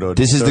the phone to. A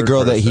This is the third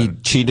girl that he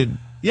person. cheated.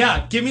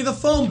 Yeah, give me the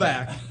phone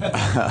back.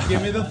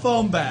 Give me the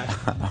phone back.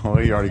 Oh,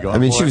 you already going? I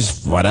mean, for she it?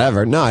 was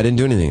whatever. No, I didn't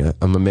do anything.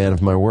 I'm a man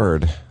of my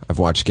word. I've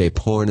watched gay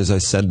porn as I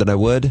said that I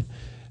would.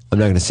 I'm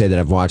not going to say that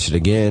I've watched it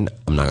again.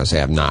 I'm not going to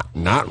say I've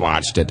not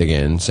watched it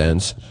again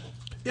since.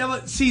 Yeah,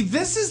 but see,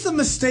 this is the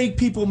mistake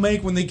people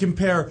make when they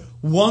compare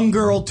one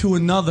girl to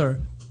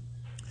another.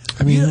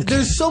 I mean,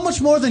 there's so much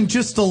more than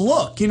just the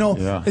look. You know,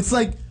 Yeah. it's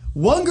like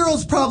one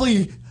girl's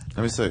probably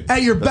Let me see.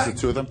 at your That's back.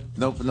 the two of them.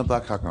 No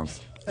black hawk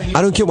bombs.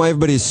 I don't get why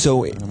everybody is so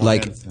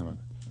like.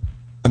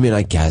 I mean,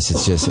 I guess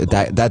it's just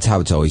that's how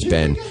it's always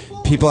been.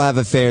 People have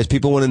affairs.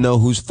 People want to know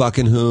who's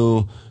fucking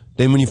who.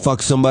 Then when you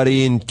fuck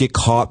somebody and get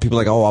caught, people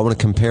are like, oh, I want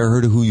to compare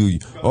her to who you.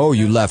 Oh,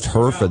 you left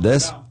her for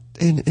this.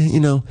 And you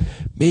know,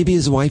 maybe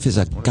his wife is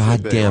a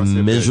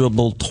goddamn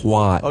miserable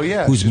twat Oh,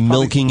 yeah, who's she's probably-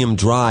 milking him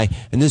dry.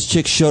 And this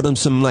chick showed him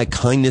some like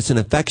kindness and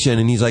affection,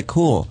 and he's like,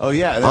 cool. Oh,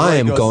 yeah, and then I when it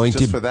am goes going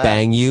just to for that.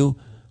 bang you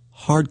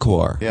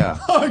hardcore. Yeah.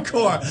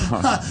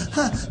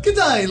 Hardcore. Good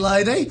day,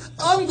 lady.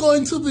 I'm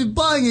going to be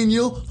banging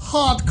you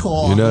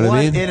hardcore. You know what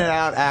I mean? in and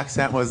out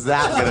accent was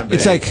that going to be?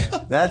 It's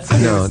like that's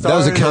no, that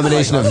was a started as,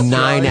 combination like, of 9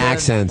 Australian,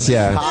 accents.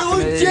 Yeah, It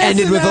was just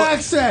Ended an with a-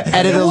 accent.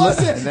 ended It a-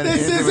 wasn't. and then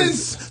This it isn't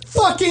was-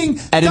 fucking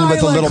Ended with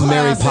a dialect little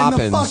Mary class in the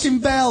Poppins. fucking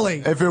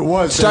valley. If it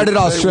was Started they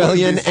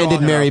Australian, wouldn't be ended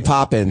strong Mary enough.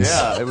 Poppins.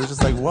 Yeah, it was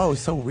just like whoa,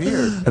 so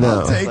weird. I know.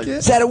 I'll take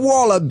it. Said a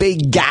wall of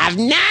big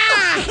governor.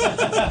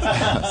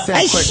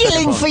 A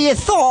shilling for your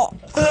thought.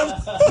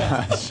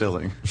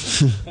 Shilling.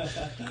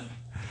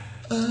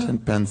 10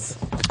 pence.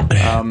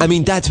 I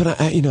mean, that's what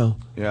I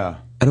Yeah.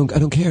 I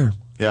don't care.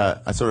 Yeah,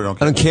 I sort of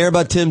don't I don't care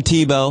about Tim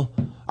Tebow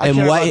I and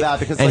care what about that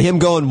because, and like- him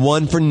going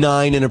 1 for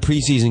 9 in a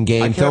preseason I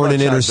game, care throwing about an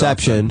Chad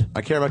interception. Johnson.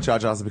 I care about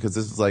Chad Johnson because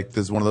this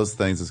is one of those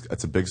things.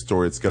 It's a big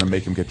story. It's going to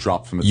make him get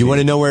dropped from the You team. want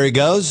to know where he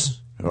goes?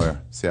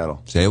 Where?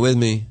 Seattle. Say it with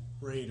me.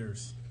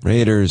 Raiders.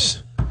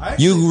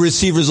 Actually- You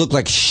receivers looked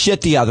like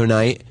shit the other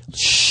night.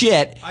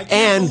 Shit. I can't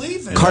And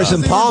believe it.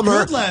 Carson They were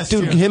Palmer, good last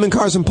dude, year. him and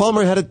Carson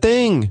Palmer had a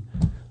thing.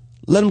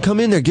 Let him come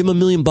in there. Give him $1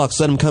 million.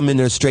 Let him come in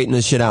there, straighten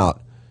this shit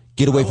out.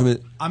 Get away from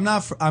it. I'm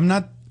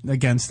not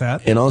against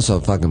that. And also,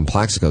 fucking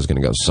Plaxico's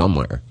going to go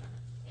somewhere.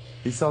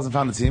 He still hasn't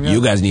found a team yet.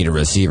 You guys need a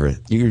receiver.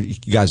 You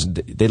guys,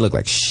 they look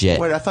like shit.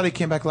 Wait, I thought he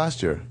came back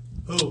last year.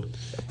 Who?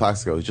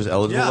 Plaxico. He's just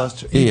eligible Yeah,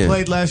 last year. he Yeah.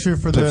 played last year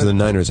for Played for the the.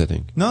 Niners, I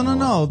think.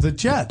 No, the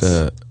Jets.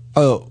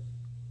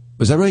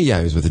 Was that right? Yeah,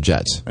 he was with the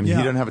Jets. And Yeah.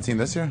 he didn't have a team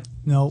this year?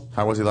 No,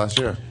 How was he last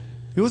year?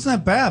 he wasn't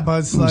that bad,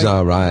 but it's He like was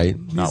all right.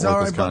 Not he's worth all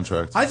his right, but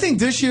contract. I think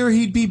this year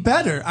he'd be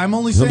better. I'm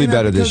only He'll saying be that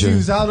better this because he year.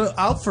 was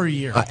out for a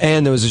year.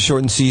 And there was a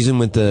shortened season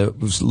with the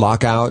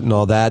lockout and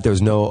all that. There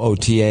was no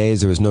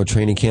OTAs. There was no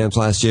training camps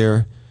last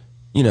year.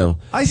 You know,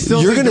 I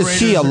still you're think gonna the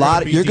see Raiders a are lot.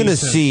 gonna be You're going to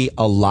decent. see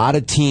a lot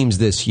of teams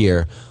this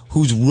year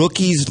whose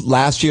rookies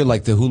last year,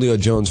 like the Julio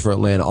Jones for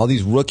Atlanta, all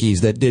these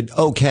rookies that did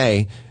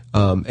okay.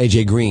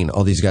 AJ Green,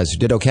 all these guys who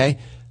did okay.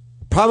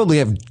 probably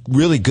have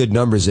really good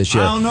numbers this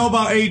year. I don't know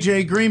about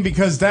AJ Green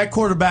because that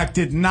quarterback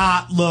did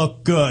not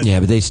look good.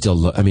 Yeah, but they still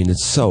look. I mean,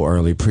 it's so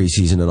early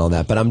preseason and all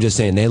that. But I'm just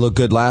saying they look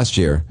good last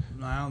year.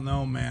 I don't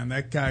know, man.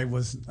 That guy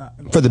was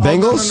For the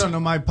Bengals? No.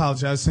 My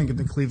apologies. I was thinking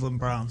the Cleveland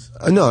Browns.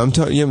 No, I'm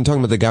talking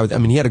about the guy.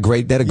 He had a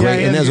great,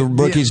 and as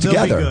rookies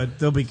together.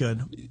 They'll be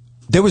good.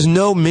 There was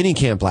no mini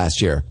camp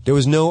last year. There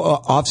was no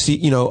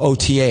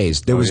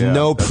OTAs. There was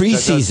no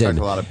preseason.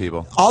 That a lot of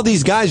people. All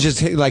these guys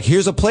just like,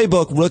 here's a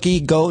playbook, rookie,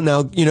 go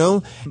now,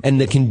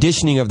 and the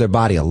conditioning of their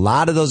body. A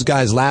lot of those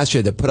guys last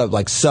year that put up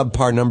like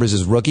subpar numbers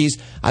as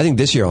rookies, I think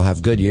this year will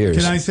have good years.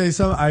 Can I say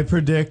something? I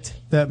predict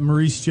that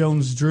Maurice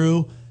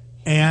Jones-Drew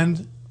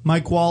and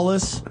Mike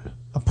Wallace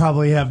will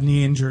probably have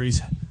knee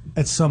injuries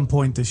at some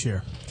point this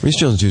year. Maurice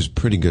Jones-Drew's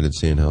pretty good at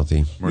staying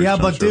healthy.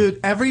 Dude,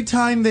 every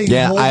time they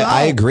hold out.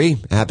 I agree.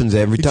 It happens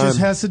every time. It just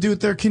has to do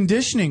with their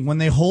conditioning. When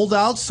they hold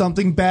out,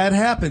 something bad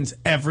happens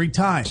every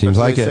time. Seems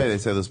like it. They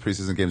say those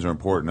preseason games are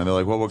important, and they're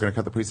like, well, we're going to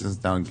cut the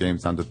preseason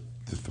games down to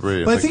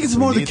 3. But I think it's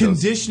more the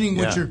conditioning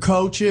with your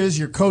coaches.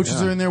 Your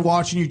coaches are in there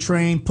watching you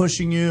train,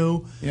 pushing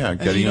you. Yeah,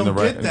 getting you in the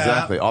right.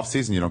 Exactly. Off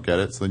season, you don't get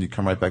it, so then you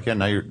come right back in.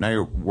 Now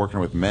you're working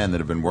with men that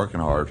have been working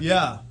hard.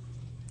 Yeah.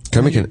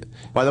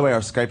 By the way,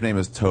 our Skype name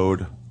is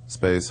Toad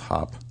Space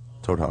Hop.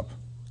 Toad Hop.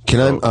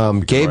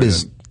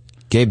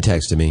 Gabe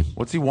texted me.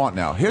 What's he want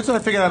now? Here's what I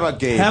figured out about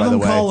Gabe. Have by the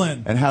him way, call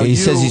in. And how he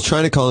says he's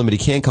trying to call him, but he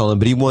can't call him.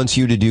 But he wants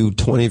you to do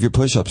 20 of your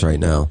push-ups right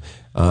now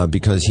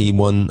because he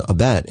won a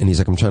bet, and he's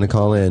like, I'm trying to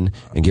call in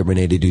and get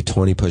Renee to do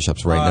 20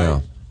 push-ups right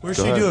now. Where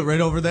should he do it? Right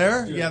over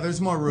there? Yeah,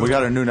 there's more room. We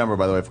got a new number,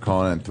 by the way, for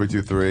calling in.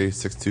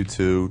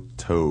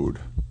 323-622-TOAD.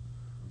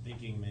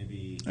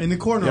 In the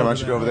corner. Yeah, why don't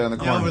you go over there in the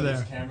corner? Yeah, over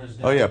there.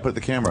 Oh yeah, put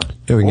the camera.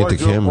 Yeah, we can get the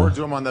camera. Or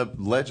do them on the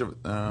ledge of.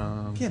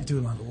 You can't do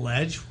it on the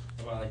ledge.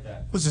 Like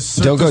that. What's this?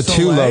 Don't go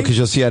too low because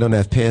you'll see I don't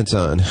have pants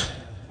on.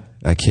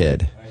 I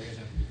kid.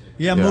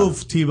 Yeah,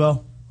 move,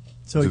 Tebow.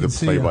 So do he can the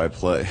see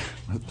play-by-play.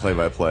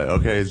 Play-by-play.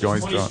 Okay, he's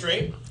going strong.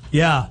 Straight?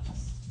 Yeah.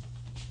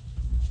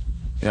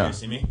 Yeah. You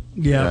see me?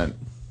 Yeah.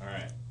 All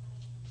right.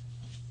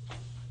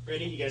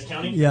 Ready? You guys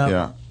counting? Yeah.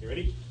 Yeah. You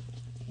ready?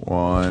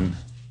 1,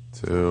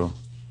 2,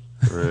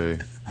 3,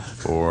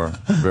 4.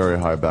 Very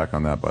high back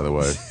on that, by the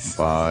way.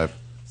 5,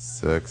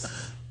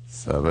 6,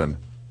 7.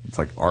 It's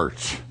like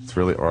arch. It's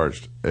really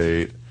arched.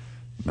 8,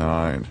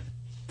 9,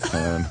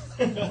 10,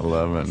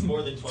 11,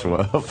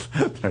 12.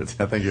 I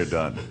think you're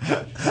done.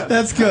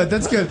 That's good.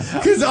 That's good.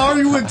 Because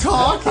Ari would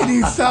talk and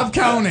he'd stop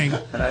counting.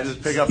 And I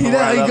just pick up He'd from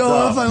where I left go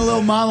off. off on a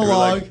little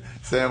monologue. Like,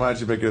 Sam, why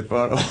don't you pick your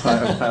phone?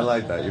 I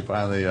like that. You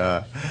finally,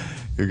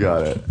 you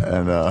got it.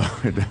 And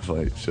we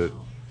definitely should.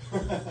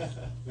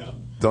 No.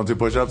 Don't do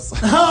push-ups.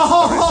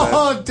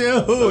 Oh,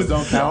 dude. Those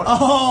don't count.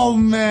 Oh,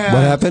 man.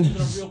 What happened?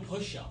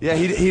 Yeah,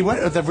 he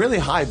went with a really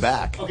high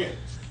back. Okay.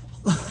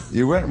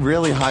 You went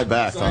really high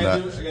back on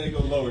that. I gotta go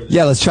lower.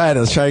 Yeah, let's try it.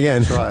 Let's try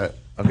again. Try it.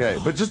 Okay,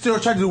 but just try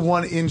to do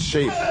one in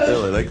shape,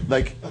 really.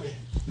 Like.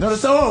 No,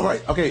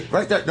 right. Okay,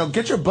 right there. No,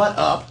 get your butt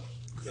up.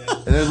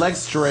 And then legs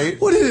straight.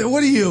 What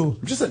are you?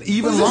 Just an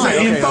even What is line. this,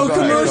 an info go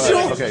ahead, commercial? Go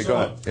ahead. Okay, go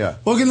ahead. Yeah.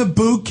 Welcome to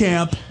boot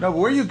camp. No, but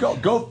where you go?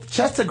 Go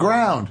chest to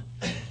ground.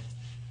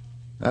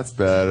 That's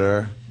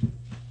better.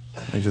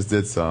 I just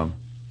did some.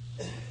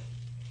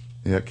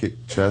 Yeah,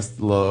 keep chest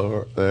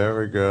lower. There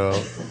we go.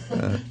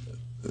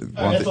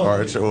 Want the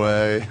arch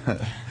away.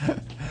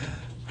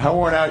 How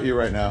worn out are you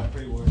right now?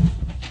 Pretty worn.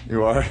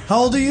 You are?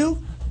 How old are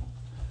you?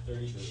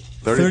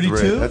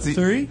 32? That's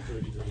 3?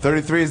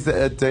 33 is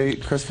the day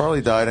Chris Farley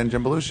died and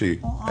Jim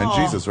Belushi.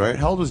 And Jesus, right?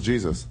 How old was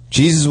Jesus?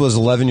 Jesus was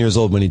 11 years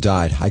old when he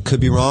died. I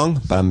could be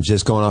wrong, but I'm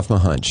just going off my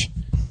hunch.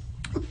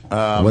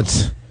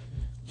 What's...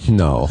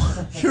 No.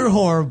 You're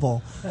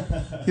horrible.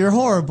 You're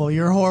horrible.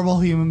 You're a horrible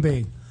human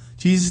being.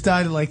 Jesus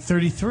died at like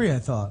 33, I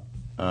thought.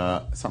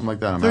 Something like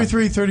that.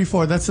 33,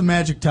 34. That's the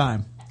magic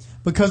time.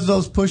 Because of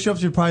those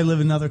push-ups, you'll probably live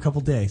another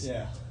couple days.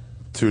 Yeah.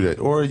 2 days.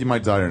 Or you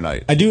might die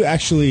tonight. I do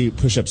actually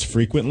push-ups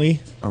frequently.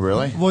 Oh,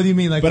 really? What do you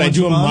mean? Like, but I once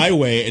do a them month? my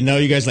way, and now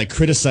you guys like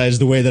criticize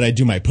the way that I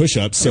do my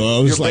push-ups. So I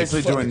was You're like,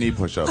 basically doing knee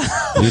push-ups.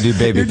 You do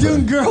baby You're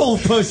doing girl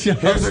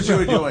push-ups. Here's what you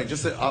were doing.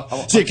 Just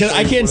see, 'cause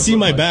I can't see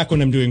my back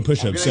when I'm doing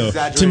push-ups. So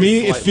exaggerate to me,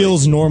 slightly. it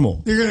feels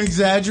normal. You're going to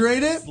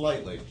exaggerate it?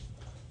 Slightly.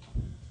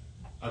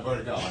 I've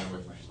already got mine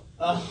with me.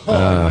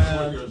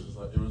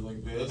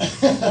 It was like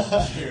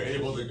this. You're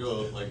able to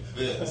go like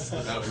this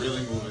without really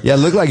moving. Yeah, it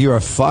looked like you were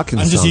fucking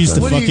I'm just something. used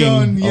to What are you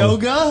fucking going,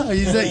 yoga?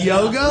 Is that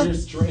yoga?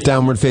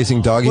 Downward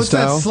facing doggy What's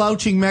style. that,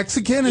 slouching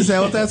Mexican? Is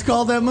that what that's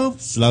called, that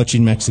move?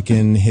 slouching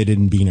Mexican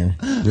hidden beaner.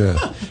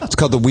 Yeah. It's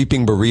called the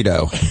weeping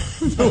burrito.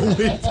 The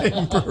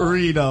whipping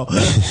burrito.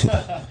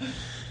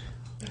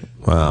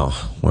 Wow.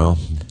 Well,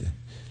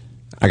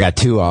 I got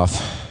 2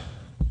 off.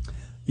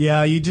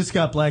 Yeah, you just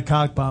got black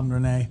cock bombed,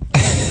 Renee.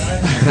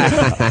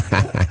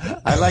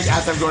 I like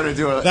as I'm going to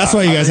do it. That's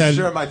why you guys I'm had,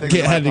 sure my thing's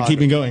in my had to keep pocket.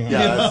 me going.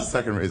 Yeah, that's the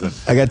second reason.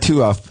 I got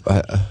 2 off.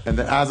 And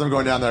then as I'm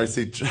going down there, I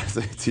see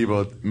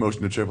Tebow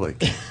motion to Tripoli.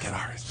 Get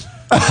ours.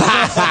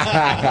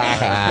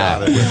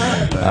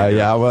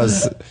 Yeah, I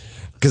was.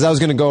 Because I was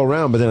going to go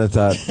around, but then I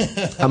thought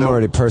I'm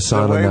already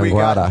persona non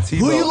grata.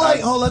 Who you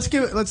like? Oh,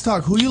 let's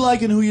talk. Who you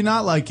like and who you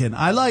not liking?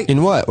 I like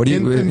In what? What do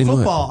you in what?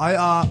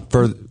 football?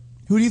 For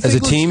who do you think as a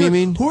looks team? good? You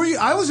mean? Who are you?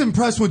 I was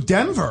impressed with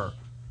Denver.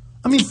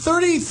 I mean,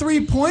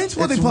 33 points.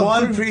 What It's they put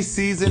one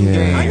preseason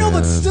game. I know,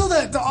 but still,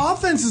 that the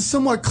offense is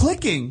somewhat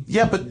clicking.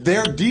 Yeah, but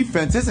their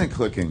defense isn't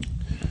clicking.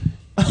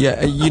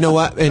 Yeah, you know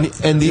what? And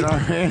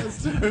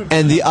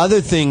the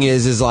other thing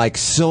is like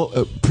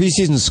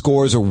preseason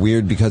scores are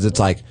weird because it's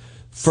like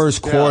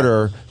first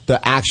quarter the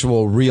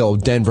actual real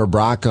Denver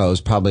Broncos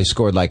probably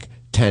scored like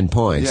 10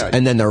 points,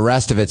 and then the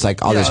rest of it's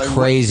like all this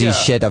crazy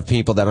shit of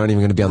people that aren't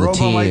even going to be on the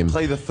team. Might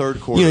play the third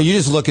quarter. You know, you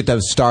just look at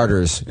those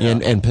starters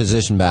and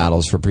position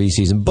battles for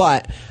preseason.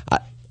 But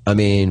I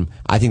mean,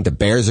 I think the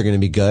Bears are going to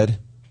be good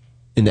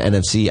in the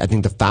NFC. I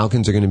think the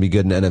Falcons are going to be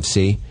good in the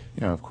NFC.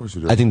 Yeah, of course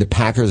you do. I think the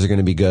Packers are going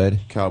to be good.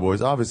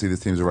 Cowboys. Obviously,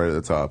 these teams are right at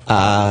the top.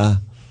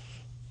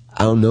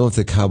 I don't know if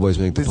the Cowboys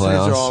make the These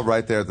playoffs. teams are all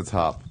right there at the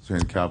top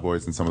between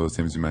Cowboys and some of those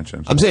teams you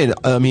mentioned. I'm saying,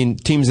 I mean,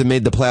 teams that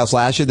made the playoffs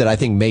last year that I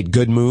think made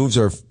good moves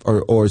or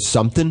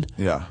something.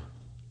 Yeah.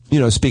 You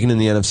know, speaking in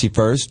the NFC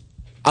first,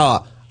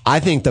 I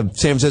think the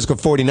San Francisco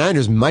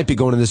 49ers might be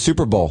going to the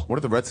Super Bowl. What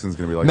are the Redskins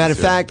going to be like? Matter of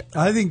fact,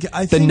 I think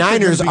the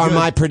Niners are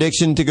my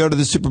prediction to go to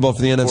the Super Bowl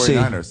for the NFC.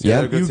 49ers. Yeah,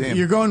 they're a good team.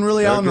 You're going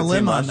really They're out on a the good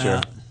team limb on last year.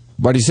 that.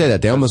 Why do you say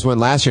that? They almost went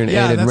last year and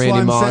Yeah, ended that's Randy why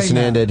I'm Moss saying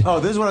and that. ended. Oh,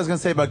 this is what I was going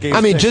to say about Gabe's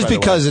I mean, picks, just by the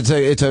because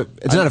way.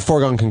 it's not a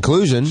foregone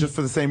conclusion. Just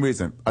for the same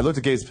reason. I looked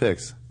at Gabe's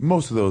picks.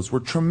 Most of those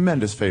were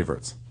tremendous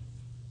favorites.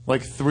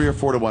 Like 3 or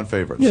 4 to 1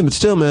 favorites. Yeah, but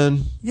still,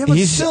 man. Yeah, but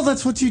still,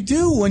 that's what you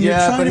do when you're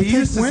Yeah, trying but to he pick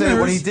used to winners. say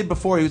when he did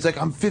before, he was like,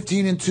 I'm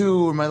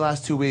 15-2 in my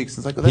last 2 weeks.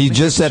 It's like, well, that He makes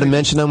just sense. said, I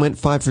mentioned I went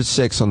 5 for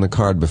 6 on the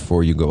card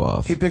before you go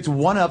off. He picked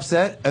one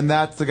upset, and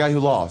that's the guy who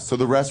lost. So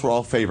the rest were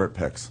all favorite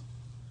picks.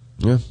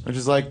 Yeah. Which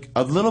is like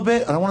a little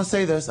bit, I don't want to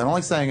say this, I don't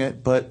like saying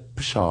it, but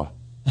pshaw.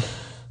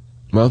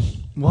 Well,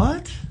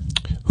 what?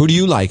 Who do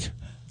you like?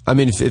 I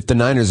mean, if the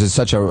Niners is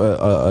such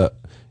a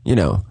you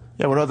know.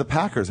 Yeah, what about the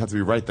Packers? Have to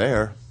be right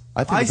there.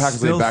 I think the Packers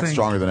still will be back think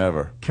stronger than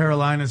ever.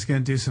 Carolina's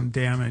going to do some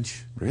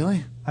damage.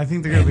 Really? I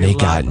think they're going to And be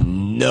they a lot. got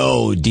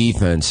no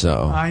defense,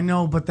 though. I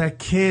know, but that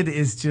kid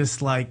is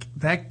just like,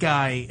 that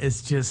guy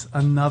is just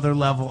another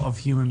level of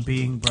human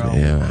being, bro.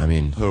 Yeah, I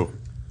mean, who?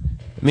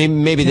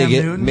 Maybe Cam they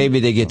get Newton? maybe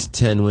they get to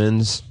 10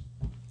 wins.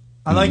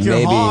 I like your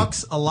Maybe-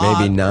 Hawks a lot.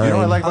 Maybe 9. You know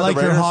what I like I about like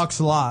the your Raiders? Hawks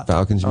a lot.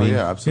 Falcons, you Oh, mean?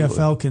 yeah, absolutely. Yeah,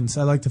 Falcons.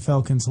 I like the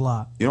Falcons a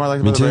lot. You know what I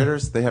like Me about too. the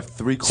Raiders? They have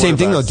 3 quarterbacks. Same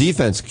thing though.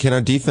 Defense. Can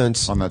our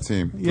defense on that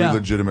team. 3 Yeah.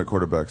 legitimate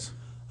quarterbacks.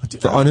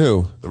 on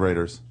who? The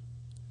Raiders.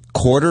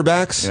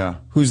 Quarterbacks? Yeah.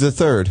 Who's the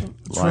third?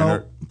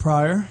 Leinart.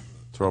 Pryor.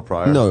 Terrell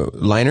Pryor. No,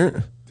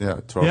 Leinart. Yeah,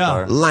 Terrell Yeah.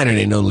 Pryor. Leinart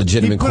ain't no He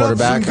legitimate put up some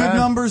quarterback. good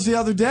numbers the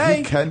other He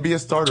day. can be a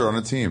starter on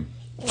a team.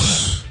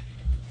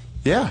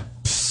 Yeah.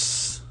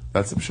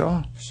 That's some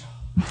Shaw.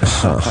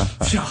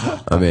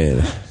 I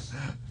mean,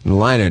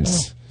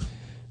 Leinart's.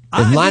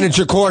 If Leinart's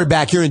your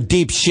quarterback, you're in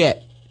deep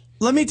shit.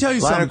 Let me tell you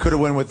Leinart something. could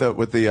have won with the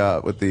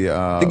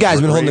The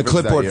guy's been holding the Ravens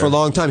clipboard that for a year.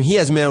 long time. He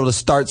hasn't been able to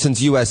start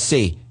since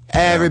USC.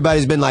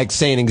 Everybody's been like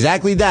saying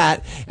exactly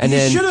that, and He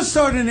then should have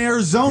started in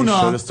Arizona.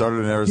 He should have started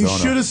in Arizona. He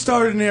should have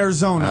started in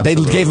Arizona. they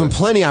gave him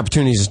plenty of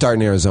opportunities to start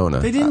in Arizona.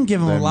 They didn't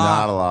give him a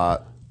lot. Not a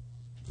lot.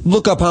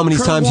 Look up how many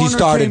Kurt times he Warner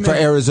started came for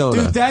in.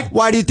 Arizona. Dude, that-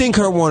 Why do you think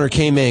Kurt Warner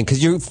came in?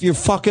 Because you're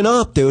fucking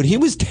up, dude. He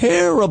was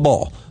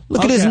terrible.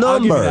 Look at his Okay, I'll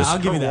give you numbers. that. I'll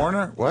give you that.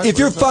 Warner? What? If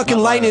you're Where's that? fucking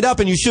Not lighting right. it up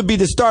and you should be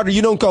the starter,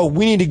 you don't go,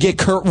 we need to get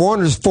Kurt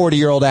Warner's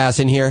 40-year-old ass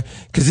in here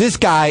because this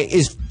guy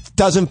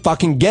doesn't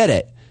fucking get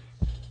it.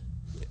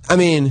 I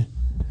mean,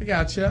 I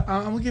gotcha.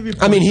 I'm gonna give you. he's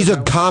a points for that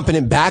one.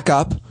 competent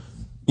backup.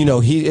 You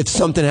know, if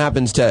something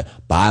happens but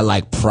I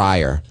like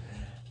Pryor.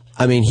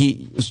 I mean,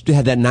 he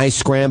had that nice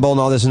scramble and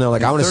all this, and they're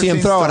like, I want to see him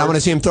 13 throw it. I starts. want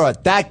to see him throw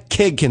it. That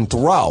kid can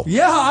throw.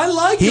 Yeah, I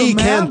like He him,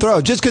 man. can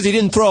throw. Just because he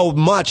didn't throw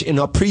much in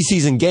a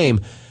preseason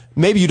game,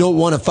 maybe you don't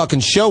want to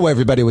fucking show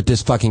everybody what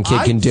this fucking kid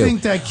I can do.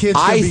 think that kid's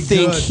gonna I be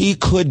think good. he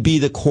could be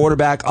the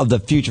quarterback of the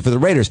future for the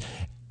Raiders.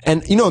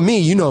 And you know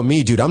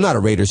me, dude. I'm not a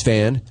Raiders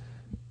fan.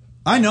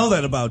 I know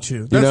that about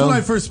you. That's know? when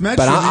I first met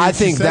But you. I you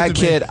think said that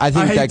to me, kid- I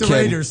think hate that the kid-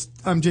 Raiders.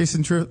 I'm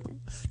Jason Triplett.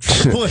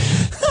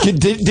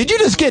 Did you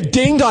just get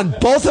dinged on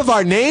both of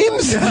our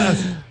names?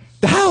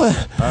 How?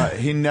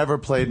 He never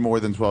played more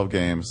than 12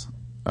 games.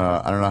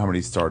 I don't know how many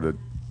he started,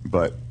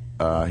 but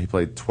he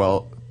played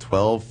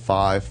 12,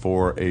 5,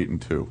 4, 8,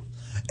 and 2.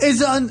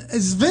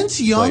 Is Vince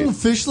Young Played.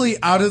 officially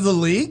out of the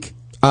league?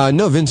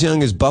 No, Vince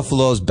Young is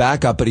Buffalo's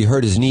backup, but he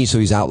hurt his knee, so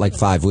he's out like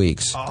 5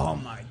 weeks. Oh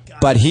my God!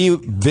 But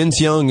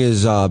Vince Young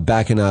is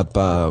backing up,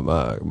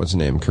 what's his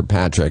name,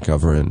 Kirkpatrick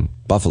over in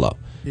Buffalo.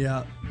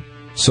 Yeah.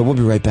 So we'll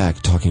be right back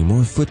talking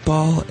more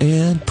football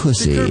and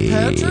pussy.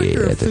 Kirkpatrick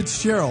or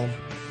Fitzgerald?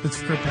 It's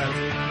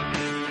Kirkpatrick.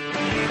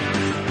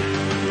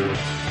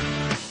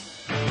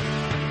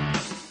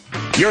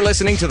 You're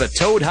listening to the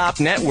Toad Hop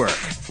Network,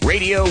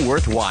 radio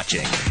worth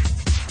watching.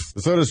 The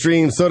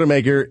SodaStream Soda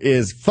Maker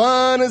is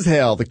fun as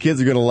hell. The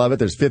kids are going to love it.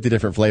 There's 50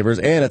 different flavors,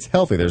 and it's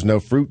healthy. There's no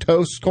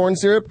fructose, corn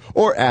syrup,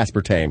 or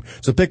aspartame.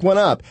 So pick one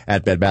up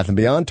at Bed Bath &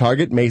 Beyond,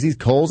 Target, Macy's,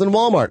 Kohl's, and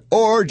Walmart.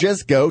 Or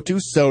just go to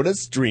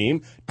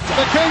SodaStream.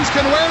 The Kings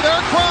can wear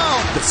their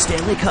crown. The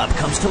Stanley Cup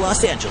comes to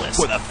Los Angeles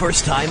for the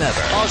first time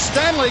ever. A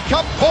Stanley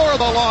Cup for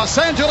the Los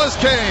Angeles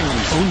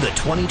Kings. Own the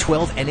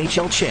 2012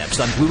 NHL Champs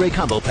on Blu-ray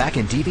Combo Pack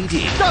and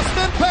DVD.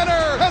 Dustin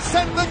Penner has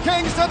sent the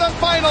Kings to the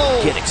final.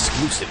 Get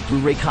exclusive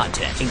Blu-ray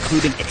content,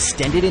 including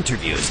extended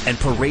interviews and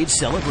parade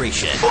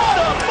celebration. What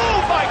a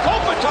move by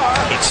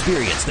Kopitar.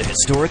 Experience the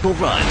historical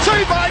run.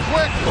 Save by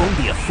quick.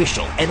 Own the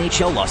official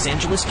NHL Los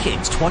Angeles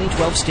Kings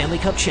 2012 Stanley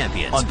Cup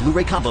Champions on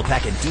Blu-ray Combo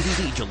Pack and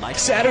DVD July.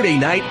 Saturday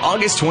night,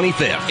 August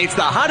 25th. It's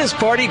the hottest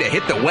party to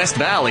hit the West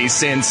Valley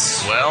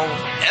since, well,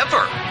 ever.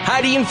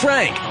 Heidi and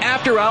Frank,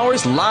 after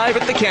hours live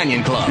at the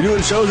Canyon Club. You're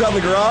doing shows out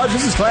in the garage?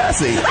 This is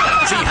classy. See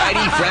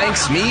Heidi, Frank,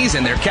 Smeeze,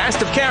 and their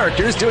cast of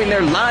characters doing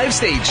their live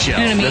stage show.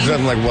 There's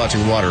nothing like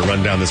watching water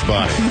run down this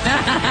body.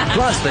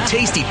 Plus, the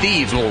Tasty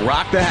Thieves will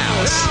rock the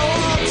house.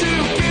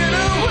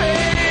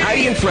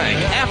 Heidi and Frank,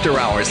 after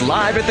hours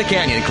live at the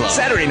Canyon Club.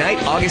 Saturday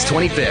night, August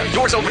 25th.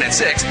 Doors open at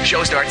 6.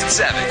 Show starts at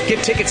 7.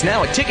 Get tickets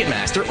now at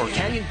Ticketmaster or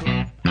Canyon Club.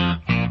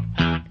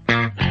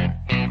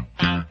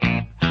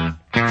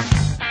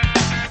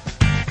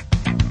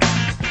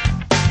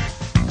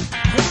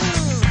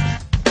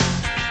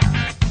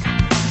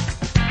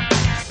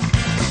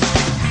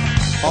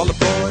 All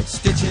aboard,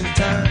 stitching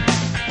time.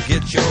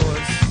 Get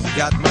yours,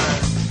 got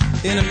mine.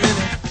 In a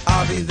minute,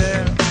 I'll be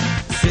there.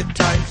 Sit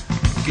tight,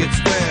 get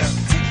square.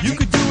 You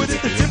could do it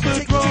at the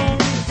Tippodrome.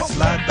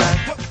 Slide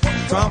back,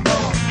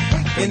 trombone.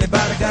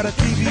 Anybody got a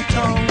TV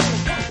tone?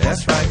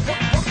 That's right.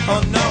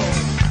 Oh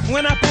no.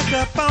 When I pick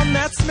up on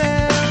that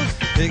smell,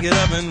 pick it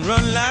up and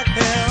run like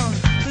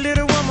hell.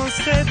 Little woman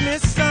said,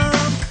 Miss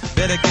Some,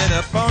 better get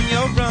up on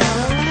your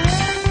run.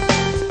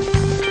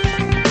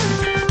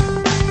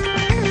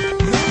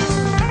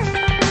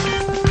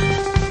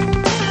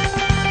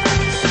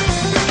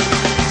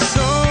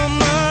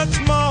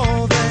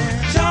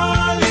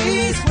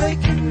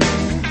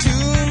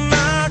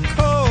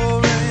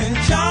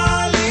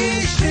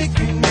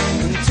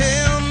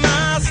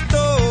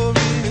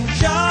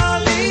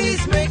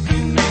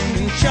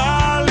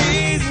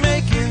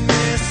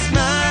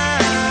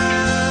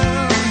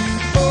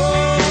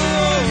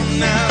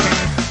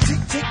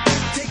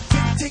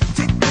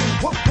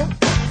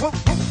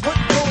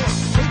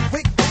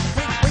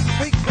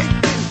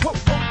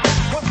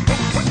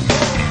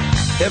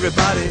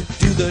 Everybody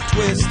do the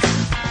twist.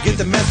 Get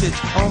the message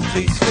on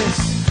Fleet's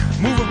fist.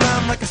 Move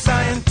around like a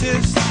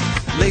scientist.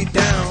 Lay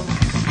down,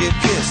 get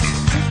kissed.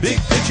 Big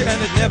picture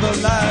and it never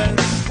lies.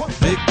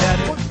 Big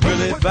Daddy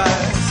will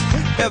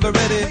advise. Ever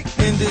ready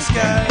in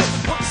disguise.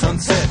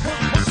 Sunset,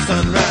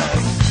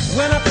 sunrise.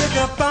 When I pick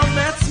up on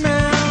that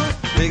smell,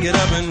 pick it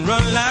up and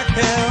run like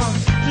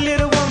hell.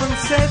 Little woman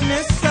said,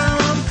 Miss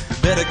Some,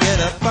 better get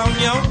up on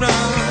your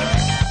run.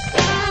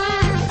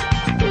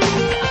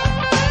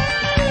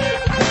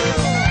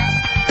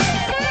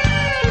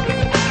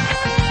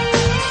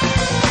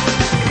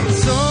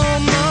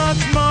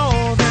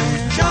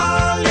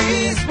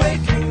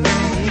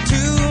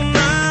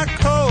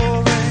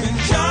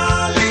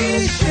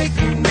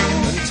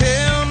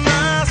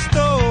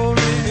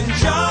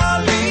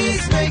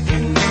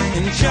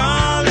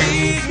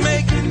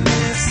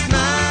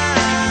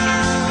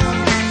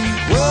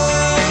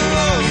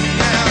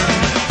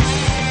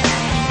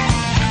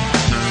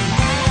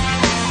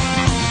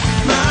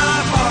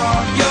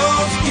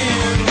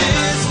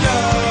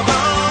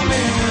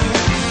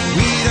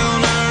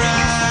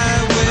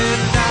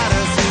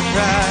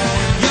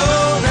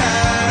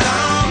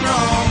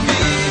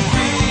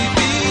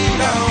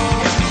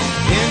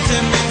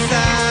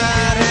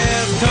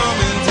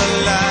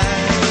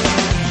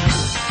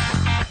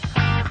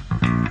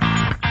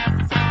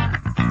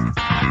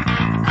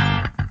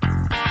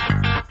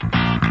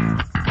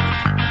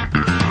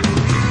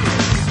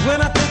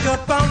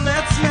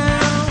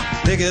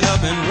 Pick it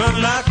up and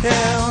run like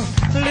hell.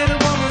 Little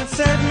woman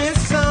said, Miss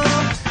Some,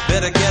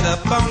 better get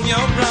up on your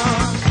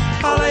run.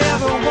 All I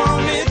ever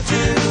wanted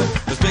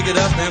to was pick it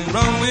up and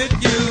run with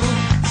you.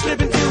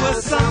 Slip into a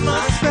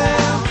summer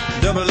spell,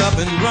 double up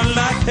and run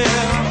like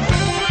hell.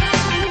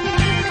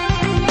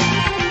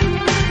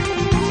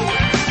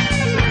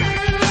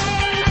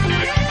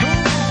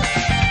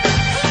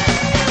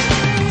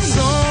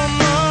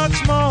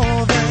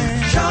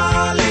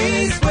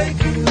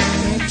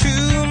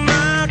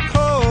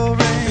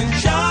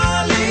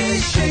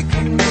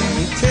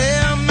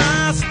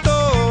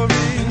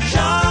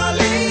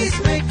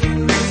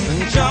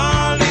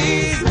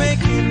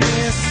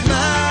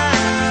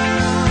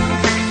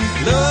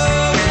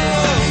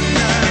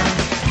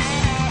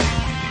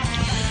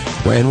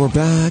 And we're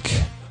back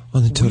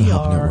on the Total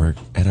Hop Network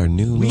at our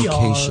new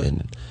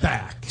location.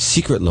 Back.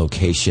 Secret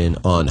location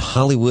on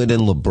Hollywood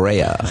and La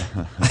Brea.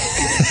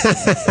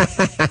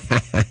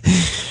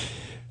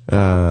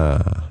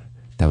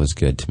 That was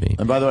good to me.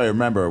 And by the way,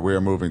 remember, we are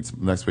moving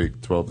next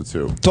week, 12 to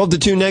 2. 12 to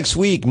 2 next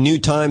week, new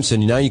time, so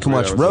now you can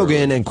watch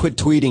Rogan and quit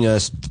tweeting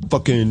us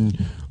fucking,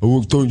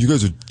 you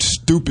guys are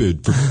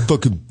stupid for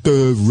fucking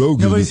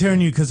Rogan. Nobody's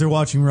hearing you because they're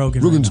watching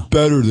Rogan. Rogan's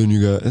better than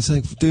you guys. It's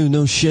like, dude,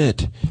 no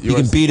shit. He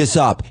can beat us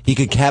up. He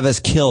could have us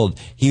killed.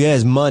 He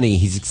has money.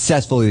 He's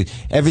successful.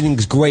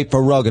 Everything's great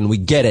for Rogan. We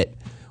get it.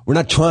 We're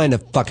not trying to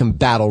fucking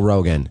battle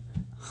Rogan.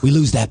 We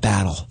lose that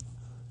battle.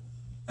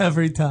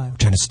 Every time. We're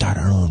trying to start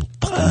our own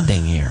fucking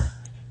thing here.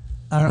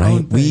 Our right?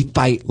 own thing. We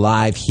fight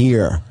live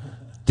here.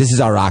 This is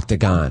our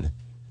octagon.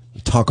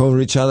 We talk over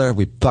each other.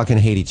 We fucking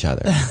hate each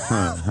other.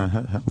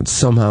 But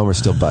somehow we're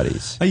still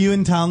buddies. Are you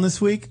in town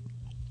this week?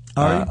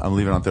 I'm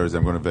leaving on Thursday.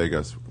 I'm going to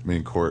Vegas. Me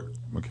and Court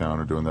McCown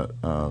are doing that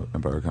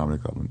Empire Comedy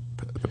Club in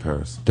the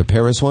Paris. The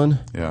Paris one?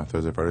 Yeah,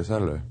 Thursday, Friday,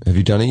 Saturday. Have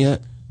you done it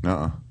yet?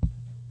 No.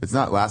 It's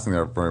not lasting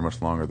there very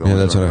much longer. Yeah,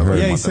 that's what I heard.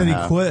 Yeah, he said he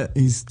quit.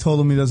 He's told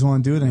him he doesn't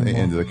want to do it anymore. They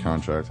ended the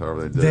contract,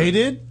 however they did. They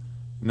did?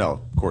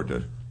 No, Court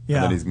did.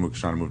 Yeah. And then he's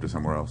trying to move to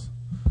somewhere else.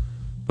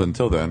 But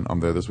until then, I'm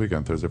there this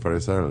weekend, Thursday, Friday,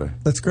 Saturday.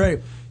 That's great.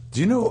 Do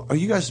you know, are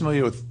you guys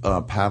familiar with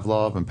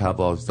Pavlov and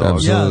Pavlov's dog?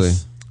 Absolutely.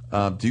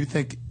 Yes. Do you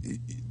think...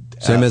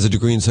 Sam has a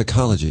degree in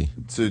psychology.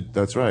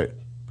 That's right.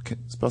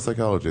 Spell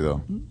psychology,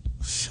 though.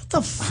 Shut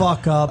the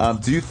fuck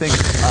up. Do you think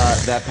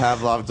that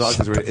Pavlov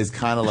dog is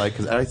kind of like...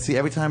 Because I see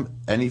every time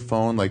any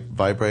phone like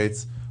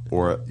vibrates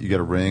or you get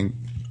a ring,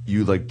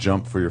 you like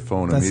jump for your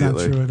phone That's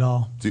immediately. not true at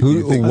all.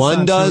 Who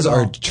one does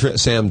or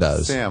Sam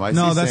does? Sam, I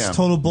No, see that's Sam.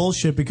 total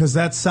bullshit because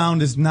that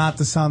sound is not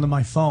the sound of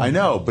my phone. I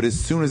know, but as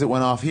soon as it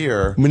went off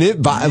here...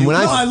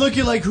 I look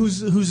at like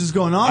who's is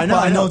going off, but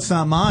I know it's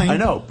not mine. I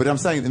know, but I'm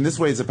saying in this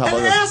way it's a Pavlov.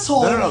 An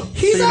asshole. No.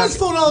 He's So on you're his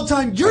phone all the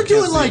time. You're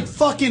doing like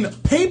fucking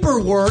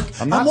paperwork.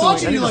 I'm not doing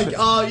watching any you of like,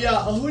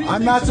 this- who do you I'm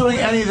think not is doing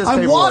doing any of this I'm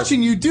paperwork.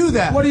 watching you do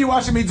that. What are you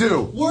watching me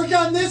do? Work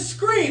on this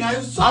screen. I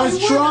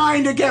was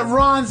trying to get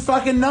Ron's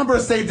fucking number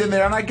saved in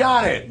there, and I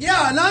got it.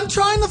 Yeah, and I'm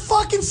trying to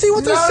fucking see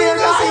what they're No, saying you're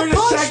not. on You're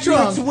just Punch checking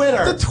Drunk.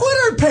 Twitter. The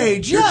Twitter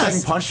page, You're yes.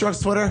 checking Punch Drunk's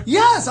Twitter?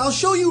 Yes, I'll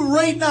show you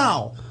right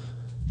now.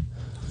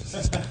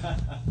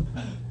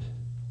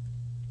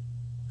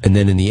 And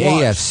then in the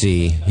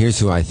AFC, here's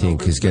who I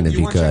think is going to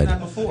be good.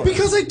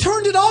 Because I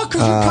turned it off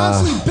because you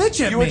constantly bitch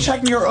at me. You were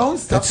checking your own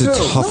stuff, That's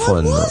a tough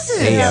one.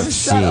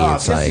 AFC,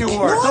 it's like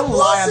Don't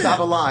lie on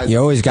top of lies. You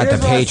always got Here's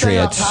the what I'm saying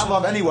about Patriots.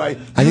 Pavlov anyway.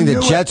 I think You the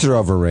knew Jets are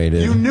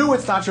overrated. You knew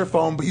it's not your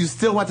phone, but you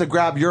still went to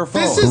grab your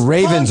phone. This is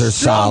Ravens Punch are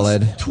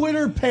solid. Drunk's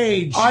Twitter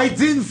page. I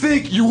didn't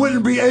think you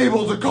wouldn't be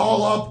able to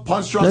call up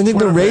Punch Drunk's I think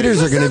the Twitter Raiders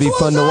page. are going to be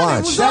fun to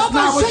watch. That's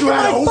not what you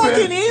had open.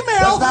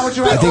 That's not what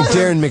you had I think open.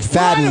 Darren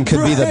McFadden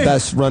could be the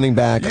best running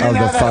back You of didn't the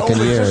have that fucking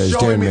open. year. Just Is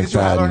showing Darren me that you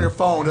have it on your McFadden.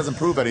 phone doesn't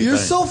prove anything. You're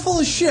so full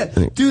of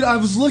shit. Dude, I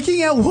was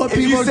looking at what If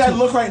people you are said doing.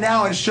 look right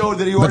now and showed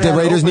that you But already the had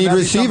it Raiders open, need that'd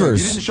be something.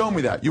 receivers. You didn't show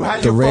me that. You had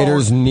The your phone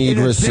Raiders need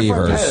in a different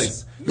receivers.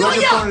 place. You had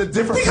your phone in a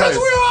different because place.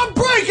 we were on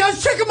break. I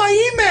was checking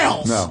my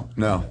emails.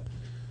 No.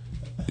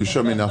 You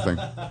showed me nothing.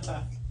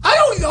 I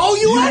don't owe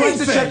you You anything. went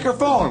to check your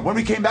phone when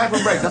we came back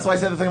from break. That's why I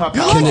said the thing about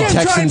You're Can Pavlov. the I'm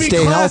trying to Texans be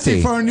stay classy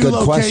healthy? for a new Good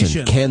location.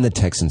 question. Can the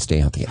Texans stay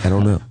healthy? I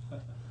don't know.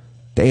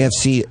 The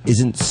AFC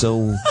isn't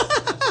so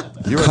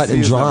cut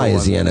and dry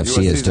as the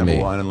NFC is to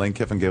me. And Lane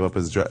Kiffin gave up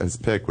his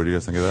pick. What do you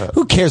guys think of that?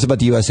 Who cares about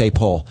the USA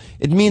poll?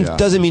 It means Yeah.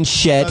 doesn't mean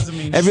shit. Doesn't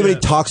mean Everybody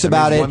shit. talks It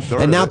about means it,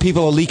 1/3 and now of it.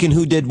 people are leaking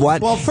who did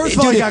what. Well, first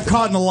of all, Dude, he got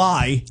caught in a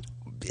lie.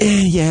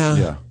 yeah.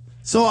 Yeah.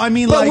 So, I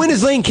mean, But like... when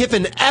has Lane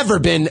Kiffin ever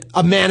been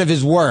a man of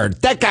his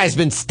word? That guy's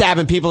been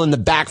stabbing people in the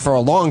back for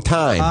a long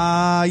time.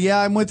 Yeah,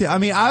 I'm with you. I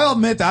mean, I'll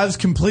admit that I was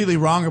completely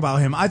wrong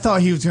about him. I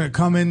thought he was going to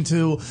come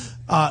into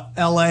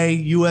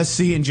L.A.,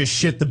 USC, and just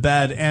shit the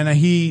bed. And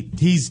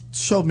he's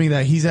showed me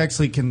that he's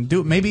actually can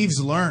do it. Maybe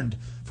he's learned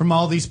from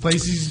all these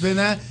places he's been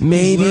at.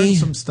 Maybe. He's learned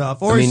some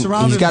stuff. Or I mean, he's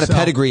surrounded he's got himself. a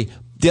pedigree.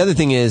 The other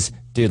thing is,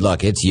 dude,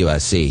 look, it's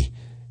USC.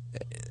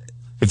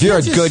 If you're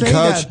a Just good say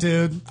coach, that,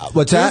 dude.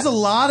 What's There's that? a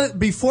lot of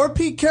before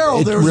Pete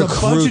Carroll. It There was a bunch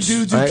of recruits.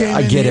 dudes who came I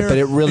in get here it, but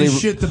it really and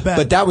shit the bed.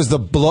 But that was the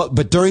blow.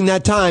 But during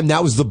that time,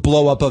 that was the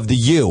blow up of the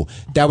U.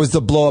 That was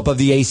the blow up of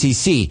the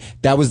ACC.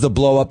 That was the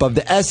blow up of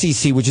the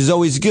SEC, which is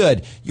always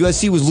good.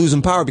 USC was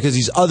losing power because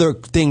these other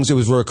things. It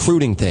was a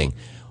recruiting thing.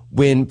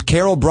 When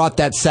Carroll brought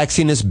that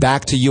sexiness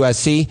back to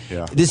USC,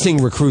 this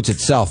thing recruits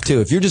itself too.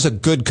 If you're just a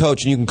good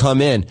coach and you can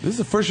come in, This is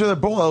the first year they're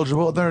bowl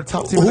eligible. They're a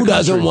top team. in who the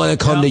doesn't country. want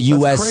to come to That's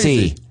USC?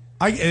 crazy.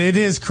 It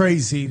is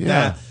crazy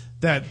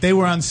that they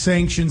were on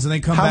sanctions and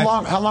they come back.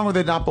 How long were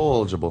they not bowl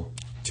eligible?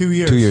 2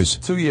 years. 2 years.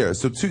 2 years.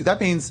 So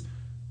that means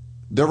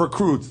their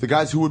recruits, the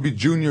guys who would be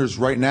juniors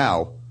right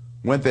now,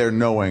 went there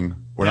knowing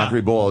we're not going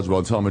to be bowl eligible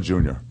until I'm a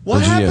junior.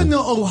 What happened to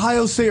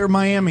Ohio State or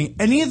Miami?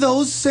 Any of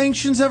those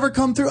sanctions ever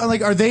come through?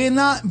 Like, are they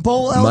not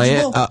bowl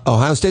eligible?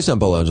 Ohio State's not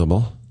bowl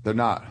eligible. They're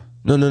not.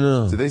 No.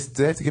 Do they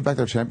have to give back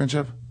their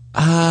championship?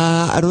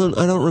 I'm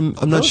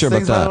not sure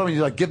about that.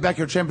 You like give back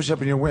your championship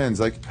and your wins.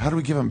 Like, how do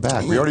we give them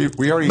back? We already.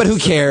 But who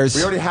cares?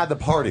 We already had the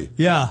party.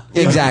 Yeah,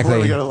 exactly.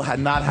 We gotta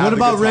not have what a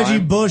about good time.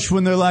 Reggie Bush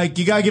when they're like,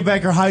 you got to get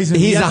back your Heisman?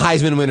 He's Yeah. a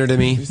Heisman winner to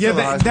me.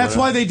 Yeah, that's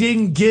why they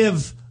didn't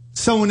give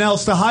someone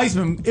else to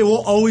Heisman, it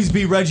will always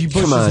be Reggie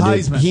Bush's Come on,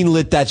 dude. Heisman. He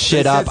lit that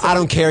shit up. I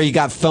don't care. He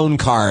got phone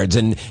cards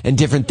and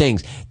different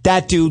things.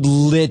 That dude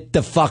lit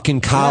the fucking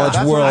college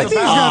world I think he's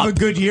gonna up. have a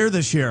good year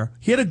this year.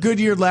 He had a good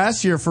year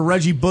last year for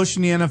Reggie Bush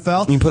in the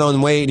NFL. He put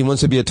on weight. He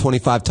wants to be a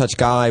 25-touch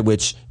guy,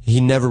 which he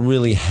never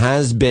really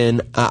has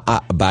been.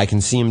 But I can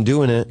see him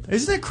doing it.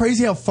 Isn't it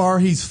crazy how far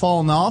he's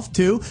fallen off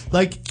too?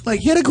 Like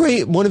He had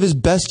one of his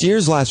best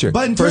years last year.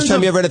 But in First terms time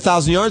of- he ever had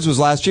 1,000 yards was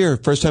last year.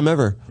 First time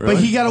ever. But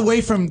he got away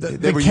from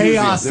the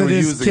chaos that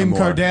is Kim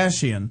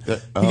Kardashian.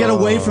 He got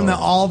away from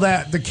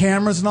the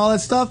cameras and all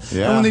that stuff.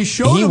 Yeah. And when they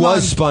showed he him was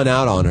on, spun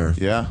out on her.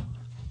 Yeah.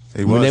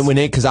 He was.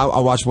 Because I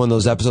watched one of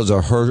those episodes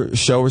of her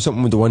show or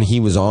something with the one he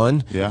was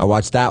on. Yeah. I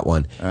watched that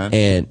one.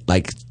 And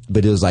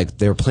but it was like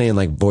they were playing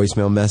like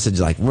voicemail message,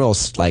 like real,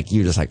 like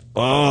you just like,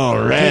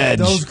 oh, Reg.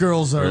 those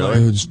girls are I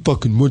just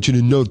fucking want you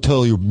to know,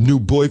 tell your new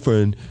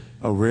boyfriend.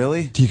 Oh,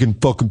 really? He can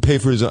fucking pay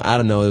for his own. I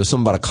don't know. It was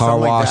something about a car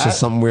Something like wash or that?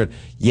 something weird.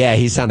 Yeah,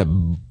 he sounded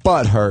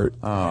butthurt.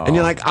 Oh. And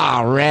you're like,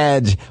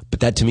 Reg.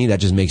 But that to me, that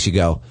just makes you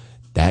go,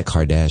 that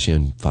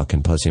Kardashian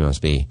fucking pussy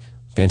must be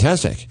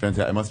fantastic.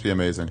 It must be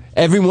amazing.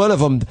 Every one of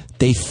them,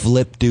 they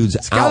flip dudes out.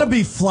 It's gotta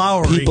be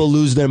flowery. People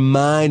lose their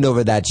mind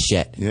over that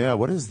shit. Yeah,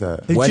 what is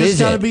that? It's What just is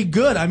got to it? be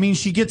good. I mean,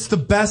 she gets the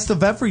best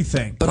of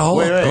everything. But all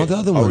the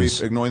other Are we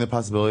ones. ignoring the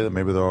possibility that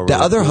maybe they're all The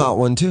really other cool? hot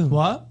one, too.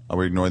 What? Are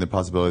we ignoring the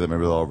possibility that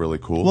maybe they're all really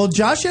cool? Well,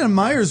 Josh Adam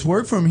Myers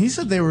worked for him. He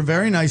said they were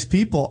very nice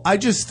people. I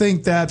just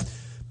think that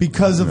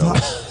because of how,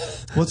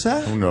 what's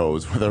that? Who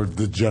knows? Whether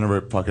the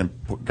degenerate fucking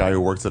guy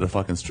who works at a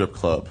fucking strip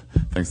club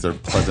thinks they're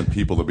pleasant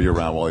people to be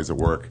around while he's at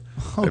work.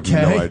 Okay. I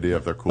have no idea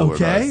if they're cool or not.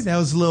 Okay, that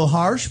was a little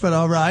harsh, but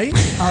all right.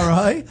 All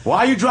right. Why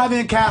are you driving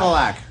a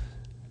Cadillac?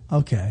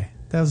 Okay,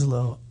 that was a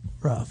little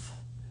rough.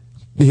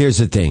 Here's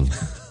the thing.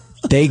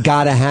 They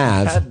gotta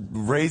have. Dad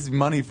raised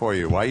money for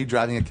you. Why are you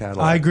driving a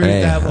Cadillac? I agree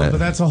with that one, but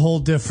that's a whole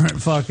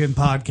different fucking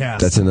podcast.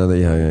 That's another.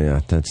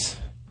 Yeah. That's.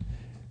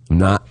 I'm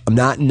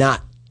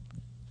not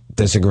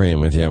disagreeing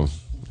with you.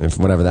 If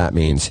whatever that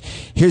means.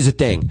 Here's the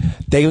thing.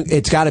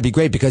 It's got to be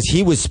great because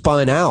he was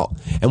spun out.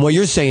 And what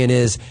you're saying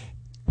is,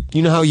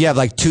 you know how you have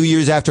like 2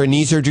 years after a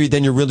knee surgery,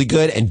 then you're really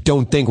good, and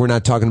don't think we're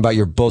not talking about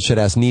your bullshit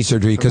ass knee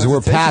surgery because Sometimes we're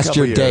it takes a past couple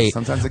your years. date.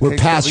 Sometimes it We're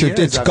takes a past couple your.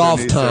 years It's after golf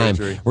knee time.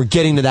 surgery. We're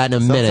getting to that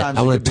in a minute. Sometimes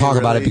I it want could to be talk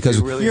about it really-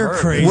 because really You're hurt.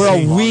 crazy. we're a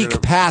Longer week to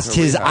past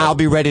his. rehab. I'll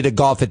be ready to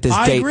golf at this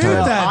I date agree time.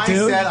 with that. I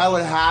dude. said I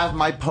would have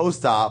my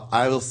post-op.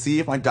 I will see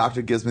if my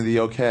doctor gives me the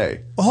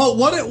okay. Oh,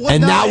 what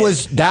And now, that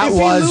was- that if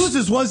was- he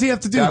loses, what does he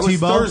have to do, That was Tebow?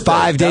 Thursday.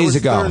 5 That days was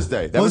ago.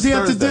 Thursday. That What was does he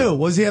have to Thursday. do?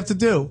 What does he have to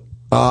do?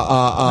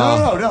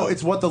 No.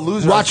 It's what the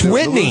loser. Watch has to do.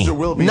 Whitney. The loser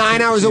will be 9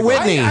 hours of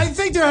Whitney. I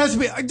think there has to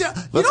be. You know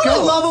Let's what I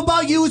go. love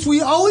about you is we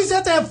always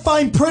have to have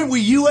fine print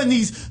with you and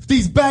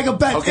these bag of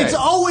bets. Okay. It's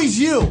always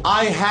you.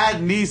 I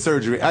had knee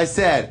surgery. I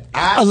said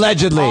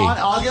Allegedly. on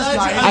August 9th.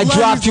 I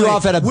dropped you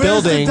off at a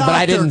Where's the building, but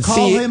I doctor? didn't Call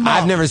see. him up.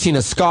 I've never seen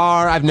a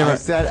scar. I've I never.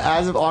 said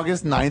as of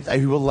August 9th,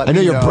 he will let I me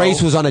know know. your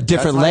brace was on a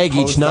different That's my leg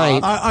each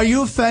post-op. night. Are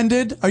you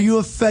offended? Are you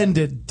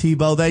offended,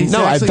 Tebow? That he's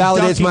No, it actually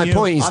validates ducking my you?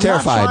 point. He's I'm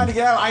terrified. not trying to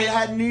get out. I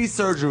had knee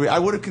surgery. I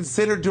would have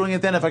considered doing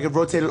it then if I could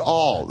rotate it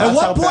all. At That's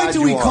how what point bad do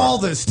you we are. call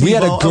this, Tebow? We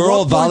had a At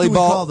girl what point do we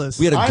call volleyball. this?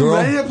 We had a I'm girl.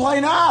 ready to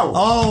play now.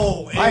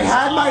 Oh, I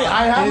had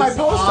my it's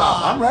post-op.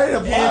 on. I'm ready to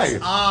play.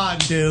 It's on,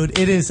 dude.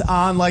 It is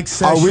on like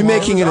Are we Szechuan.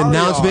 making an already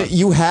announcement? on.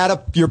 You had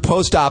your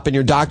post-op and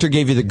your doctor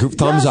gave you the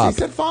thumbs Yes, up. He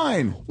said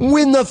fine.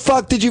 When the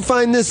fuck did you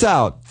find this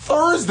out?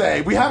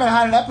 Thursday. We haven't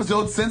had an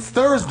episode since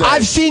Thursday.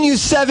 I've seen you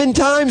 7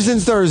 times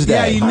since Thursday.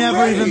 Yeah, you I'm never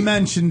ready. even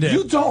mentioned it.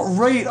 You don't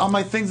rate on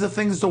my things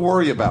to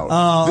worry about.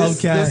 Oh, this,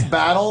 okay. This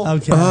battle.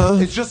 Okay.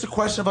 It's just a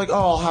question of like,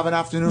 I'll have an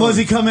afternoon. Was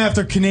he come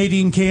after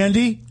Canadian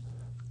candy?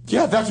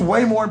 Yeah, that's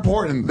way more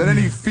important than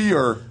any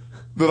fear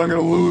that I'm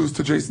going to lose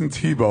to Jason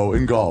Tebow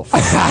in golf.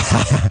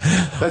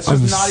 That's just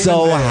I'm not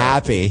so even there.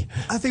 happy.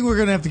 I think we're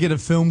gonna have to get a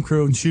film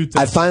crew and shoot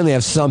I this. finally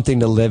have something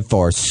to live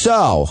for.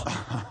 So,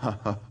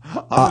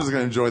 I'm just going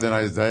to enjoy the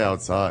nice day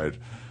outside.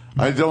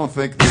 I don't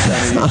think there's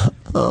any.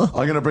 I'm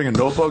going to bring a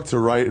notebook to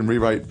write and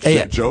rewrite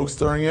Hey, jokes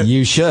during it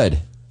you should.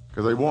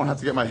 because I won't have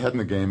to get my head in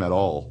the game at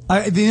all.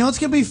 You know what's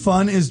gonna be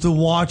fun is to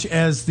watch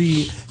as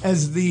the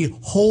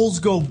holes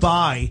go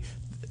by,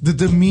 the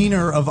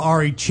demeanor of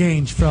Ari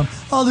change from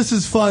this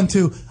is fun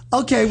to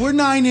okay, we're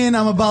 9 in,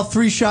 I'm about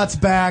 3 shots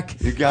back.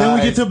 You Then we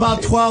guys- get to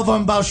about 12,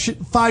 I'm about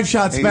 5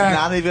 shots He's back.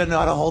 not even know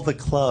how to hold the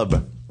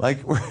club.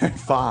 Like, we're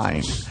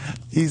fine.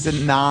 He's a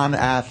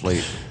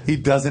non-athlete. He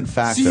doesn't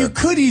factor. So you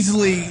could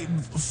easily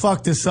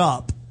fuck this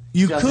up.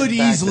 You Doesn't could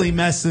factor. easily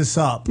mess this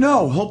up.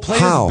 No, he'll play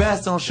How? his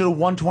best and he'll shoot a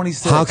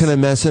 126. How can I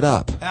mess it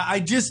up? I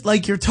just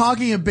like you're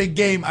talking a big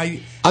game.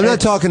 I'm not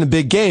talking a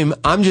big game.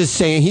 I'm just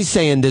saying, he's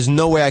saying there's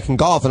no way I can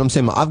golf. And I'm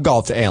saying I've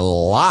golfed a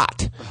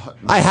lot.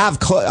 I have,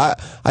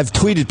 I've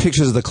tweeted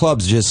pictures of the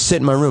clubs just sit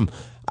in my room.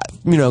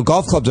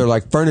 Golf clubs are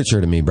like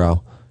furniture to me,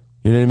 bro.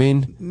 You know what I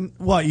mean?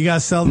 What, you gotta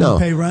sell them No. to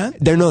pay rent?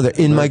 They're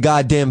in my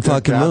goddamn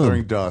fucking gathering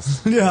room.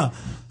 dust. Yeah.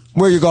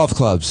 Where are your golf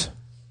clubs?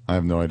 I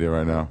have no idea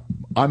right now.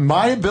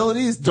 my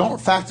abilities don't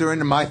factor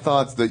into my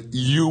thoughts that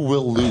you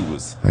will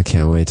lose. I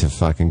can't wait to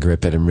fucking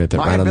grip it and rip it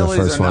My right on the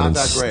abilities first are one not and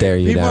that great. stare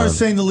you People down. are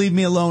saying to leave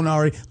me alone,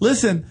 Ari.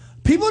 Listen,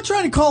 people are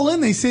trying to call in.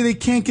 They say they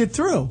can't get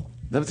through.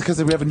 That's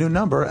because we have a new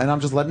number, and I'm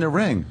just letting it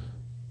ring.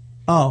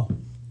 Oh.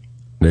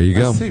 There you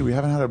go. I see. We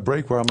haven't had a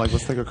break where I'm like,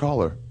 let's take a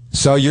caller.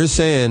 So you're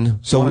saying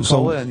You want to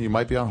call in, you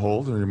might be on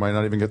hold, or you might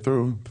not even get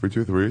through.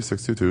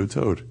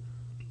 323-622-TOAD.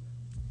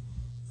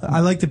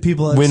 I like the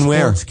people at Win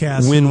where?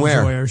 Sportscast. Win who where?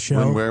 enjoy our show.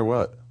 Win where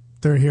what?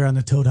 They're here on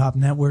the Toad Hop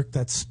Network.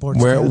 That's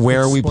Sportscast.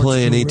 Where are we Sports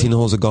playing Guru. 18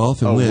 holes of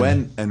golf and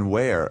when and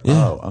where? Yeah.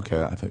 Oh,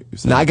 okay. I thought you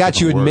said Now I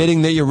got you different admitting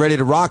words. that you're ready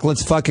to rock.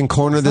 Let's fucking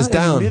corner It's this not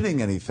down.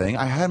 admitting anything.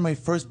 I had my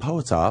first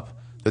post op.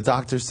 The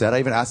doctor said. I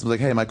even asked him like,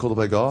 "Hey, am I cool to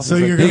play golf?" So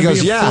He's you're like, going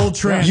to goes, be a "Yeah, full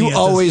tranny you at this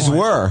always point."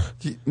 were.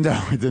 No,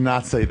 he did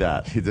not say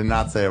that. He did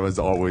not say I was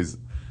always.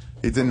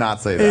 He did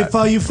not say that.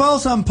 If you follow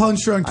us on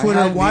Puncher on I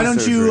Twitter, had why knee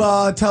don't you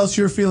tell us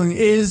your feeling?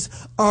 Is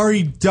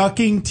Ari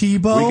ducking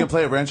Tebow? We can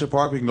play at Rancho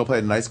Park. We can go play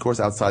at a nice course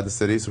outside the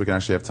city, so we can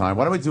actually have time.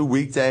 Why don't we do a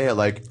weekday at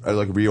like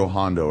Rio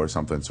Hondo or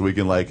something, so we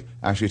can like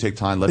actually take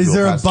time. Let Is people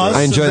there a pass bus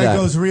through. I enjoy that that.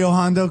 goes Rio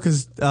Hondo?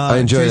 Because I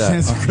enjoy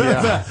that.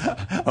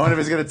 Yeah. I wonder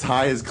if he's gonna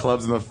tie his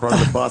clubs in the front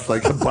of the bus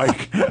like a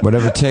bike.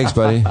 Whatever it takes,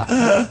 buddy.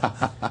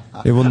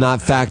 It will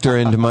not factor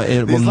into my. It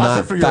will These lots are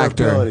not for your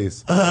factor.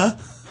 abilities.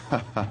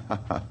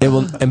 It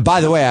will. And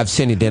by the way, I have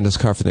Sandy Dando's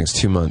car for the next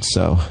 2 months.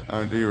 So.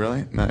 Oh, do you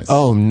really? Nice.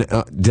 Oh,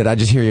 did I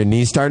just hear your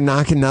knees start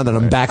knocking? Now that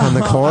I'm back on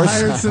the course. I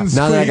heard some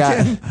now that I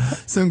squeaking,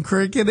 got. some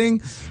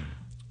cricketing.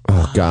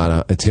 Oh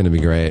God, it's gonna be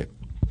great.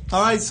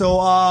 All right, so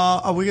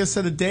are we gonna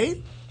set a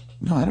date?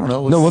 No, I don't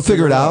know. No, we'll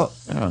figure it out.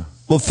 Yeah.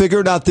 We'll figure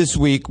it out this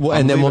week,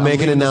 and then we'll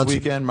make an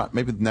announcement. This weekend,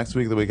 maybe next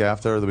week, the week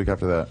after, or the week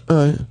after that.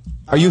 All right.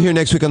 Are you here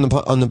next week on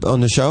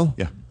the show?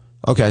 Yeah.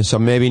 Okay, so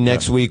maybe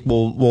next week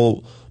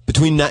we'll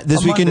between this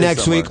A week and Monday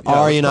next somewhere. week, Yeah,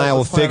 Ari and I will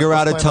let's plan- figure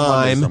out a let's plan a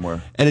Monday time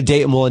somewhere. and a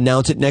date, and we'll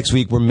announce it next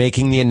week. We're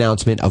making the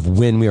announcement of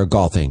when we are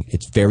golfing.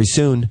 It's very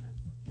soon.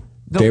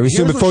 Very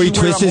soon, here's what before you he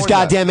worry twists about his more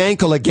than goddamn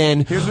ankle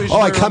again. Here's what you should Oh,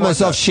 I worry cut about more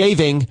myself than that.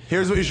 shaving.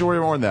 Here's what you should worry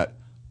more than that.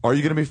 Are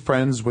you going to be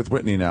friends with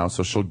Whitney now,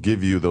 so she'll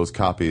give you those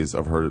copies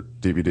of her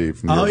DVD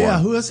from Oh year yeah,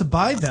 one? who has to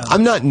buy them?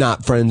 I'm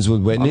not friends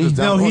with Whitney. I'm just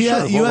No, Well, you sure.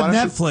 have Well, why don't you-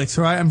 Netflix,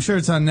 right? I'm sure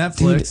it's on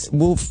Netflix. Dude,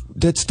 well,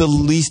 that's the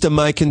least of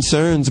my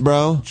concerns,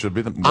 bro. Should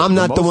be I'm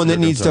not the most one of that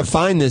your needs to concern.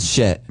 find this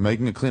shit.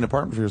 Making a clean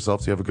apartment for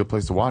yourself so you have a good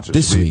place to watch it.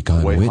 This should be week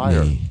on way Whitney.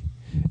 higher.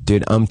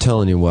 Dude, I'm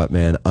telling you what,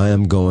 man. I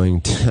am going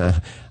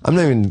to. I'm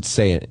not even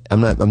saying it.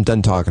 I'm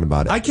done talking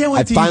about it. I can't wait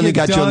I till finally you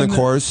get got you on the done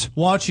course.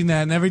 watching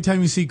that, and every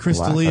time you see Chris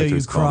Laugh D'Elia, after you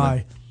he's calling cry.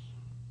 me.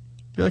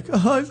 You're like,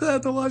 oh, I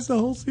have to watch the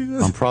whole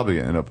season. I'm probably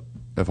going to end up,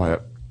 if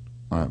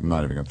I'm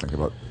not even going to think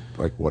about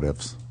like what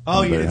ifs.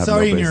 Oh, They yeah, have it's no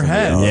already in base your in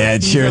head. reality. Yeah,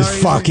 it sure as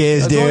He's fuck already-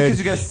 is, That's only dude. because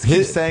you guys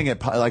keep saying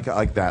it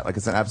like that, like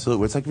it's an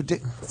absolute. It's like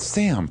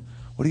Sam.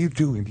 What are you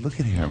doing? Look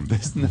at him.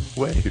 There's no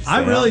way.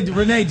 I Sam. really,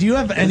 Renee. Do you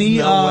have any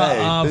no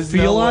way. There's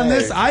feel no on way.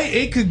 this?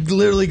 It could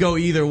literally go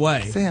either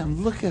way.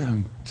 Sam, look at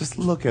him. Just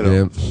look at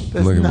him. Yeah,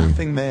 There's look at me.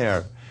 nothing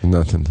there.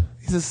 Nothing.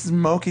 He's a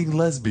smoking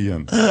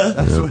lesbian.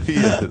 That's what he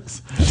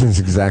is. That's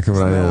exactly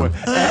what I No am. way.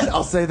 And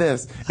I'll say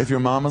this: if your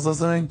mom is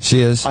listening,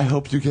 She is. I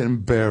hope you can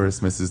embarrass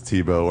Mrs.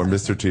 Tebow or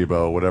Mr.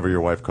 Tebow, whatever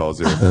your wife calls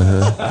you.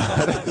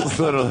 It's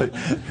literally,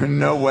 there's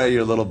no way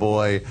your little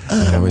boy.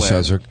 I wish I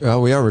was.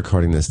 We are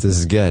recording this. This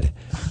is good.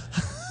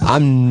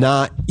 I'm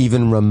not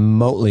even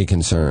remotely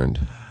concerned.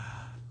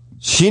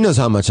 She knows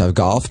how much I've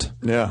golfed.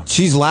 Yeah.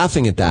 She's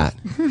laughing at that.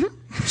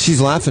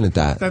 She's laughing at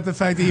that. That's the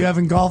fact that you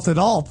haven't golfed at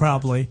all,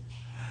 probably.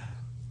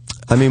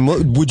 I mean,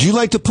 would you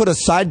like to put a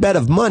side bet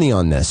of money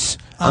on this?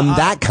 I'm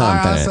that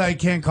confident. Honestly, I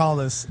can't call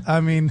this.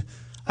 I mean,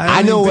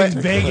 I know what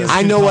Vegas.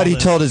 I could know call what he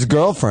this. told his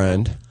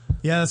girlfriend.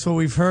 Yeah, that's what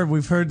we've heard.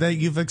 We've heard that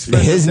you've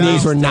expressed His doubts.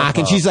 knees were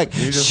knocking. She's like,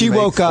 You just she make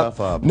woke up. stuff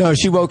up. No,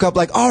 she woke up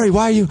like, Ari,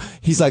 why are you?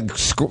 He's like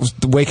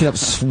waking up,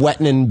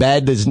 sweating in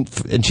bed,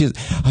 and she's.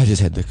 I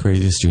just had the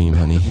craziest dream,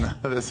 honey.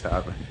 This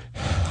happened.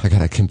 I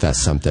gotta confess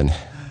something.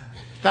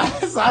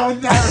 I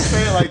would never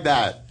say it like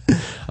that.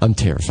 I'm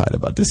terrified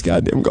about this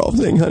goddamn golf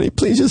thing, honey.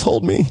 Please just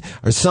hold me,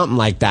 or something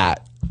like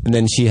that. And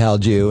then she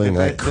held you and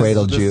like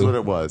cradled this is what you.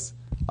 it was.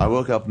 I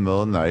woke up in the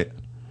middle of the night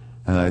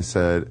and I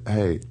said,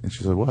 "Hey," and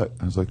she said, "What?"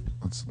 I was like,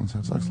 "Let's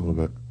have sex a little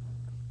bit."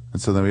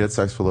 And so then we had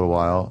sex for a little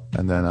while,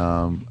 and then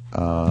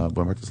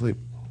went back to sleep.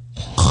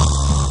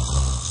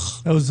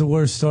 That was the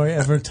worst story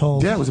ever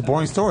told. Yeah, it was a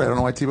boring story. I don't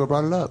know why Tebow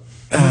brought it up.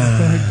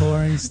 Very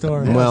boring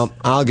story. Well,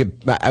 I'll get.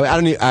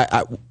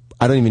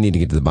 I don't even need to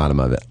get to the bottom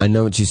of it. I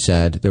know what she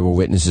said. There were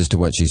witnesses to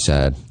what she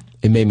said.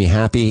 It made me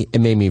happy. It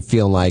made me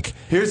feel like.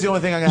 Here's the only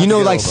thing I got. You know,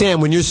 like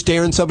Sam, when you're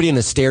staring somebody in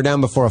a stare down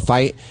before a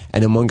fight,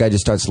 and then one guy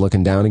just starts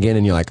looking down again,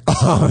 and you're like,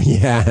 "Oh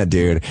yeah,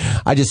 dude,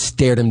 I just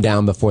stared him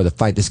down before the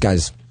fight. This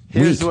guy's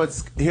weak." Here's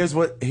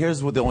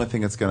what the only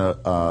thing that's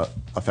gonna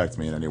affect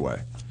me in any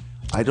way.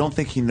 I don't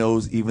think he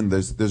knows even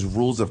there's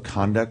rules of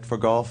conduct for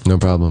golf. No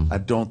problem. I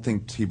don't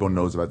think Tebow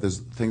knows about it. There's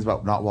things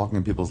about not walking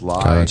in people's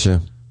lives.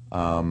 Gotcha.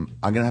 I'm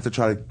gonna have to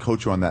try to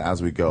coach you on that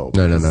as we go.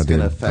 No, This is dude.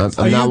 gonna affect-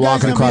 I'm not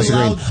walking across the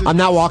green. I'm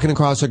not walking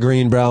across the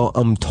green, bro.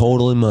 I'm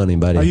totally money,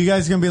 buddy. Are you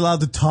guys going to be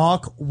allowed to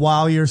talk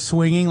while you're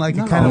swinging like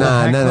a kind of a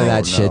Nah, none heckler? of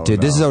that shit, dude.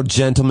 This is a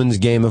gentleman's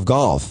game of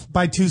golf.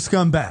 By two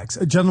scumbags.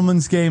 A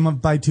gentleman's game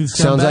of by two scumbags.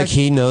 Sounds like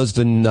he knows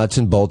the nuts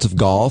and bolts of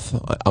golf.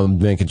 I'm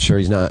making sure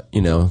he's not,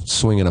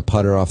 swinging a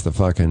putter off the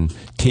fucking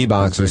tee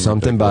box or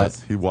something,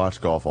 but he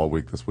watched golf all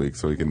week this week,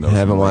 so he can know. I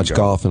haven't some watched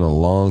lingo. golf in a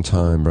long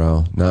time,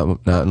 bro. Not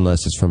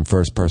unless it's from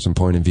first person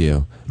point of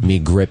view. Me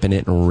gripping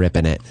it and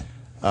ripping it.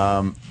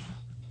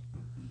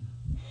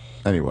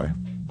 Anyway,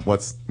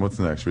 what's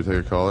next? Should we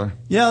take a caller?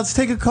 Yeah, let's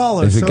take a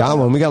caller. If we got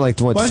one, we got like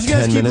Why don't you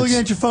guys 10 keep minutes? looking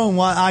at your phone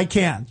while I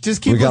can't?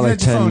 Just keep We got looking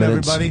like at your 10 phone,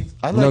 minutes. everybody.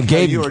 I like how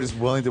you are just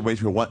willing to wait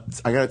for one.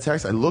 I got a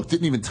text. I looked,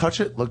 didn't even touch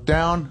it. Looked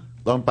down.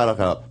 Look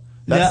up.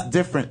 That's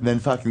different than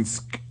fucking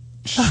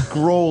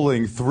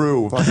scrolling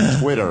through fucking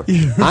Twitter.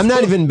 I'm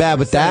not even bad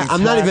with that.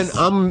 I'm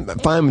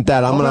fine with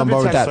that. I'm Open on up your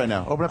board with text that. right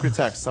now. Open up your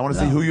text. I want to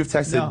see who you've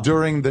texted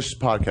during this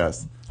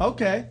podcast.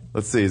 Okay.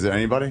 Let's see. Is there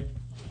anybody?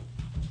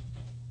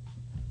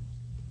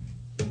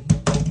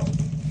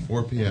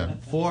 4 p.m.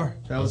 4.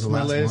 That was the my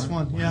last latest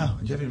one. Yeah. Wow.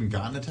 You haven't even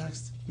gotten a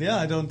text? Yeah,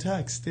 I don't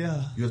text.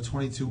 Yeah. You have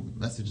 22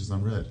 messages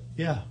unread.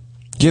 Yeah.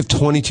 Do you have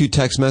 22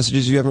 text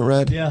messages you haven't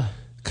read? Yeah.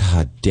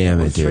 God damn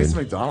it, What's dude. Tracy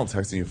McDonald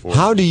texting you for?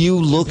 How do you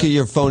look at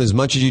your phone as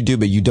much as you do,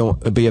 but you don't?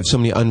 But you have so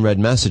many unread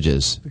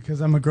messages.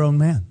 Because I'm a grown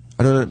man.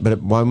 I don't know.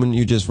 But why wouldn't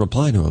you just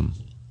reply to him,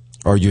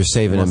 or you're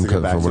saving Wants him to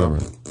get back for to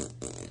whatever?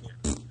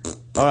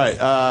 All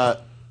right.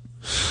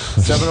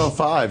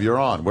 705. You're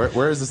on.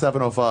 Where is the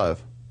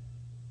 705?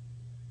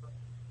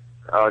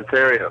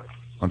 Ontario.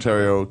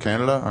 Ontario,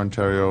 Canada.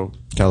 Ontario,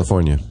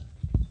 California.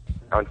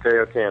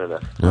 Ontario, Canada.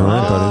 All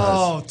right, buddy.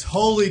 Oh,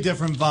 totally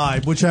different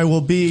vibe, which I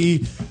will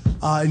be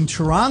in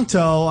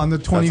Toronto on the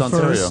 21st. That's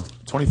Ontario.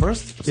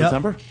 21st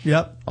September.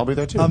 Yep. I'll be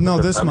there too.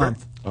 No, this September.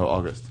 month. Oh,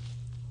 August.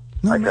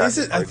 No, I is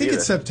it? I I'll think be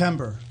it's there.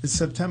 September. It's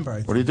September. I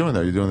think. What are you doing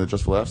there? You doing the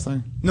Just for Laughs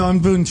thing? No, I'm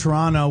doing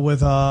Toronto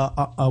with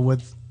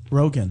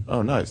Rogan.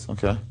 Oh, nice.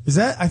 Okay. Is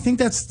that? I think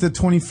that's the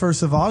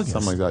 21st of August.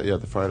 Something like that. Yeah,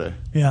 the Friday.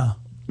 Yeah.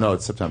 No,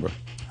 it's September.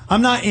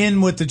 I'm not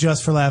in with the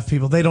Just for Laugh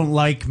people. They don't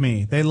like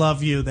me. They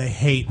love you. They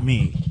hate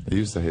me. They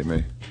used to hate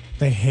me.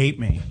 They hate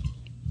me.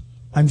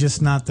 I'm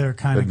just not their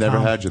kind They've of. never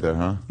comic. had you there,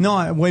 huh?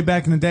 No, way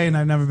back in the day, and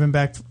I've never been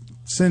back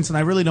since, and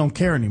I really don't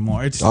care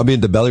anymore. It's I'll be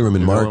at the belly room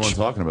in You're the only March.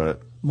 one talking about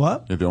it.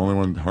 What? You're the only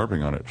one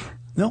harping on it.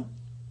 No.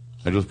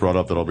 I just brought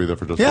up that I'll be there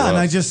for Just for Yeah, Laughs. and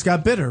I just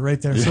got bitter right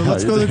there. So Yeah,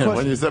 let's you go to the did. question.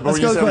 When you said, Let's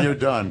when you go to said the when you're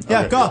question.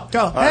 done. Yeah, Okay. go.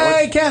 All right,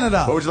 Hey, what-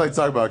 Canada. What would you like to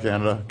talk about,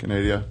 Canada?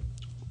 Canada?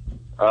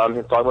 Talking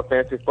about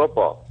fantasy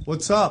football.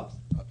 What's up?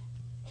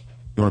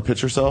 You want to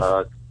pitch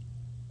yourself?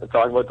 And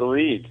talking about the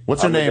league.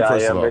 What's your I'm the name, guy,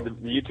 first of all? made the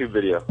YouTube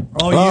video.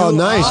 Oh,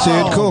 nice,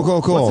 dude. Cool.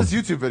 What's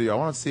this YouTube video? I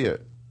want to see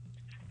it.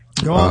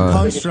 Go on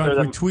Punch Making sure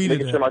Drunk. that- We tweeted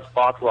making it. sure my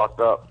spot's locked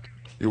up.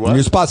 You what?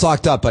 Your spot's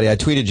locked up, buddy. I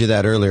tweeted you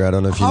that earlier. I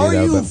don't know if you How knew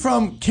are that. you but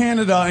from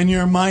Canada and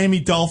you're a Miami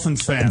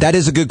Dolphins fan? that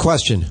is a good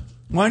question.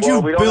 Why aren't Well,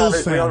 you we a don't Bills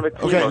have a- we fan? don't have a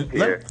team Okay, up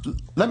here.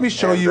 let me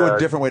show And, you a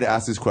different way to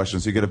ask these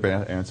questions so you get a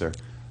bad answer.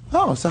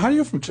 Oh, so how are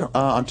you from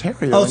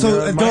Ontario? Oh, and so you're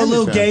a go a Miami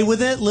little fan? gay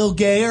with it? Little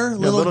gayer? Yeah,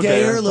 Little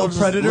gayer? Little just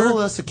predator? A little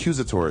less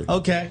accusatory.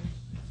 Okay.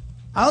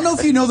 I don't know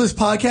if you know this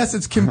podcast.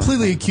 It's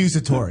completely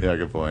accusatory. Yeah,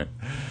 good point.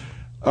 Yeah,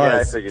 All right.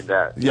 I figured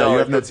that. Yeah, you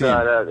have no it's, team.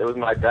 it was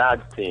my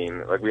dad's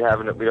team. Like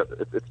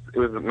it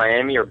was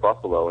Miami or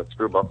Buffalo, and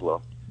screw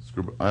Buffalo.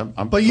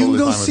 I'm But you can totally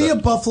go fine with see that.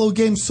 a Buffalo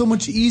game so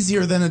much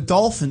easier than a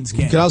Dolphins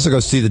game. You can also go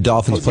see the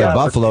Dolphins play Yeah,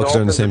 but Buffalo because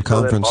they're in the same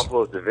Dolphins are still in conference.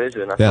 Buffalo's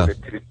division. I Yeah.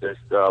 figured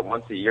just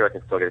once a year I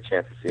can still get a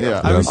chance to see Yeah,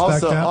 them. I respect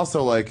also, that.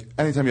 also, like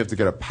anytime you have to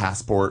get a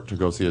passport to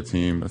go see a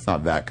team, it's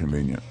not that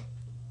convenient.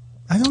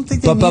 I don't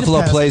think they But need Buffalo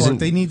a passport. plays in-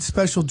 They need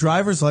special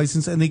driver's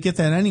license, and they get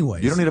that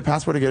anyways. You don't need a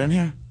passport to get in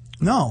here.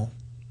 No.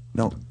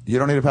 No, you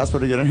don't need a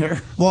passport to get in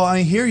here. Well,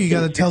 I hear you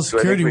got to tell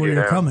security we where do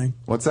you're now. coming.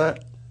 What's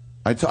that?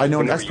 I know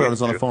an Whenever expert you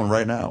who's on the do. phone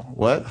right now.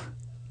 What?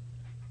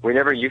 We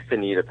never used to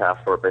need a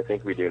passport, but I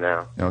think we do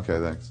now. Okay,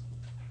 thanks.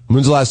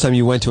 When's the last time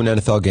you went to an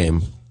NFL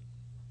game?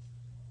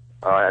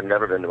 I've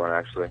never been to one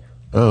actually.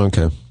 Oh,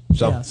 okay.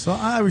 So Yeah, so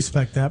I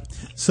respect that.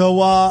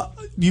 So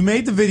you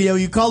made the video.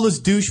 You called us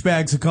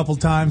douchebags a couple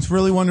times.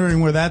 Really wondering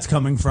where that's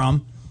coming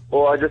from.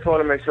 Well, I just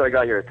want to make sure I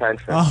got your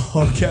attention.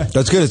 Oh, okay.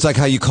 that's good. It's like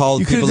how you called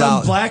You could have people done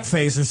out.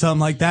 blackface or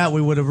something like that.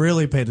 We would have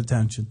really paid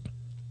attention.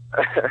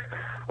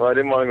 Well, I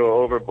didn't want to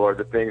go overboard.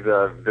 The things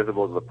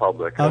visible to the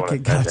public. I don't Okay,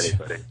 want to offend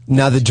gotcha.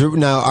 anybody.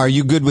 Now, are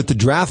you good with the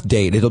draft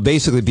date? It'll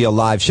basically be a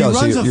live show.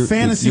 runs so a you're,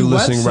 fantasy you're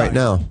listening website. right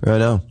now. Right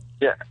now.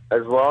 Yeah,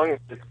 as long as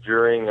it's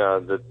during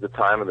the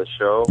time of the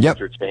show, Yep. which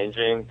you're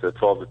changing to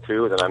 12 to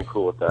 2, then I'm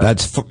cool with that.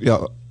 That's from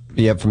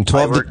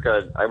 12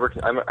 to I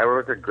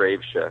work a grave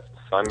shift,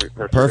 so I'm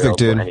perfect,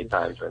 dude.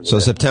 Anytime during the So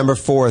day. September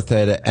 4th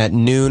at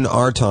noon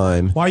our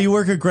time. Why you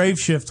work a grave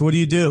shift? What do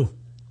you do?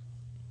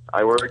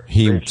 I work.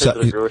 He- grave shift at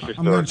a grocery I'm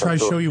store, going to so try to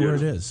still show a you where it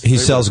student. is. He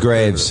sells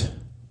graves.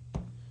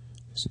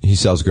 He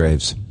sells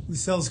graves. He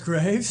sells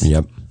graves?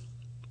 Yep.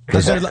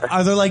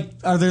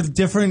 Are there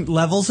different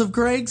levels of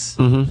Gregs?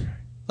 Mm-hmm.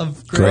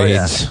 Of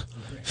Grades.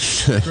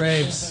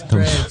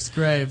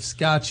 Graves.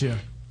 Got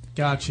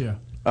you.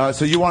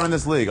 So you want in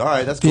this league? All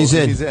right, that's cool. He's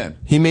in. He's in.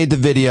 He made the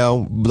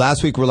video.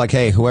 Last week we're like,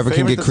 hey, whoever can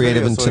Favorite get this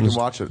creative video and so send we us.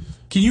 can watch it.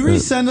 Can you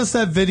resend us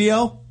that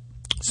video?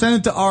 Send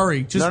it to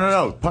Ari.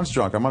 No. Punch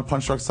Drunk. I'm on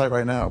Punch Drunk's site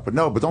right now. But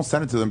don't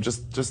send it to them.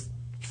 Just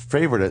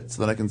favorite it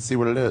so that I can see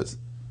what it is.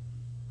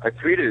 I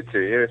tweeted it to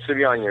you. It should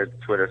be on your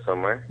Twitter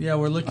somewhere. Yeah,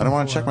 we're looking. I don't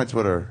want to check my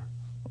Twitter.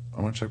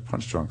 I want to check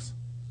Punch Drunk's.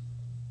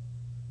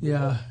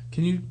 Yeah.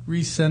 Can you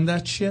resend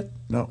that shit?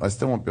 No, I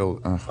still won't be able.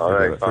 All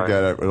right,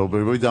 forget it. It'll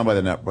be done by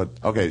the net. But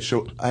okay,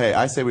 hey,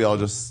 I say we all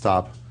just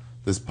stop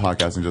this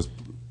podcast and just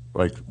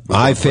like.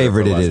 I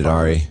favorited it,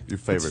 Ari. You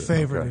favorited.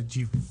 Favorited,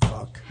 you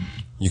fuck.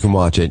 You can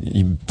watch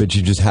it, but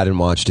you just hadn't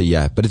watched it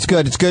yet. But it's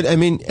good. It's good. I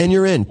mean, and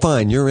you're in.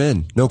 Fine, you're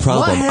in. No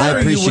problem. What hat I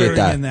appreciate are you wearing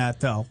that. in that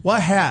though?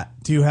 What hat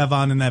do you have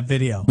on in that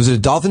video? Was it a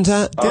Dolphins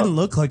hat? Didn't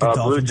look like a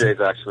Dolphins. Blue Jays,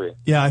 actually.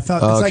 Yeah, I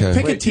thought it's like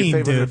pick a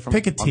team, dude.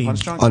 Pick a team.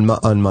 On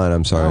mine.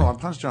 I'm sorry. Oh, on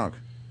Punch Drunk.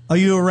 Are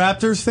you a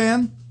Raptors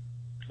fan?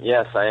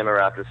 Yes, I am a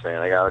Raptors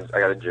fan. I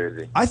got a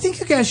jersey. I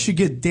think you guys should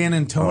get Dan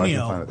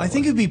Antonio. I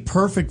think it'd be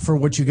perfect for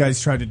what you guys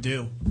try to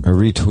do. I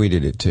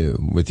retweeted it too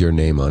with your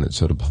name on it,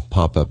 so it'll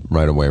pop up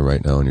right away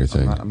right now on your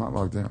thing. I'm not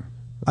logged in.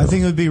 I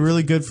think it would be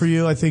really good for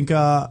you. I think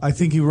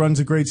he runs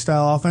a great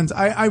style offense.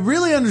 I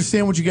really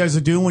understand what you guys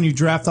are doing when you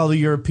draft all the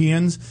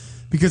Europeans,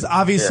 because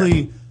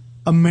obviously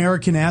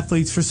American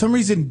athletes for some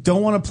reason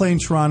don't want to play in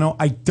Toronto.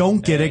 I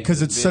don't get it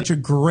because it's such a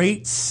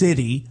great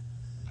city.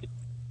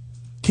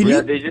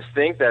 They just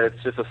think that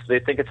they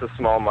think it's a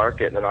small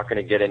market and they're not going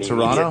to get any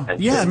Toronto? media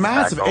attention. Yeah, it's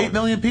massive. back home. 8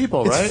 million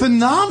people, right? It's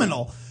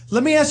phenomenal.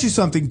 Let me ask you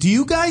something. Do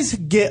you guys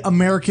get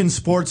American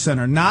Sports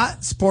Center?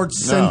 Not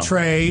Sports Centre,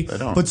 they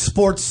don't. but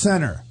Sports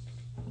Center.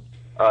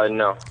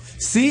 No.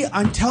 See,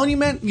 I'm telling you,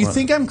 man, you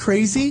think I'm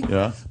crazy?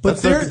 Yeah. But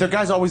their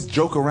guys always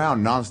joke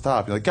around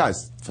nonstop. You're like,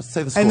 guys,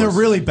 say the scores. And they're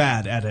really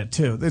bad at it,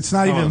 too. It's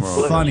not even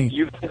funny.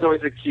 You guys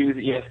always accuse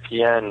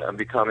ESPN of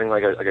becoming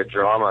like a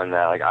drama on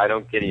that. Like, I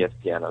don't get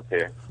ESPN up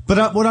here.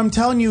 But what I'm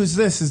telling you is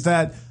this, is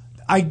that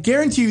I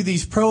guarantee you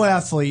these pro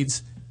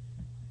athletes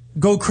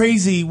go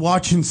crazy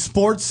watching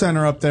Sports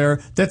Center up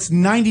there. That's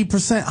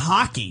 90%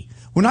 hockey.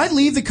 When I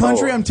leave the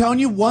country, I'm telling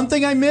you, one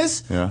thing I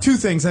miss, two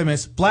things I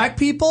miss. Black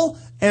people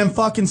and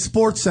fucking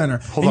Sports Center.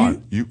 Hold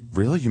on. You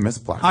miss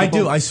black people? I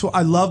do. I swear,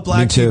 I love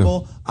black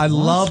people. I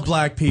love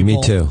black people.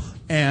 Me too.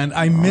 And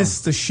I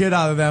miss the shit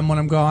out of them when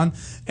I'm gone.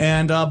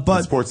 And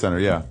but Sports Center,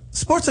 yeah.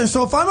 Sports Center.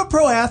 So if I'm a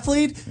pro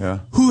athlete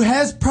who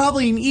has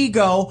probably an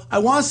ego, I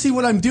want to see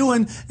what I'm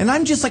doing, and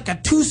I'm just like a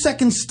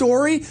 2-second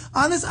story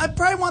on this, I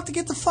probably want to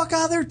get the fuck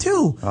out of there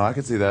too. Oh, I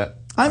can see that.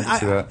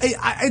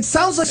 It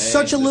sounds like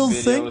such a little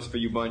thing. For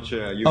you bunch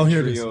of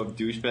here it is. trio of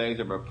douchebags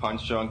over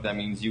Punch Drunk. That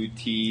means you,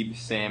 Teeb,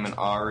 Sam, and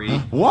Ari.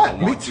 What? I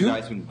Me want too? you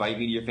guys to invite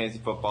me to your fantasy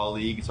football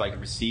league so I can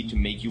proceed to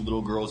make you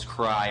little girls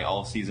cry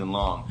all season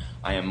long.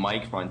 I am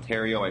Mike from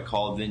Ontario. I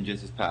called in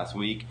just this past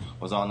week.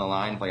 Was on the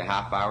line for like a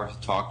half hour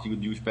to talk to you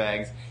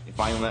douchebags. They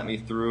finally let me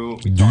through.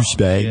 We talked some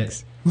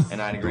Douchebags. shit,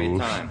 and I had a great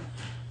time.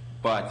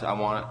 But I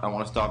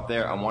want to stop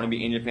there. I want to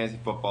be in your fantasy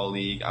football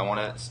league. I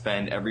want to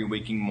spend every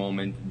waking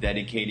moment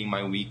dedicating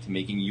my week to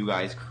making you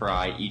guys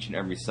cry each and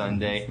every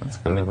Sunday.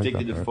 I'm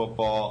addicted to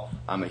football.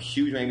 I'm a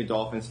huge Miami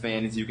Dolphins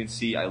fan, as you can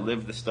see. I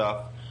live the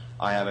stuff.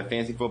 I have a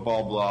fantasy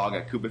football blog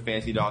at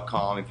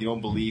CooperFantasy.com. If you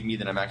don't believe me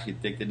that I'm actually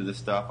addicted to the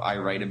stuff, I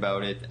write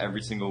about it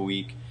every single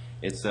week.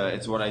 It's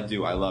what I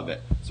do. I love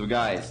it. So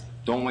guys,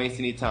 don't waste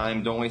any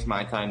time. Don't waste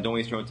my time. Don't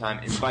waste your own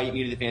time. Invite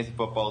me to the Fantasy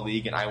Football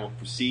League, and I will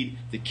proceed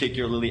to kick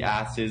your lily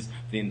asses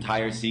for the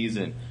entire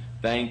season.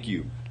 Thank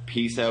you.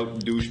 Peace out,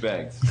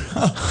 douchebags.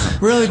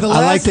 Really, the I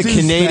like last the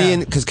Canadian,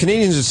 because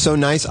Canadians are so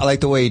nice. I like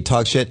the way he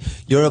talks shit.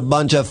 You're a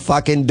bunch of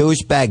fucking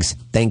douchebags.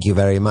 Thank you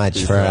very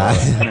much for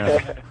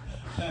That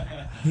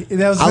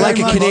was I like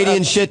very a much-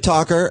 Canadian shit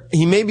talker.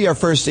 He may be our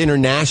first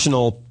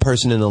international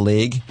person in the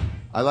league.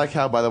 I like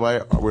how, by the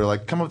way, we're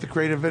like, come up with a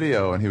creative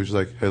video, and he was just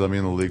like, hey, let me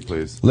in the league,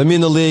 please. Let me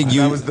in the league, And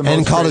you, that was the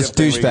and most call us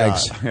creative thing we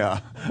douchebags. got.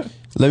 Yeah.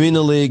 Let me in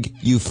the league,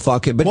 you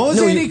fuck it. But What was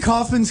no, Andy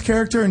Kaufman's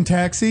character in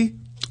Taxi?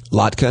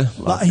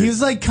 Latka. He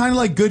was like kind of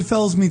like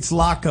Goodfellas meets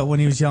Laka when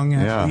he was yelling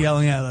at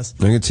us.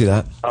 I can see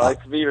that. I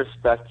like to be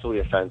respectfully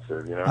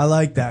offensive, you know? I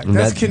like that.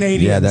 That's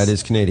Canadian. Yeah, that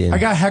is Canadian. I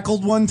got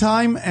heckled one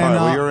time, and All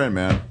right, well, you're in,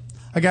 man.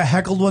 I got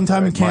heckled one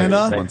time in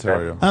Canada.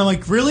 Ontario. And I'm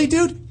like, really,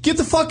 dude? Get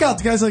the fuck out.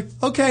 The guy's like,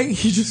 okay.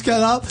 He just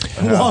got up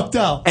and walked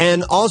out.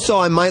 And also,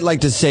 I might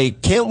like to say,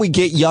 can't we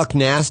get Yuck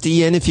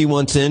Nasty in if he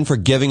wants in for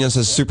giving us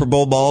a Super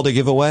Bowl ball to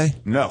give away?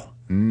 No.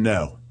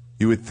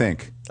 You would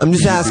think. I'm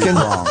just You'd be asking.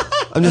 wrong.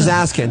 I'm just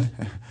asking.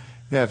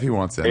 Yeah, if he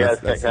wants in. Yeah, That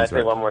can I seems say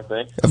right. one more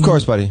thing? Of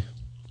course, buddy.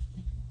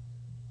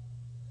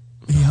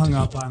 He hung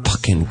up on us.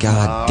 Fucking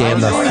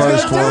goddamn the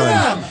first one.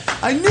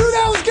 I knew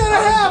that was going to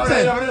happen.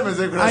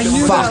 I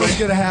knew that was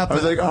going to happen.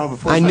 I was like, oh,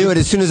 before I knew it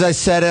as soon as I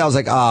said it. I was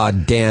like, "Oh,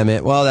 damn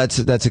it!" Well, that's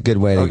a good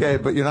way to. Okay,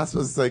 but you're not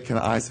supposed to say, "Can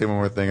I say one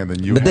more thing?" And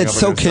then you. But hang that's up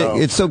so on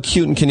yourself. it's so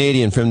cute and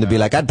Canadian for him to be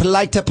like, "I'd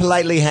like to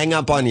politely hang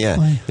up on you."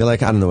 You're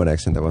like, I don't know what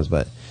accent that was,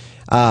 but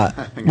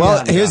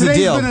well, here's the Today's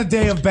deal. been a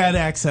day of bad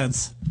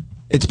accents.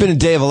 It's been a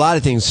day of a lot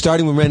of things,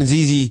 starting with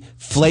Renzizi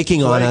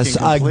flaking on us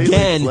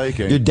again.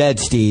 Flaking. You're dead,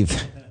 Steve.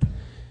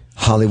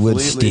 Hollywood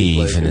Completely Steve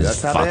flaking. and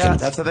his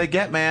That's how they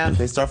get, man.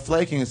 They start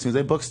flaking as soon as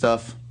they book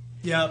stuff.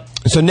 Yep.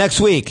 So next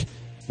week,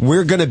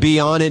 we're going to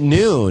be on at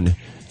noon.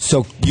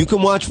 So you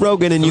can watch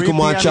Rogan and you can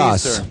watch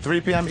us. Eastern,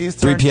 3 p.m.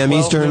 Eastern. 3 p.m.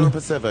 12 Eastern. noon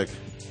Pacific.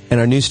 In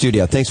our new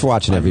studio. Thanks for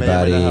watching,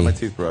 everybody. I may or may not have my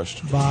teeth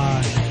brushed.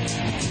 Bye.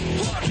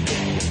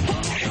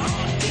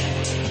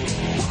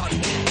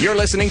 You're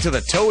listening to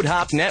the Toad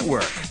Hop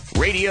Network.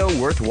 Radio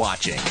worth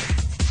watching.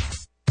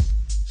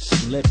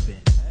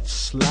 Slipping,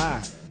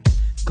 slide,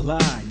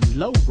 glide,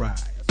 low ride.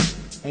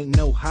 Ain't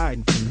no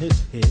hiding from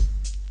this hit.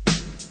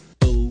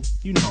 Ooh,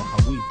 you know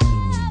how we do.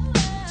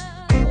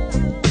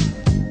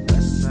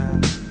 West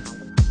side,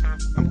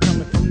 I'm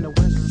coming from the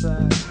west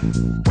side.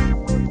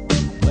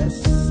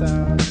 West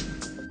side.